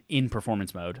second in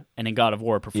performance mode, and in God of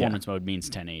War, performance mode means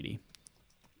 1080.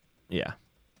 Yeah.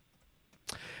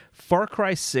 Far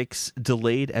Cry 6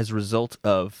 delayed as a result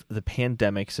of the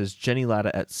pandemic, says Jenny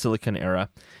Latta at Silicon Era.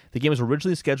 The game was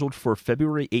originally scheduled for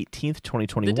February 18th,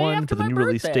 2021, but the new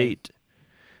release date...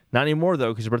 Not anymore,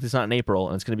 though, because your birthday's not in April,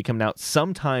 and it's going to be coming out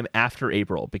sometime after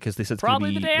April, because they said it's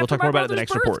going to be... We'll talk more about it in the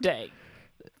next report.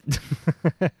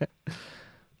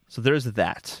 So there's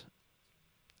that.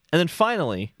 And then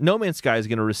finally, No Man's Sky is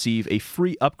going to receive a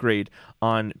free upgrade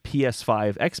on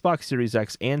PS5, Xbox Series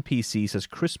X, and PC, says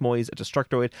Chris Moyes at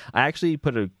Destructoid. I actually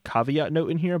put a caveat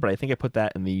note in here, but I think I put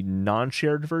that in the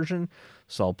non-shared version,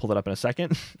 so I'll pull that up in a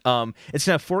second. It's going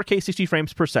to have 4K 60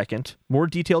 frames per second, more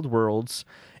detailed worlds,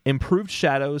 improved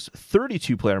shadows,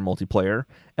 32-player multiplayer,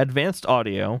 advanced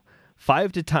audio,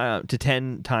 5 to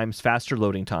 10 times faster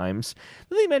loading times.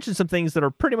 Then they mentioned some things that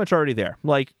are pretty much already there,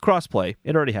 like crossplay.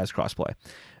 It already has crossplay.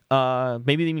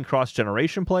 Maybe they mean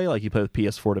cross-generation play, like you play with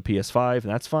PS4 to PS5,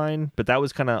 and that's fine. But that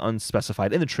was kind of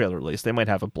unspecified in the trailer release. They might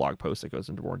have a blog post that goes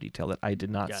into more detail that I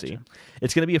did not see.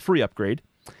 It's going to be a free upgrade.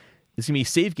 It's going to be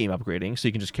save game upgrading, so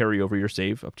you can just carry over your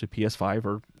save up to PS5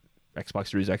 or Xbox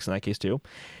Series X in that case too.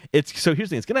 So here's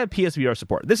the thing. It's going to have PSVR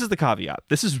support. This is the caveat.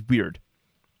 This is weird.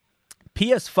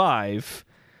 PS5,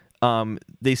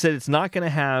 they said it's not going to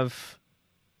have...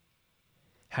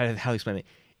 How do I explain it?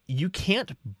 You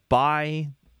can't buy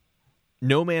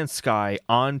No Man's Sky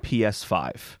on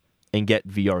PS5 and get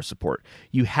VR support.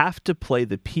 You have to play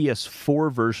the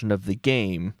PS4 version of the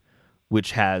game,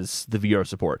 which has the VR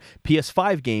support.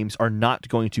 PS5 games are not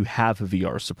going to have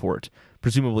VR support,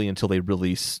 presumably until they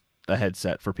release a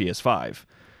headset for PS5,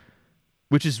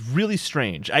 which is really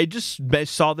strange. I just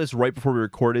saw this right before we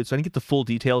recorded, so I didn't get the full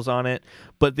details on it,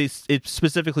 but it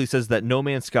specifically says that No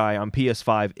Man's Sky on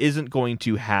PS5 isn't going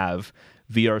to have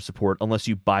VR support unless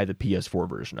you buy the PS4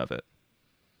 version of it.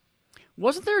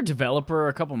 Wasn't there a developer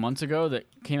a couple months ago that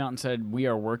came out and said, we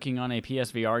are working on a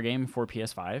PSVR game for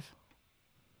PS5?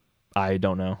 I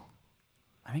don't know.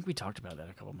 I think we talked about that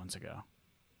a couple months ago.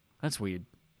 That's weird.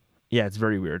 Yeah, it's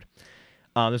very weird.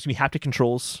 There's going to be haptic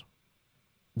controls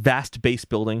vast base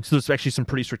building. So there's actually some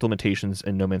pretty strict limitations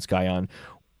in No Man's Sky on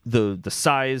the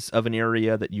size of an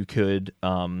area that you could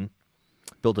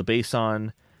build a base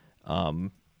on.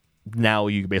 Now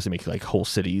you can basically make like whole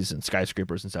cities and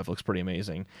skyscrapers and stuff. It looks pretty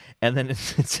amazing. And then it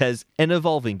says an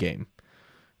evolving game,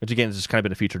 which again has just kind of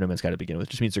been a feature of No Man's Sky to begin with.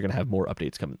 Just means they're going to have more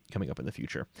updates coming up in the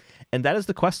future. And that is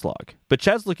the quest log. But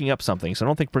Chad's looking up something, so I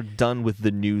don't think we're done with the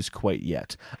news quite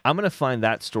yet. I'm going to find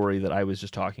that story that I was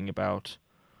just talking about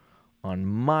on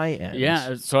my end.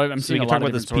 Yeah, so I'm seeing a lot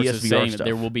of different sources PSVR saying stuff. that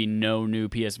there will be no new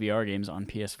PSVR games on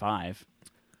PS5.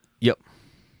 Yep.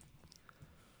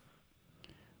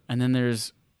 And then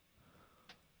there's...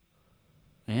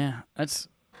 Yeah, that's...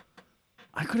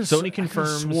 I could have Sony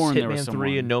confirms sworn there was Hitman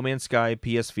 3 and No Man's Sky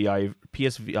No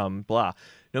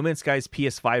Man's Sky's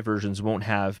PS5 versions won't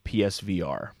have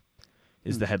PSVR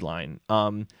is the headline.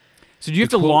 So do you have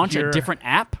to launch a different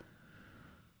app?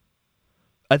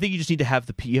 I think you just need to have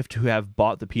you have to have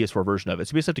bought the PS4 version of it.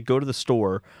 So you basically have to go to the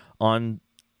store on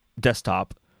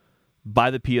desktop, buy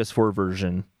the PS4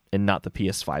 version and not the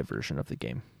PS5 version of the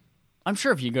game. I'm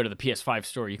sure if you go to the PS5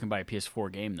 store, you can buy a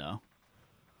PS4 game, though.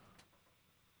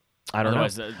 I don't know.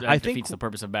 That defeats the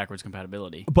purpose of backwards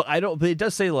compatibility. But But it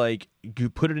does say like you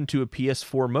put it into a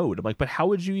PS4 mode. I'm like, but how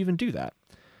would you even do that?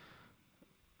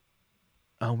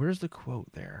 Oh, where's the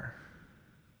quote there?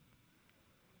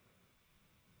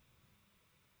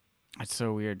 That's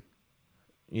so weird.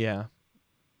 Yeah,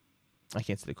 I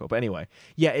can't see the quote. But anyway,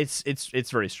 yeah, it's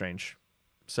very strange.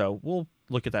 So we'll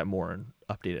look at that more and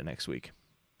update it next week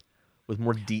with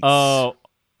more deets. Oh,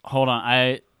 hold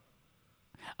on.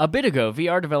 A bit ago,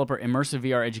 VR developer Immersive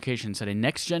VR Education said a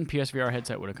next-gen PSVR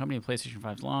headset would accompany PlayStation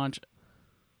 5's launch.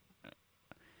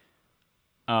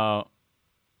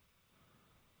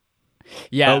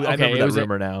 Yeah, I remember that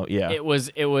rumor now. Yeah, it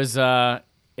was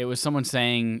someone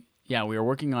saying, "Yeah, we are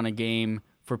working on a game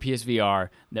for PSVR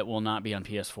that will not be on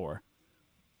PS4,"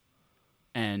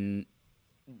 and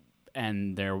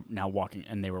they're now walking,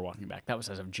 and they were walking back. That was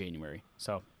as of January.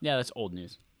 So yeah, that's old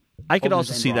news. I could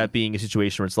also see that being a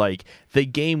situation where it's like the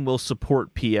game will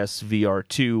support PSVR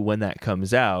 2 when that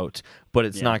comes out, but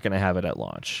it's not going to have it at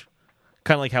launch.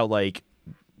 Kind of like how, like,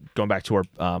 going back to our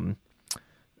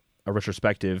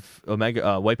retrospective,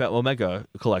 Wipeout Omega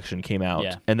collection came out,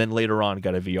 and then later on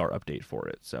got a VR update for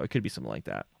it. So it could be something like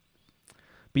that.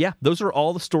 But yeah, those are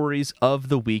all the stories of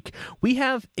the week. We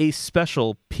have a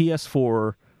special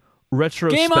PS4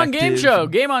 retrospective Game on Game Show.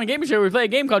 Game on Game Show. We play a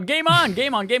game called Game On.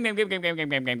 Game on Game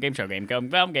Show.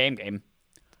 Game.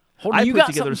 Hold on, you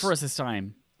got something for us this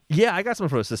time. Yeah, I got something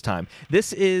for us this time.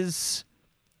 This is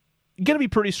going to be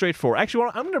pretty straightforward.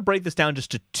 Actually, I'm going to break this down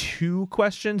just to 2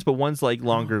 questions, but one's like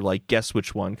longer, like guess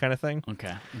which one kind of thing.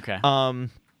 Okay.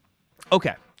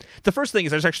 Okay. The first thing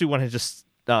is I just actually want to just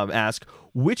ask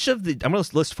which of the... I'm going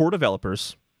to list 4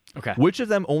 developers. Okay. Which of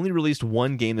them only released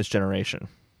one game this generation?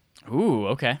 Ooh,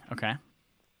 okay.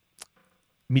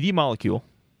 Media Molecule,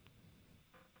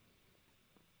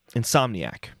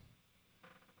 Insomniac,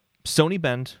 Sony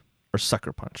Bend, or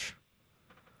Sucker Punch?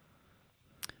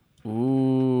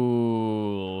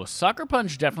 Ooh, Sucker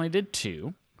Punch definitely did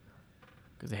 2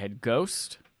 because they had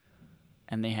Ghost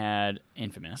and they had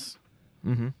Infamous.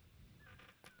 Mm-hmm.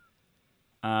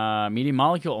 Media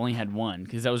Molecule only had 1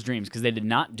 because that was Dreams because they did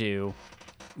not do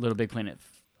Little Big Planet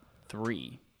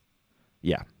 3.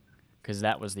 Yeah. Because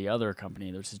that was the other company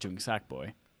that was just doing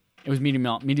Sackboy. It was Media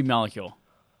Molecule.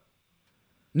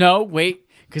 No, wait,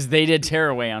 because they did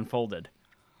Tearaway Unfolded.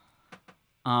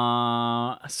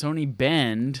 Sony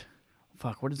Bend.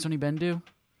 Fuck, what did Sony Bend do?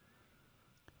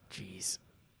 Jeez.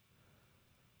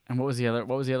 And what was the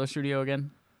other studio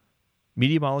again?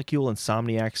 Media Molecule,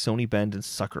 Insomniac, Sony Bend, and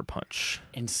Sucker Punch.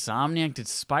 Insomniac did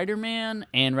Spider-Man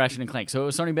and Ratchet and Clank, so it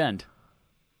was Sony Bend.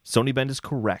 Sony Bend is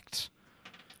correct.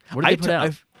 What did they put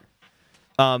out?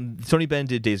 Sony Bend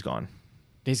did Days Gone.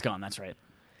 Days Gone, that's right.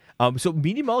 So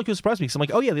Media Molecule surprised me because I'm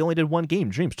like, oh yeah, they only did 1 game.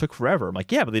 Dreams took forever. I'm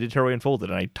like, yeah, but they did Tearaway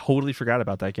Unfolded, and I totally forgot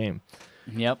about that game.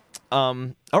 Yep.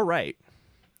 All right.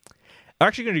 I'm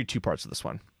actually going to do 2 parts of this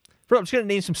one. First, I'm just going to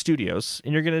name some studios,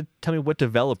 and you're going to tell me what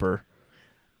developer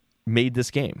made this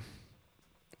game.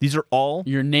 These are all...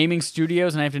 You're naming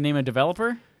studios, and I have to name a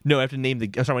developer? No, I have to name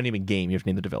the... I'm sorry, I name a game. You have to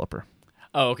name the developer.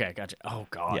 Oh, okay, gotcha. Oh,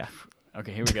 God. Yeah.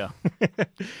 Okay, here we go.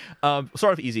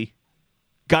 Start off easy.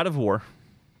 God of War.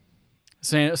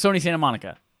 Sony Santa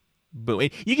Monica. Boom.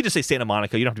 You can just say Santa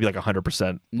Monica. You don't have to be like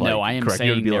 100%. No, I am correct.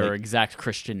 saying their exact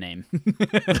Christian name.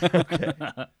 Okay.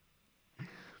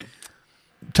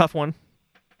 Tough one.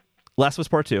 Last of Us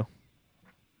Part 2.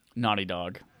 Naughty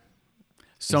Dog.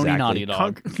 Sony Naughty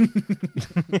Dog.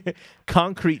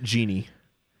 Concrete Genie.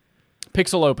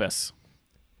 Pixel Opus.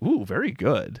 Ooh, very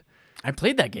good. I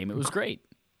played that game. It was great.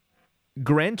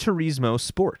 Gran Turismo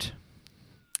Sport.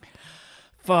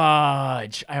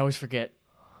 Fudge. I always forget.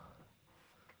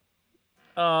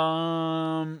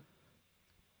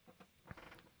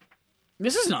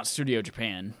 This is not Studio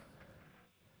Japan.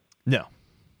 No.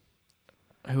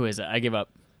 Who is it? I give up.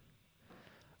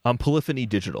 Polyphony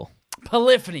Digital.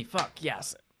 Polyphony. Fuck,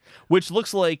 yes. Which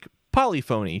looks like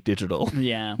Polyphony Digital.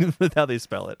 Yeah. That's how they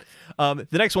spell it. The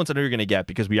next ones I know you're going to get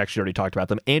because we actually already talked about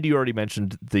them. And you already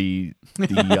mentioned the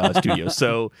studio.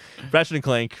 So Ratchet and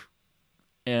Clank.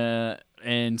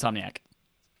 Insomniac.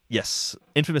 Yes.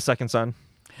 Infamous Second Son.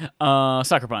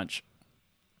 Sucker Punch.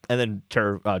 And then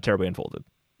Terribly Unfolded.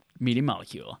 Media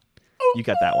Molecule. You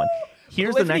got that one.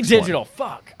 Here's Polyphony the next Digital. one.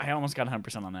 Fuck. I almost got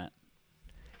 100% on that.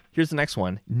 Here's the next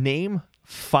one. Name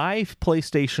 5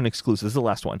 PlayStation exclusives. This is the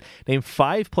last one. Name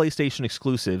 5 PlayStation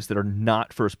exclusives that are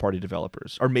not first-party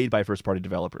developers, or made by first-party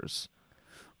developers.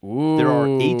 Ooh. There are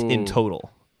 8 in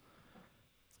total.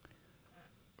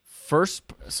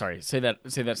 Sorry, say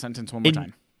that sentence one more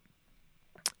time.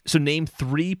 So name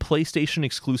 3 PlayStation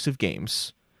exclusive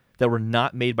games that were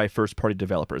not made by first-party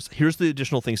developers. Here's the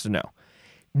additional things to know.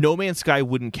 No Man's Sky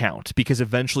wouldn't count because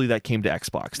eventually that came to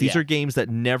Xbox. These are games that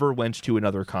never went to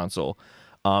another console.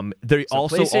 They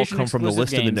also all come from the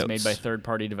list in the notes. Made by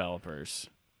third-party developers.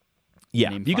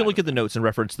 Yeah, you can look at the notes and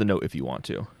reference the note if you want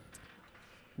to.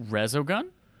 Resogun?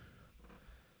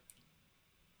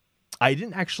 I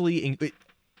didn't actually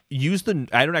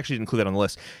I don't actually include that on the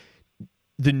list.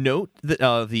 The note that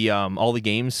all the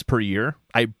games per year,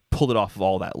 I pulled it off of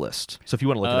all that list. So if you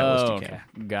want to look at that list, you can.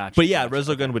 Gotcha. But yeah,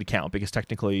 Resogun would count because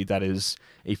technically that is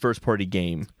a first-party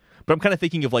game. But I'm kind of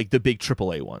thinking of like the big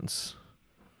AAA ones.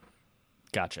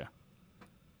 Gotcha.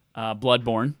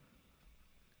 Bloodborne.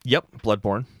 Yep,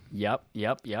 Bloodborne. Yep.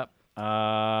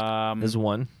 Is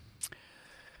one.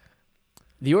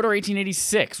 The Order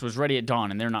 1886 was Ready at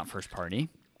Dawn, and they're not first-party.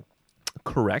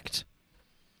 Correct.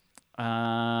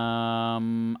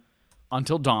 Until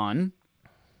Dawn.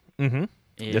 Mm-hmm.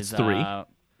 That's 3.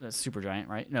 That's Super Giant,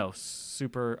 right? No,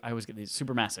 Super. I always get these.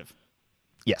 Super Massive.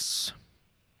 Yes.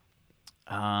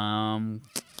 The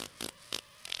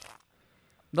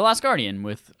Last Guardian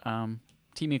with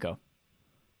Team Ico.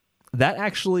 That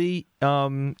actually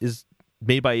is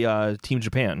made by Team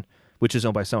Japan, which is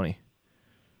owned by Sony.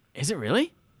 Is it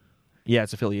really? Yeah,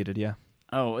 it's affiliated, yeah.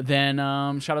 Oh, then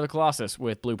Shadow of the Colossus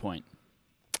with Blue Point.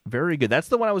 Very good. That's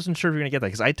the one I wasn't sure if you were going to get that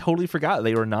because I totally forgot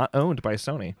they were not owned by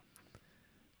Sony.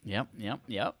 Yep.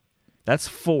 That's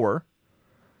 4.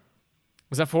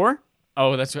 Was that 4?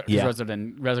 Oh, that's because yeah.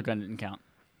 Resogun didn't count.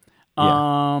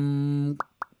 Yeah.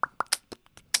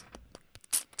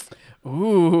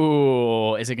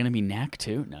 Ooh, is it going to be Knack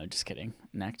 2? No, just kidding.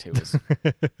 Knack 2 was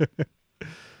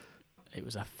it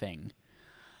was a thing.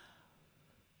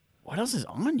 What else is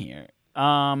on here?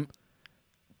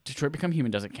 Detroit Become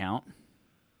Human doesn't count.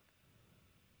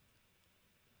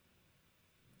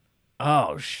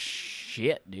 Oh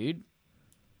shit, dude.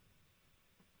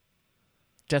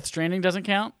 Death Stranding doesn't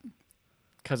count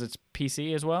because it's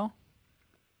PC as well.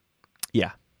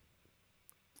 Yeah.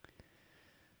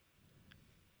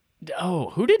 Oh,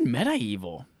 who did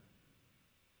Medieval?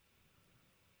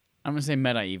 I'm gonna say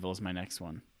Medieval is my next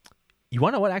one. You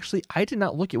want to know what? Actually, I did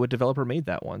not look at what developer made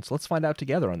that one, so let's find out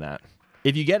together on that.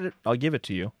 If you get it, I'll give it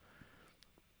to you.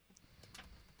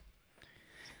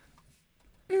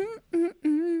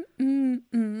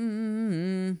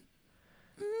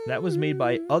 That was made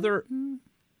by Other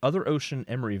Ocean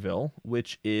Emeryville,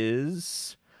 which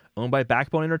is owned by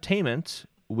Backbone Entertainment,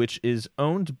 which is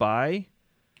owned by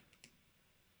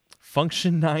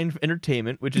Function 9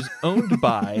 Entertainment, which is owned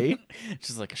by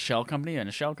Just like a shell company and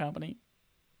a shell company.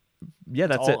 Yeah,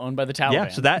 that's all it. owned by the Taliban. Yeah,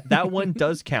 so that one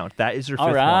does count. That is your 5th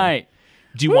all right.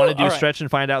 one. Do you want to do all a right. stretch and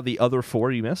find out the other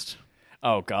 4 you missed?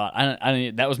 Oh God,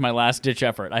 I that was my last ditch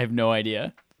effort. I have no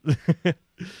idea.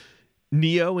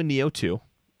 Neo and Neo 2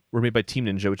 were made by Team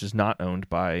Ninja, which is not owned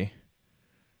by...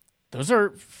 Those are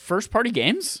first-party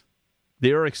games?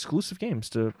 They are exclusive games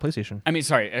to PlayStation. I mean,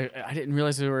 sorry, I didn't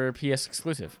realize they were PS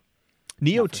exclusive.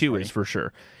 Neo 2 is for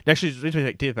sure. Actually,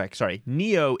 take it back. Sorry.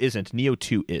 Neo isn't. Neo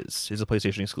 2 is a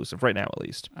PlayStation exclusive, right now at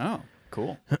least. Oh,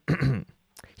 cool.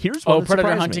 Here's one that Predator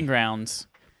surprised Hunting me. Grounds.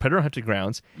 Predator Hunting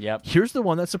Grounds. Yep. Here's the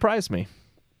one that surprised me.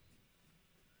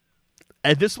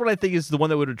 And this one I think is the one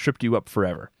that would have tripped you up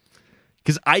forever.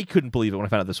 Because I couldn't believe it when I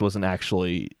found out this wasn't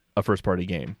actually a first-party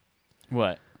game.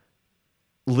 What?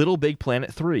 Little Big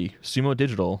Planet 3, Sumo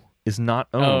Digital, is not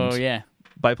owned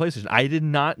by PlayStation. I did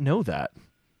not know that.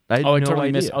 I had no totally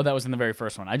idea. missed. Oh, that was in the very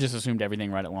first one. I just assumed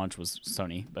everything right at launch was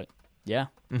Sony, but yeah.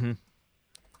 Mm-hmm.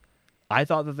 I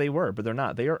thought that they were, but they're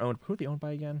not. They are owned. Who are they owned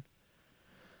by again?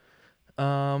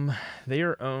 They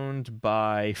are owned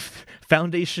by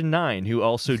Foundation 9, who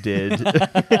also did.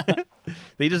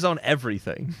 They just own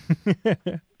everything.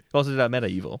 Also did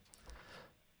Medieval.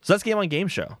 So that's Game on Game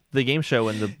Show. The game show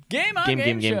and the Game on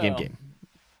game.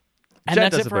 And Chad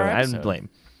that's does it for our I episode. didn't blame.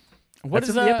 What That's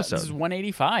is the the episode. This is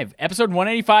 185. Episode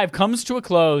 185 comes to a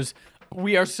close.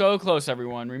 We are so close,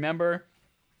 everyone. Remember,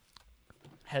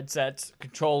 headsets,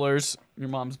 controllers, your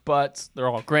mom's butts, they're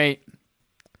all great.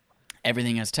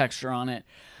 Everything has texture on it.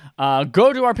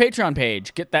 Go to our Patreon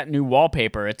page. Get that new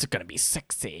wallpaper. It's going to be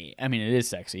sexy. I mean, it is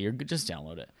sexy. Just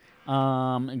download it.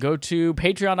 Go to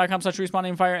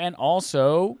patreon.com/respawningfire. And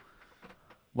also,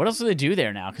 what else do they do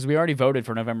there now? Because we already voted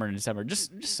for November and December.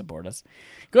 Just support us.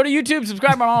 Go to YouTube,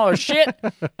 subscribe on all our shit.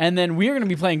 And then we are going to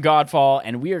be playing Godfall,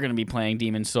 and we are going to be playing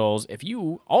Demon's Souls. If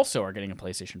you also are getting a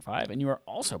PlayStation 5, and you are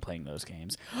also playing those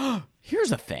games,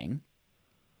 here's a thing.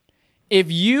 If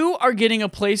you are getting a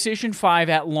PlayStation 5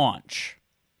 at launch,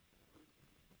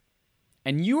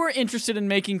 and you are interested in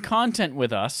making content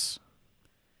with us,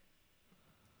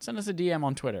 send us a DM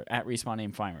on Twitter at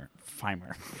RespawnNameFimer.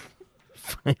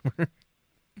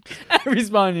 At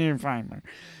RespawnNameFimer.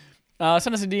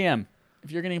 Send us a DM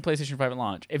if you're getting a PlayStation 5 at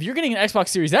launch. If you're getting an Xbox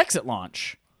Series X at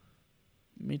launch,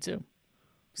 me too.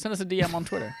 Send us a DM on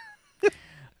Twitter.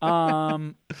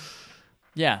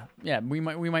 Yeah, we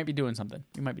might be doing something.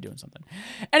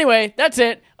 Anyway, that's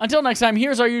it. Until next time,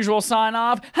 here's our usual sign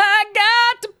off. Hi.